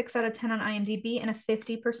 7.6 out of 10 on IMDb and a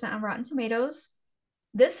 50% on Rotten Tomatoes.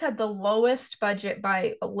 This had the lowest budget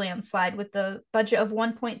by a landslide with the budget of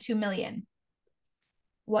 $1.2 million.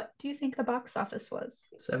 What do you think the box office was?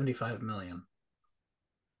 $75 million.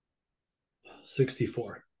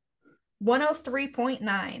 64.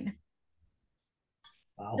 103.9.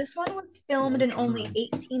 Wow. This one was filmed in only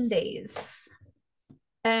 18 days.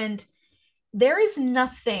 And there is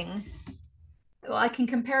nothing, well, I can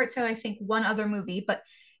compare it to, I think, one other movie, but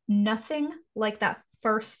nothing like that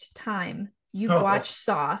first time you watch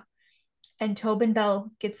Saw and Tobin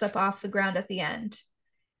Bell gets up off the ground at the end.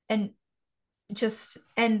 And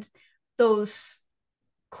those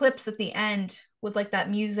clips at the end with like that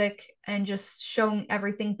music and just showing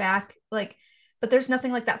everything back, like, but there's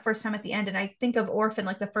nothing like that first time at the end. And I think of Orphan,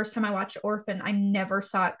 like the first time I watched Orphan, I never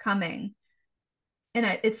saw it coming.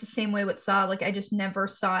 And it's the same way with Saw. Like, I just never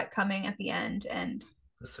saw it coming at the end. And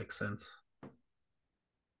The Sixth Sense.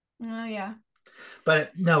 Oh, yeah.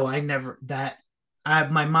 But no, I never,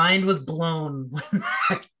 my mind was blown when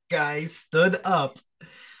that guy stood up.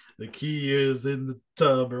 The key is in the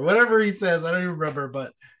tub or whatever he says. I don't even remember,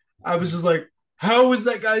 but I was just like, how is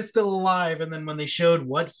that guy still alive? And then when they showed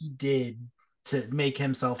what he did to make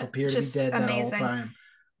himself appear to be Just dead that whole amazing. time,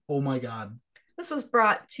 oh my God. This was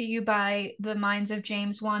brought to you by the minds of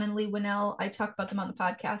James Wan and Lee Winnell. I talk about them on the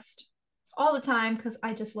podcast all the time because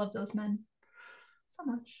I just love those men so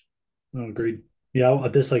much. Oh, agreed. Yeah,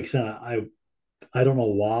 this like I don't know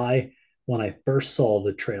why when I first saw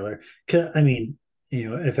the trailer. I mean,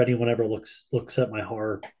 if anyone ever looks at my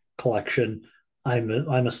horror collection, I'm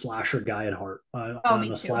a slasher guy at heart. Oh, I'm me a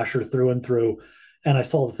too. slasher through and through. And I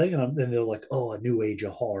saw the thing, and they're like, "Oh, a new age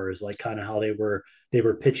of horror is like kind of how they were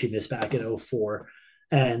pitching this back in '04."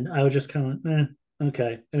 And I was just kind of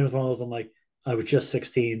okay. And it was one of those. I'm like, I was just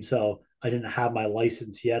 16, so I didn't have my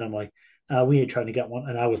license yet. I'm like, we ain't trying to get one.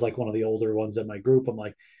 And I was like one of the older ones in my group. I'm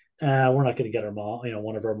like, we're not going to get our mom,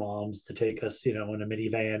 one of our moms to take us, in a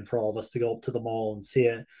minivan for all of us to go up to the mall and see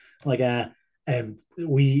it. I'm like, and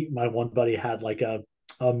my one buddy had like a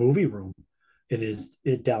movie room in his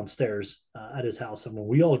downstairs at his house. And when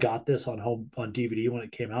we all got this on DVD when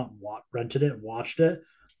it came out and rented it and watched it,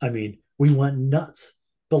 I mean, we went nuts,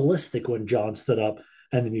 ballistic when John stood up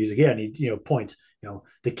and the music. Yeah, and he points.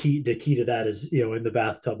 The key to that is in the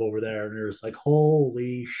bathtub over there, and there's like,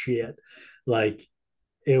 holy shit, like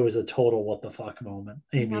it was a total what the fuck moment.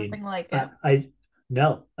 I Nothing mean, like it. I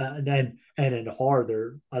no, and in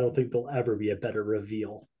horror, I don't think there'll ever be a better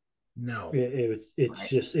reveal. No. It's Right.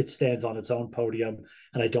 just it stands on its own podium,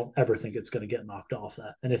 and I don't ever think it's going to get knocked off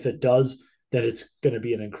that. And if it does, then it's going to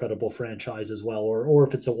be an incredible franchise as well, or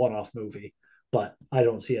if it's a one-off movie. But I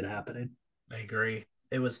don't see it happening. I agree.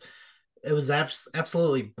 It was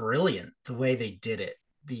absolutely brilliant the way they did it.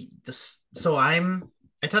 So I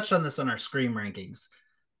touched on this on our Scream rankings.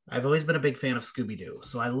 I've always been a big fan of Scooby-Doo,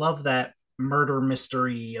 so I love that murder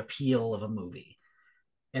mystery appeal of a movie.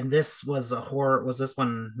 And this was a horror. Was this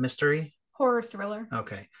one mystery? Horror thriller.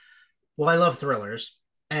 Okay. Well, I love thrillers,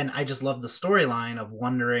 and I just love the storyline of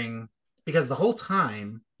wondering, because the whole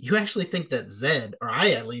time you actually think that Zed, or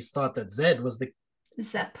I at least thought that Zed was the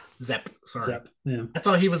Zep. Sorry. Zep, yeah. I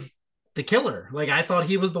thought he was the killer. Like, I thought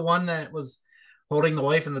he was the one that was holding the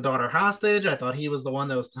wife and the daughter hostage. I thought he was the one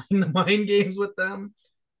that was playing the mind games with them.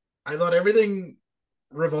 I thought everything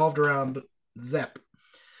revolved around Zep.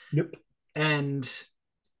 Yep. And,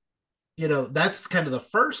 that's kind of the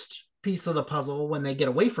first piece of the puzzle when they get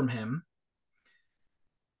away from him.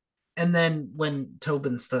 And then when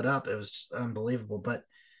Tobin stood up, it was unbelievable. But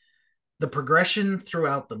the progression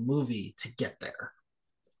throughout the movie to get there,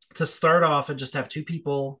 to start off and just have two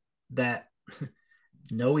people that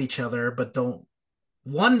know each other, but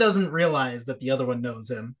one doesn't realize that the other one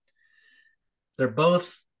knows him. They're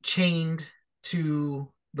both chained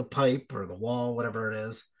to the pipe or the wall, whatever it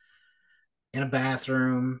is, in a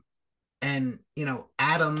bathroom. And,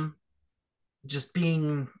 Adam just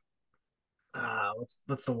being,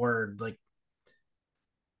 what's the word? Like,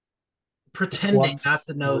 pretending not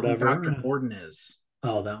to know who Dr. Gordon is.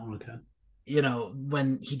 Oh, that one, okay.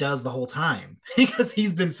 When he does the whole time, because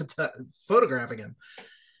he's been photographing him.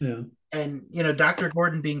 Yeah. And, Dr.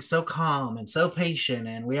 Gordon being so calm and so patient,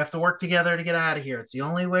 and we have to work together to get out of here. It's the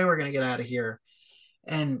only way we're going to get out of here.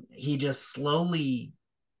 And he just slowly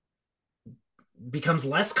becomes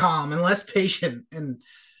less calm and less patient. And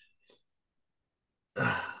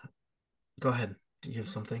go ahead. Do you have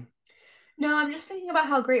something? No, I'm just thinking about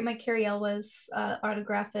how great my Cary Elwes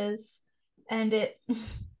autograph is. And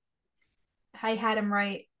I had him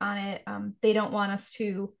right on it. They don't want us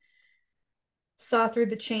to saw through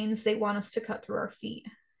the chains. They want us to cut through our feet.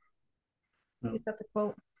 No. Is that the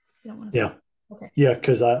quote? You don't want to. Yeah. Okay. Yeah,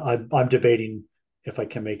 because I'm debating if I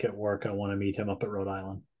can make it work. I want to meet him up at Rhode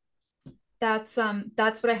Island. That's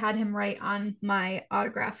what I had him write on my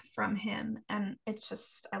autograph from him, and it's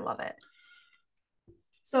just, I love it.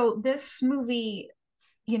 So this movie,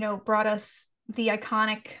 brought us the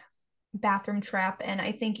iconic bathroom trap, and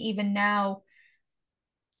I think even now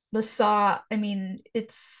the Saw, I mean,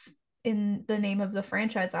 it's in the name of the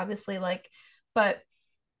franchise, obviously, but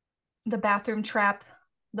the bathroom trap,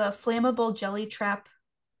 the flammable jelly trap,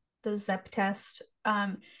 the Zep test,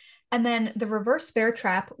 and then the reverse bear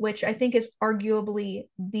trap, which I think is arguably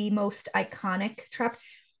the most iconic trap.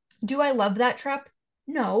 Do I love that trap?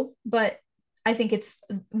 No, but I think it's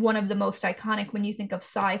one of the most iconic. When you think of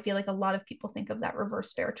Saw, I feel like a lot of people think of that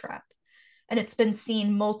reverse bear trap. And it's been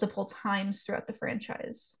seen multiple times throughout the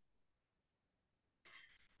franchise.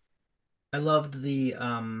 I loved the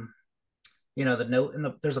the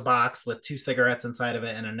note there's a box with 2 cigarettes inside of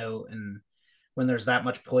it and a note, and when there's that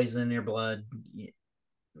much poison in your blood,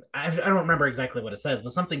 I don't remember exactly what it says,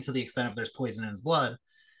 but something to the extent of there's poison in his blood.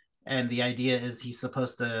 And the idea is he's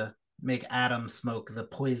supposed to make Adam smoke the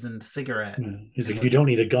poisoned cigarette. He's like, you don't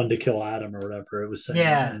need a gun to kill Adam or whatever it was saying.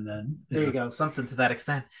 Yeah. And then there you go, something to that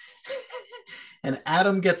extent. And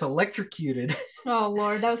Adam gets electrocuted. Oh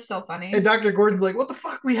Lord, that was so funny. And Dr. Gordon's like, what the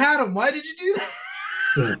fuck? We had him. Why did you do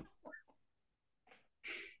that?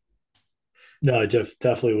 No, Jeff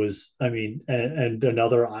definitely was. I mean, and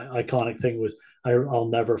another iconic thing was I'll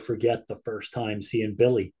never forget the first time seeing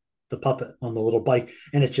Billy, the puppet, on the little bike,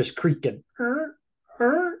 and it's just creaking.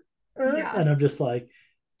 Yeah. And I'm just like,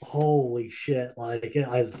 holy shit. Like,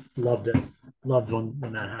 I loved it. Loved when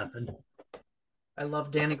that happened. I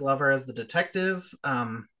love Danny Glover as the detective.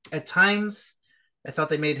 At times, I thought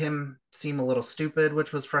they made him seem a little stupid,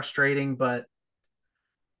 which was frustrating, but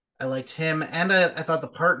I liked him. And I thought the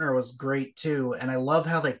partner was great too. And I love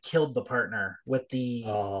how they killed the partner with the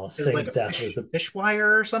Singh's death was the fish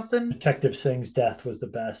wire or something. Detective Singh's death was the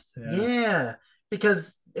best. Yeah,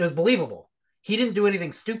 because it was believable. He didn't do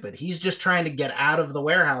anything stupid. He's just trying to get out of the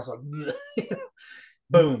warehouse. Like,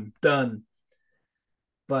 boom, done.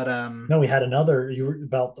 But no, we had another.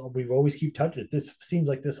 We always keep touching it. This seems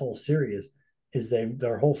like this whole series is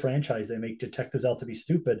their whole franchise. They make detectives out to be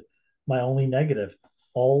stupid. My only negative,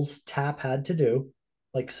 all Tap had to do,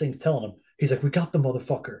 like Singh's telling him, he's like, "We got the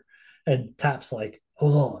motherfucker," and Tap's like,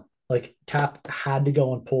 "Hold on." Like Tap had to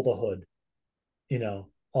go and pull the hood,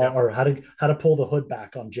 or how to pull the hood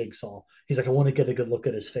back on Jigsaw. He's like, "I want to get a good look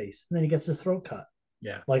at his face," and then he gets his throat cut.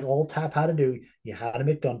 Yeah, like all Tap had to do, you had him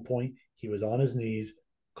at gunpoint. He was on his knees.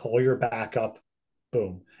 Call your backup,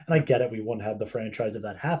 boom. And I get it, we wouldn't have the franchise if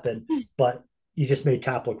that happened, but you just made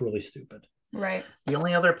Tap look really stupid. Right. The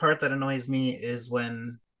only other part that annoys me is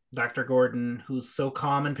when Dr. Gordon, who's so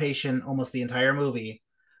calm and patient almost the entire movie,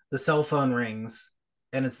 the cell phone rings,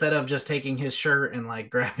 and instead of just taking his shirt and like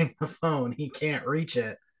grabbing the phone, he can't reach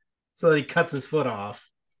it, so that he cuts his foot off.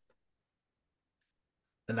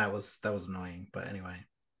 And that was annoying. But anyway.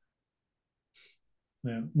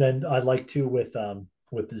 Yeah. Then I like to with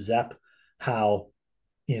Zepp, how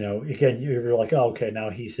again you're like, oh, okay, now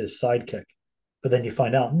he's his sidekick, but then you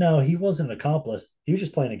find out no, he wasn't an accomplice. He was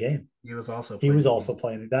just playing a game. He was also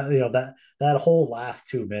playing that. That whole last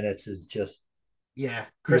 2 minutes is just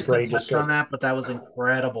Kristen touched on that, but that was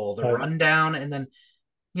incredible. The rundown, and then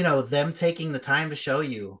them taking the time to show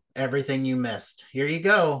you everything you missed. Here you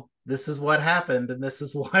go. This is what happened, and this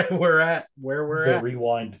is why we're at where we're at.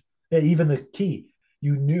 Rewind. Yeah, even the key.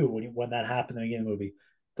 You knew when that happened in the beginning of the movie.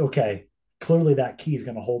 Okay, clearly that key is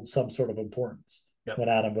going to hold some sort of importance. Yep. When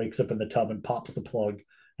Adam wakes up in the tub and pops the plug,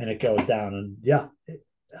 and it goes down, and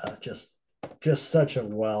just such a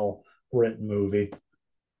well written movie.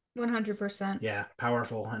 100%. Yeah,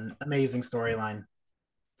 powerful and amazing storyline.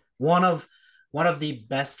 One of the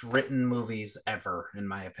best written movies ever, in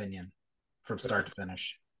my opinion, from start to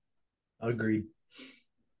finish. Agreed.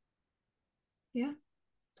 Yeah.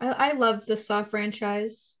 I love the Saw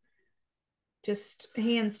franchise. Just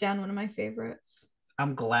hands down one of my favorites.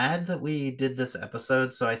 I'm glad that we did this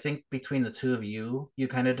episode. So I think between the two of you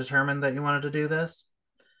kind of determined that you wanted to do this.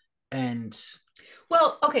 And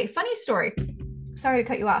well, okay, funny story. Sorry to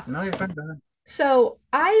cut you off. No, you're fine. So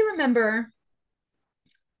I remember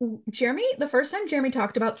the first time Jeremy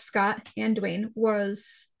talked about Scott and Dwayne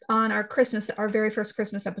was on our very first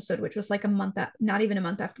Christmas episode, which was like not even a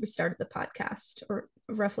month after we started the podcast, or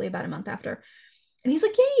roughly about a month after. And he's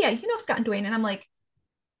like, yeah, Scott and Dwayne. And I'm like,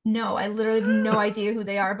 no, I literally have no idea who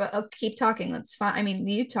they are, but I'll keep talking. That's fine. I mean,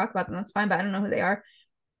 you talk about them, that's fine, but I don't know who they are.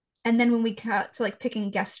 And then when we got to like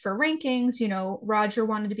picking guests for rankings, Roger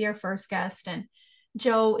wanted to be our first guest, and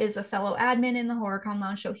Joe is a fellow admin in the HorrorCon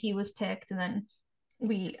Lounge, so he was picked. And then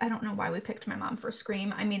I don't know why we picked my mom for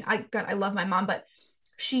Scream. I mean, I love my mom, but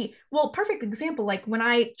perfect example. Like when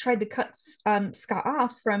I tried to cut Scott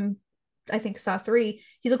off from, I think, Saw 3,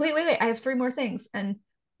 he's like, wait, I have 3 more things. And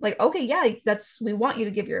like, okay, yeah, we want you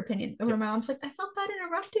to give your opinion. And my mom's like, I felt bad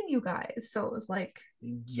interrupting you guys. So it was like,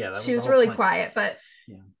 she was really quiet, but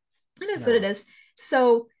it is what it is.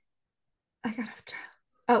 So I got off track.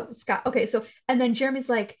 Oh, Scott. Okay. So, and then Jeremy's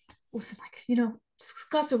like, listen, like,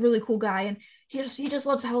 Scott's a really cool guy, and he just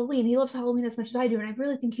loves Halloween. He loves Halloween as much as I do, and I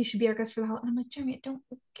really think he should be our guest for the Halloween. I'm like, Jeremy,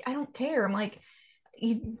 I don't care. I'm like,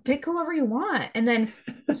 you pick whoever you want. And then,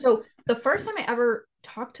 so the first time I ever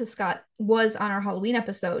talked to Scott was on our Halloween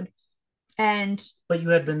episode, but you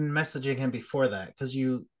had been messaging him before that, because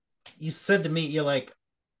you said to me, you're like,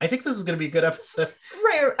 I think this is going to be a good episode,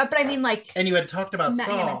 right? But I mean, like, and you had talked about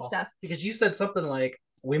Saw and stuff, because you said something like,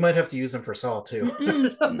 we might have to use him for Saw too.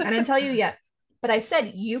 I didn't tell you yet. But I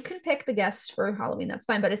said, you can pick the guest for Halloween. That's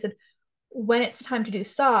fine. But I said, when it's time to do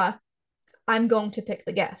Saw, I'm going to pick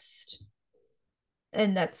the guest.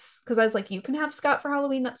 And that's because I was like, you can have Scott for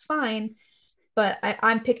Halloween, that's fine. But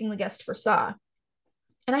I'm picking the guest for Saw.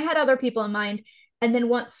 And I had other people in mind. And then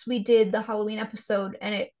once we did the Halloween episode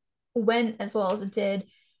and it went as well as it did,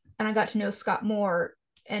 and I got to know Scott more,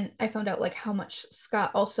 and I found out like how much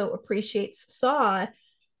Scott also appreciates Saw.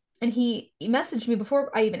 And he messaged me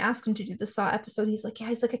before I even asked him to do the Saw episode. He's like,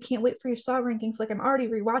 I can't wait for your Saw rankings. Like, I'm already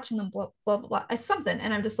rewatching them, blah, blah, blah, blah. Something.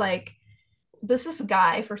 And I'm just like, this is the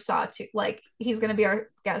guy for Saw 2. Like, he's going to be our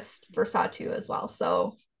guest for Saw 2 as well.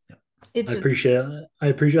 So I appreciate it. I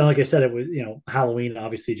appreciate, like I said, it was, Halloween,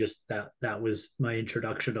 obviously just that was my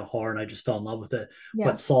introduction to horror and I just fell in love with it. Yeah.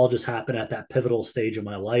 But Saw just happened at that pivotal stage of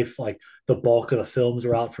my life. Like the bulk of the films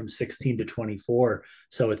were out from 16 to 24.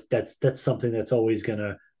 So that's something that's always going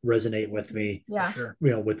to resonate with me. Yeah. Sure.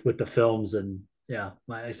 With the films. And yeah,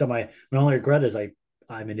 my only regret is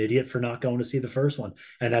I'm an idiot for not going to see the first one.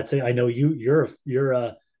 And that's it. I know you're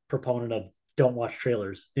a proponent of don't watch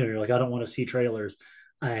trailers. You're like, I don't want to see trailers.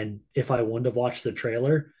 And if I wouldn't have watched the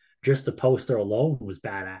trailer, just the poster alone was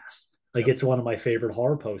badass. Like It's one of my favorite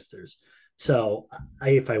horror posters. So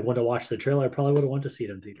if I wouldn't have watched the trailer, I probably would have went to see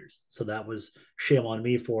it in theaters. So that was shame on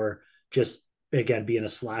me for just, again, being a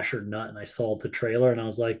slasher nut. And I saw the trailer and I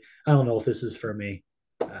was like, I don't know if this is for me.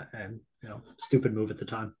 And stupid move at the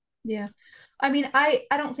time. Yeah. I mean, I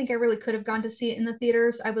don't think I really could have gone to see it in the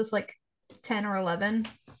theaters. I was like 10 or 11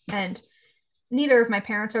 and neither of my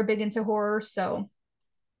parents are big into horror. So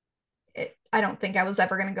I don't think I was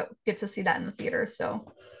ever going to get to see that in the theater.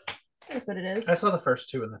 So that's what it is. I saw the first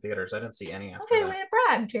 2 in the theaters. I didn't see any after Okay, that. way to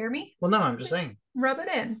brag, Jeremy. Well, no, I'm just saying. Rub it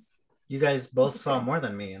in. You guys both saw more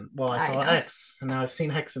than me. And I saw X. And now I've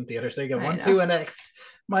seen X in theater. So you got 1, 2, and X.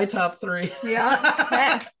 My top 3.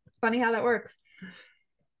 Yeah. Funny how that works.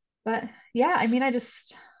 But yeah, I mean,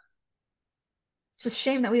 it's a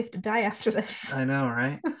shame that we have to die after this. I know,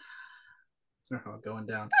 right? Going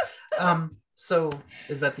down. So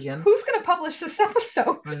is that the end? Who's gonna publish this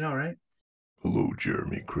episode? I know, right? Hello,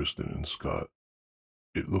 Jeremy, Kristen, and Scott.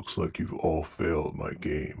 It looks like you've all failed my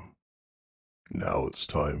game. Now it's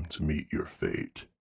time to meet your fate.